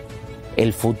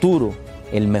el futuro,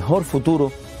 el mejor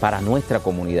futuro para nuestra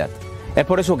comunidad. Es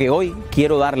por eso que hoy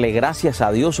quiero darle gracias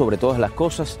a Dios sobre todas las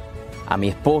cosas, a mi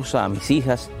esposa, a mis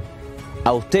hijas,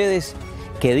 a ustedes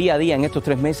que día a día en estos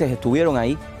 3 meses estuvieron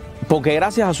ahí, porque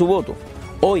gracias a su voto,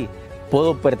 hoy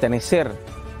puedo pertenecer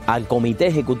al Comité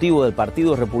Ejecutivo del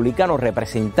Partido Republicano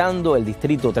representando el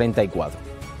Distrito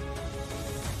 34.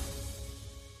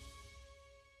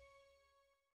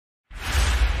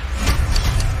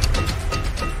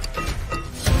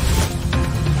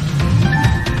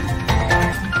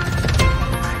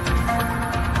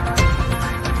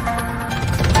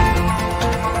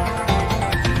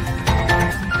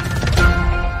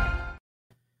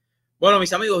 Bueno,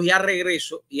 mis amigos, ya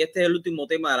regreso y este es el último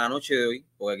tema de la noche de hoy,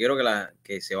 porque quiero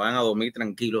que se van a dormir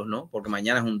tranquilos, ¿no? Porque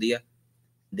mañana es un día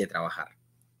de trabajar.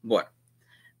 Bueno,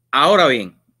 ahora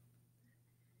bien,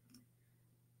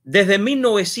 desde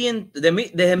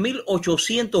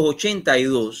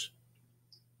 1882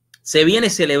 se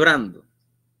viene celebrando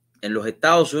en los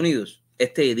Estados Unidos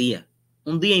este día,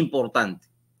 un día importante,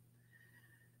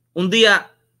 un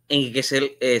día en que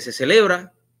se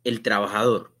celebra el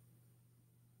trabajador.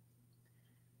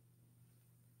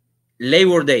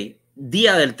 Labor Day,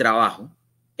 Día del Trabajo,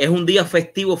 es un día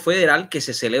festivo federal que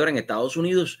se celebra en Estados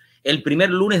Unidos el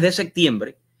primer lunes de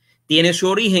septiembre. Tiene su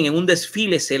origen en un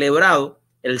desfile celebrado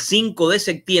el 5 de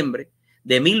septiembre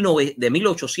de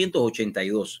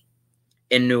 1882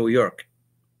 en New York,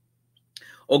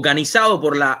 organizado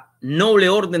por la Noble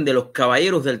Orden de los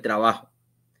Caballeros del Trabajo,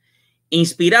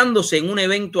 inspirándose en un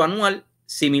evento anual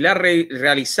similar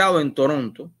realizado en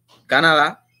Toronto,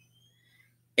 Canadá.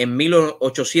 En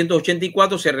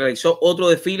 1884 se realizó otro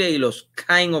desfile y los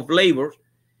Kind of Labor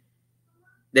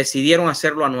decidieron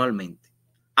hacerlo anualmente.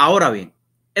 Ahora bien,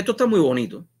 esto está muy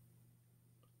bonito.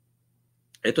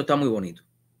 Esto está muy bonito.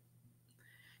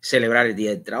 Celebrar el Día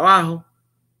del Trabajo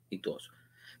y todo eso.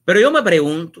 Pero yo me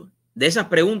pregunto, de esas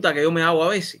preguntas que yo me hago a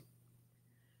veces,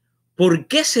 ¿por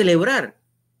qué celebrar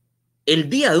el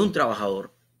Día de un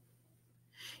Trabajador?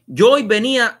 Yo hoy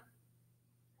venía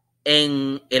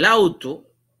en el auto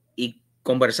y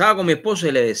conversaba con mi esposa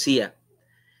y le decía,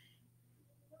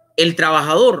 el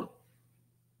trabajador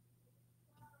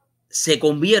se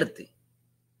convierte,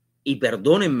 y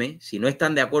perdónenme si no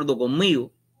están de acuerdo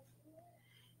conmigo,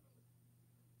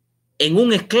 en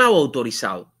un esclavo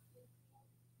autorizado.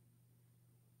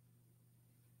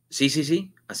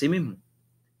 Sí, así mismo.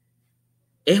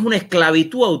 Es una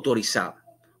esclavitud autorizada.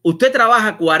 Usted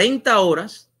trabaja 40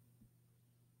 horas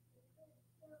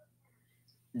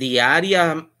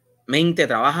diariamente,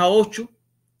 trabaja 8,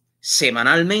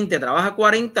 semanalmente trabaja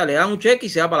 40, le dan un cheque y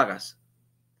se va para la casa.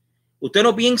 Usted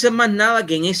no piensa en más nada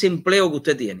que en ese empleo que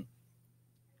usted tiene.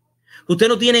 Usted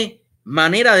no tiene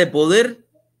manera de poder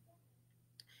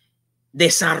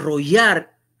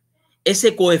desarrollar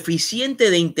ese coeficiente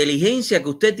de inteligencia que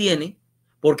usted tiene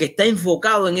porque está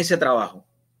enfocado en ese trabajo.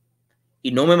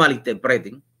 Y no me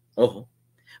malinterpreten, ojo,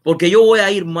 porque yo voy a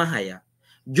ir más allá.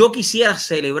 Yo quisiera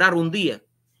celebrar un día,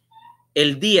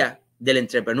 el Día del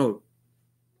Entrepreneur,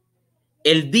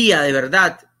 el día de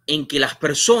verdad en que las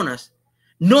personas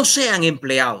no sean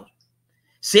empleados,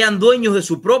 sean dueños de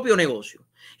su propio negocio.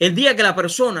 El día que la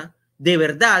persona de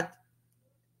verdad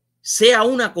sea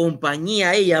una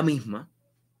compañía ella misma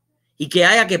y que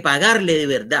haya que pagarle de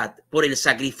verdad por el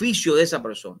sacrificio de esa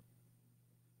persona.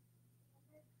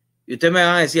 Y usted me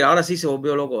va a decir, ahora sí se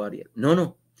volvió loco Dariel.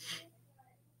 No.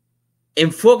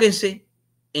 Enfóquense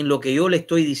en lo que yo le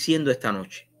estoy diciendo esta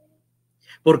noche.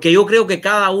 Porque yo creo que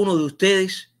cada uno de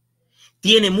ustedes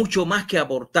tiene mucho más que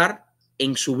aportar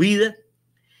en su vida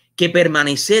que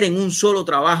permanecer en un solo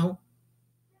trabajo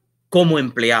como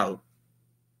empleado.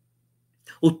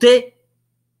 Usted,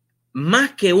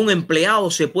 más que un empleado,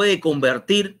 se puede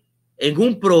convertir en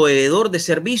un proveedor de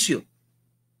servicio.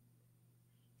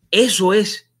 Eso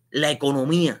es la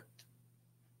economía.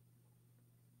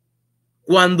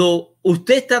 Cuando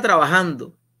usted está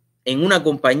trabajando en una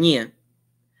compañía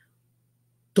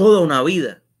toda una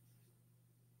vida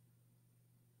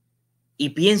y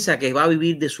piensa que va a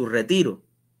vivir de su retiro,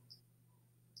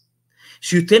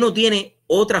 si usted no tiene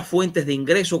otras fuentes de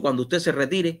ingreso cuando usted se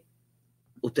retire,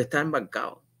 usted está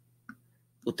embarcado.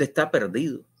 Usted está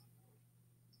perdido.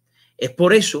 Es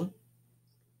por eso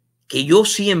que yo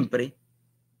siempre,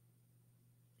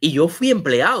 y yo fui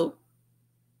empleado.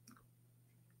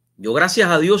 Yo, gracias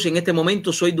a Dios, en este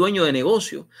momento soy dueño de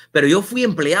negocio, pero yo fui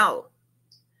empleado.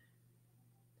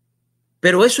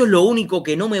 Pero eso es lo único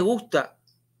que no me gusta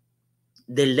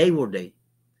del Labor Day,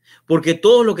 porque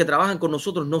todos los que trabajan con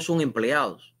nosotros no son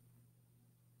empleados.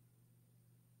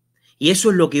 Y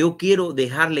eso es lo que yo quiero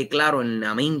dejarle claro en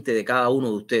la mente de cada uno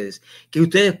de ustedes, que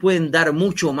ustedes pueden dar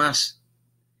mucho más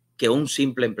que un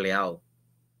simple empleado.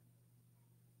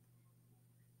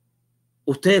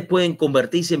 Ustedes pueden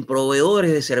convertirse en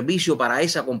proveedores de servicio para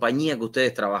esa compañía que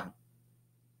ustedes trabajan.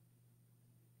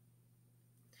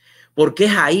 Porque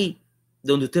es ahí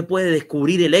donde usted puede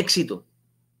descubrir el éxito.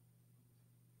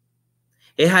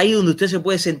 Es ahí donde usted se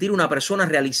puede sentir una persona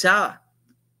realizada.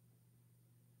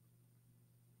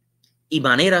 Y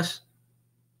maneras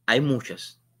hay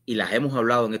muchas y las hemos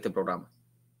hablado en este programa.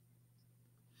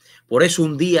 Por eso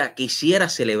un día quisiera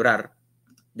celebrar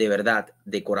de verdad,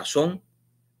 de corazón,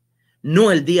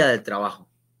 no el día del trabajo.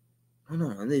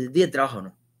 No, el día del trabajo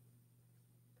no.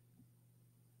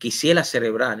 Quisiera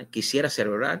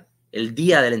celebrar el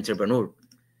día del entrepreneur.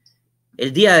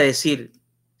 El día de decir,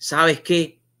 ¿sabes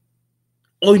qué?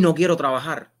 Hoy no quiero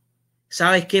trabajar.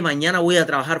 ¿Sabes qué? Mañana voy a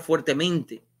trabajar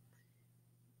fuertemente.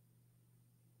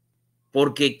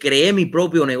 Porque creé mi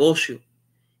propio negocio.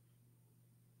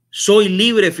 Soy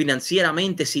libre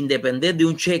financieramente sin depender de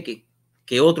un cheque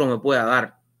que otro me pueda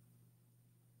dar.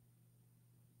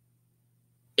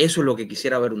 Eso es lo que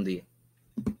quisiera ver un día.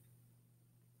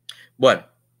 Bueno,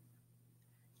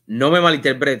 no me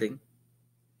malinterpreten,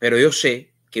 pero yo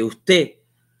sé que usted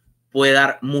puede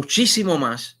dar muchísimo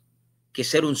más que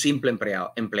ser un simple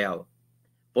empleado.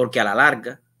 Porque a la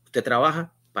larga usted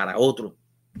trabaja para otro.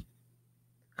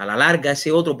 A la larga,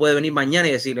 ese otro puede venir mañana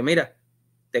y decirle, mira,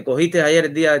 te cogiste ayer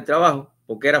el día del trabajo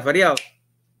porque era feriado.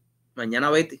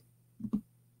 Mañana vete.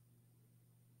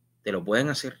 Te lo pueden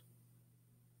hacer.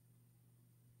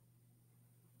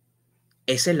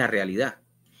 Esa es la realidad.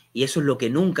 Y eso es lo que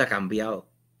nunca ha cambiado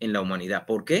en la humanidad.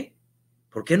 ¿Por qué?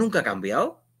 ¿Por qué nunca ha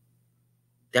cambiado?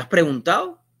 ¿Te has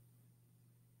preguntado?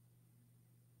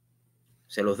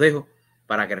 Se los dejo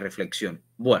para que reflexionen.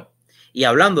 Bueno, y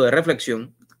hablando de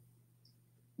reflexión,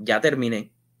 ya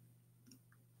terminé.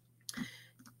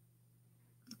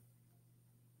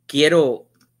 Quiero,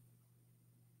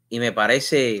 y me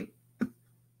parece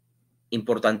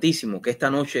importantísimo que esta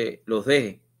noche los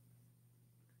deje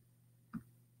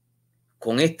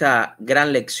con esta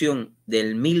gran lección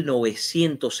del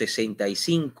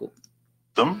 1965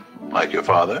 like your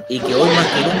father. Y que hoy más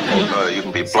que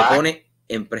nunca se pone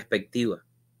en perspectiva.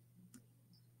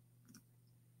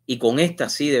 Y con esta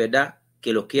sí, de verdad,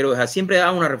 que los quiero dejar. Siempre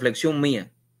da una reflexión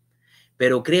mía,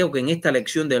 pero creo que en esta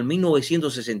lección del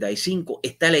 1965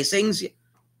 está la esencia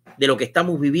de lo que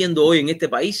estamos viviendo hoy en este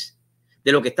país,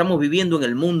 de lo que estamos viviendo en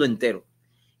el mundo entero.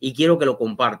 Y quiero que lo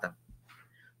compartan.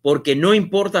 Porque no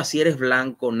importa si eres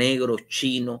blanco, negro,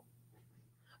 chino,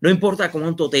 no importa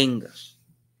cuánto tengas,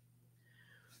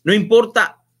 no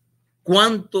importa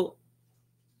cuánto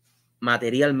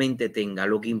materialmente tengas,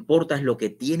 lo que importa es lo que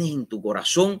tienes en tu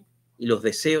corazón y los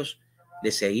deseos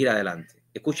de seguir adelante.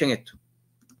 Escuchen esto.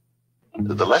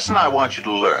 The lesson I want you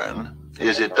to learn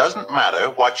is it doesn't matter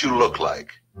what you look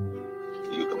like.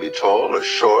 You can be tall or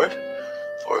short,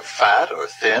 or fat or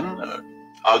thin, or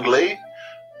ugly,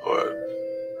 or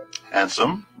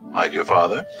handsome, like your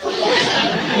father.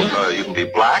 You can be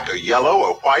black or yellow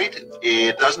or white.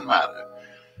 It doesn't matter.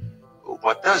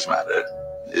 What does matter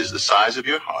is the size of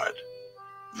your heart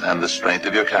and the strength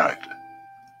of your character.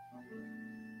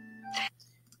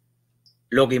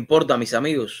 Lo que importa, mis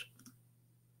amigos,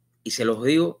 y se los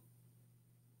digo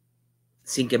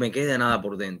sin que me quede nada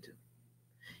por dentro,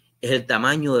 es el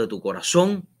tamaño de tu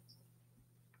corazón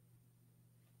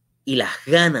y las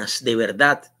ganas de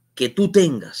verdad que tú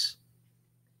tengas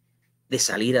de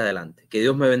salir adelante. Que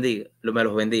Dios me bendiga, me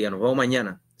los bendiga. Nos vemos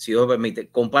mañana. si Dios permite.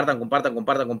 Compartan, compartan,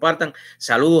 compartan, compartan.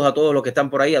 Saludos a todos los que están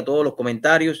por ahí, a todos los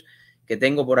comentarios que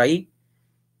tengo por ahí.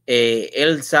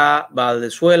 Elsa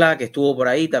Valdezuela, que estuvo por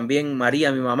ahí, también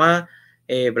María, mi mamá,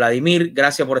 Vladimir,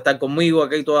 gracias por estar conmigo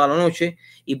aquí toda la noche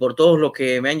y por todos los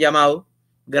que me han llamado.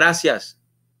 Gracias.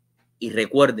 Y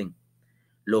recuerden,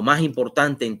 lo más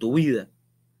importante en tu vida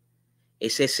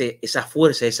es esa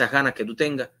fuerza, esas ganas que tú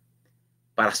tengas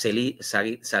para salir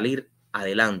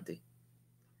adelante.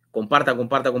 Comparta,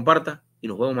 comparta, comparta y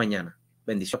nos vemos mañana.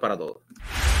 Bendiciones para todos.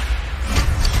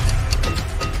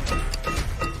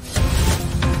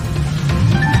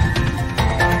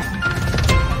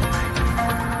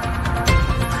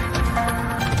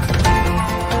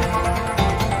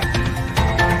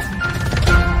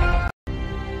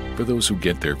 For those who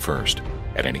get there first,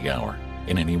 at any hour,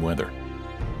 in any weather.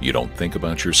 You don't think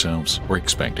about yourselves or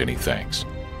expect any thanks.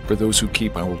 For those who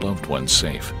keep our loved ones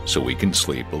safe so we can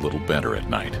sleep a little better at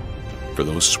night. For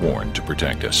those sworn to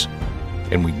protect us.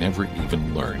 And we never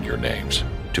even learn your names.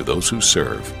 To those who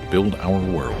serve, build our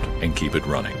world, and keep it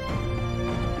running.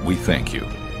 We thank you.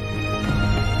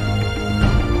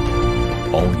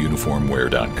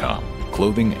 AllUniformWear.com.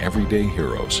 Clothing everyday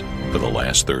heroes for the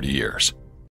last 30 years.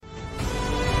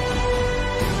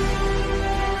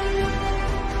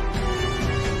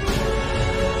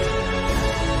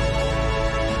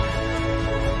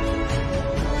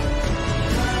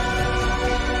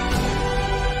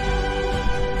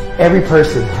 Every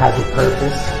person has a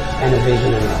purpose and a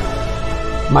vision in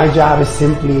life. My job is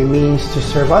simply a means to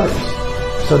serve others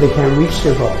so they can reach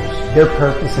their goals, their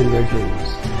purpose, and their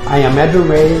dreams. I am Edward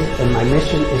Ray, and my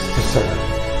mission is to serve.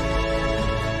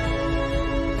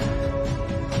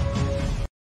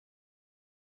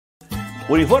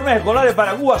 Uniformes escolares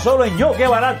para Cuba solo en Yo, qué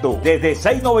barato, desde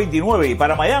 $6.99 y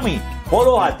para Miami,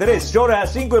 polos a 3, shorts a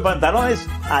 5 y pantalones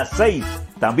a 6.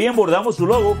 También bordamos su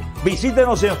logo.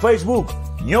 Visítenos en Facebook.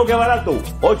 Ño, qué barato,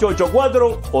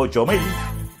 884-8000.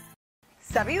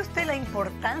 ¿Sabía usted la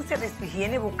importancia de su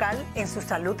higiene bucal en su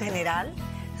salud general?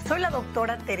 Soy la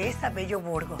doctora Teresa Bello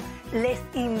Burgo. Les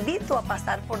invito a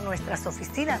pasar por nuestras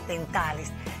oficinas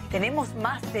dentales. Tenemos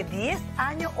más de 10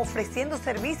 años ofreciendo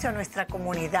servicio a nuestra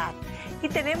comunidad y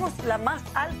tenemos la más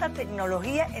alta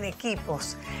tecnología en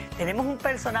equipos. Tenemos un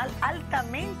personal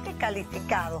altamente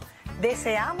calificado.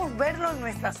 Deseamos verlo en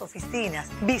nuestras oficinas.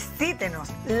 Visítenos.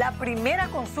 La primera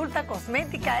consulta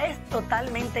cosmética es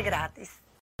totalmente gratis.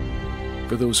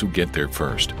 For those who get there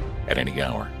first, at any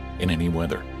hour, in any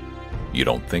weather. You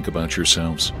don't think about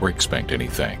yourselves or expect any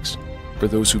thanks. For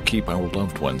those who keep our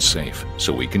loved ones safe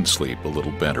so we can sleep a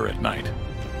little better at night.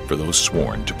 For those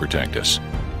sworn to protect us.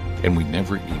 And we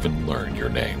never even learn your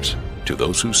names. To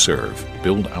those who serve,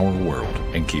 build our world,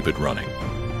 and keep it running.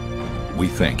 We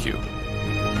thank you.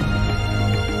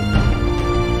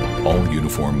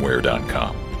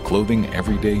 AllUniformWear.com. Clothing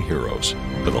everyday heroes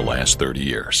for the last 30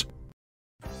 years.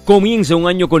 Comienza un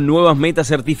año con nuevas metas.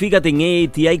 Certifícate en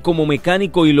AATI como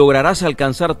mecánico y lograrás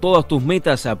alcanzar todas tus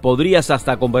metas. Podrías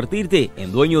hasta convertirte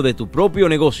en dueño de tu propio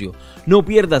negocio. No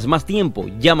pierdas más tiempo.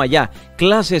 Llama ya.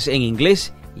 Clases en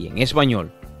inglés y en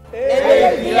español.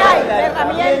 AATI, la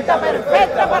herramienta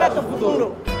perfecta para tu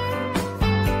futuro.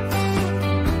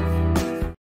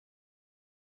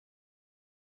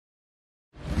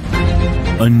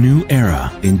 A new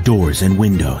era in doors and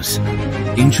windows.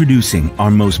 Introducing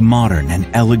our most modern and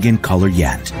elegant color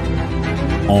yet.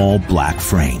 All black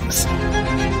frames.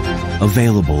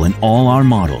 Available in all our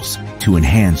models to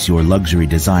enhance your luxury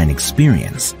design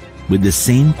experience with the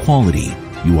same quality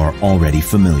you are already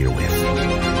familiar with.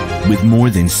 With more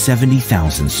than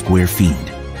 70,000 square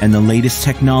feet and the latest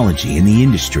technology in the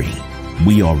industry,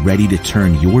 we are ready to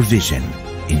turn your vision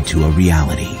into a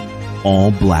reality.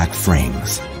 All black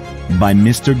frames. By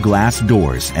Mr. Glass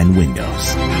Doors and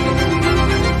Windows.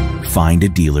 Find a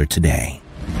dealer today.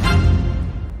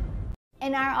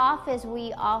 In our office,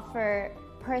 we offer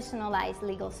personalized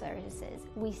legal services.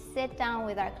 We sit down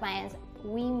with our clients.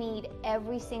 We meet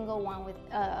every single one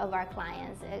of our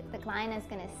clients. The client is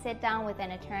going to sit down with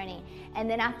an attorney. And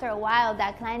then after a while,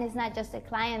 that client is not just a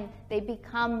client, they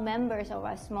become members of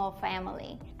our small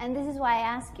family. And this is why I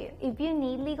ask you, if you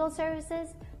need legal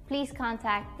services, please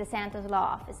contact the Santos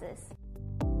Law Offices.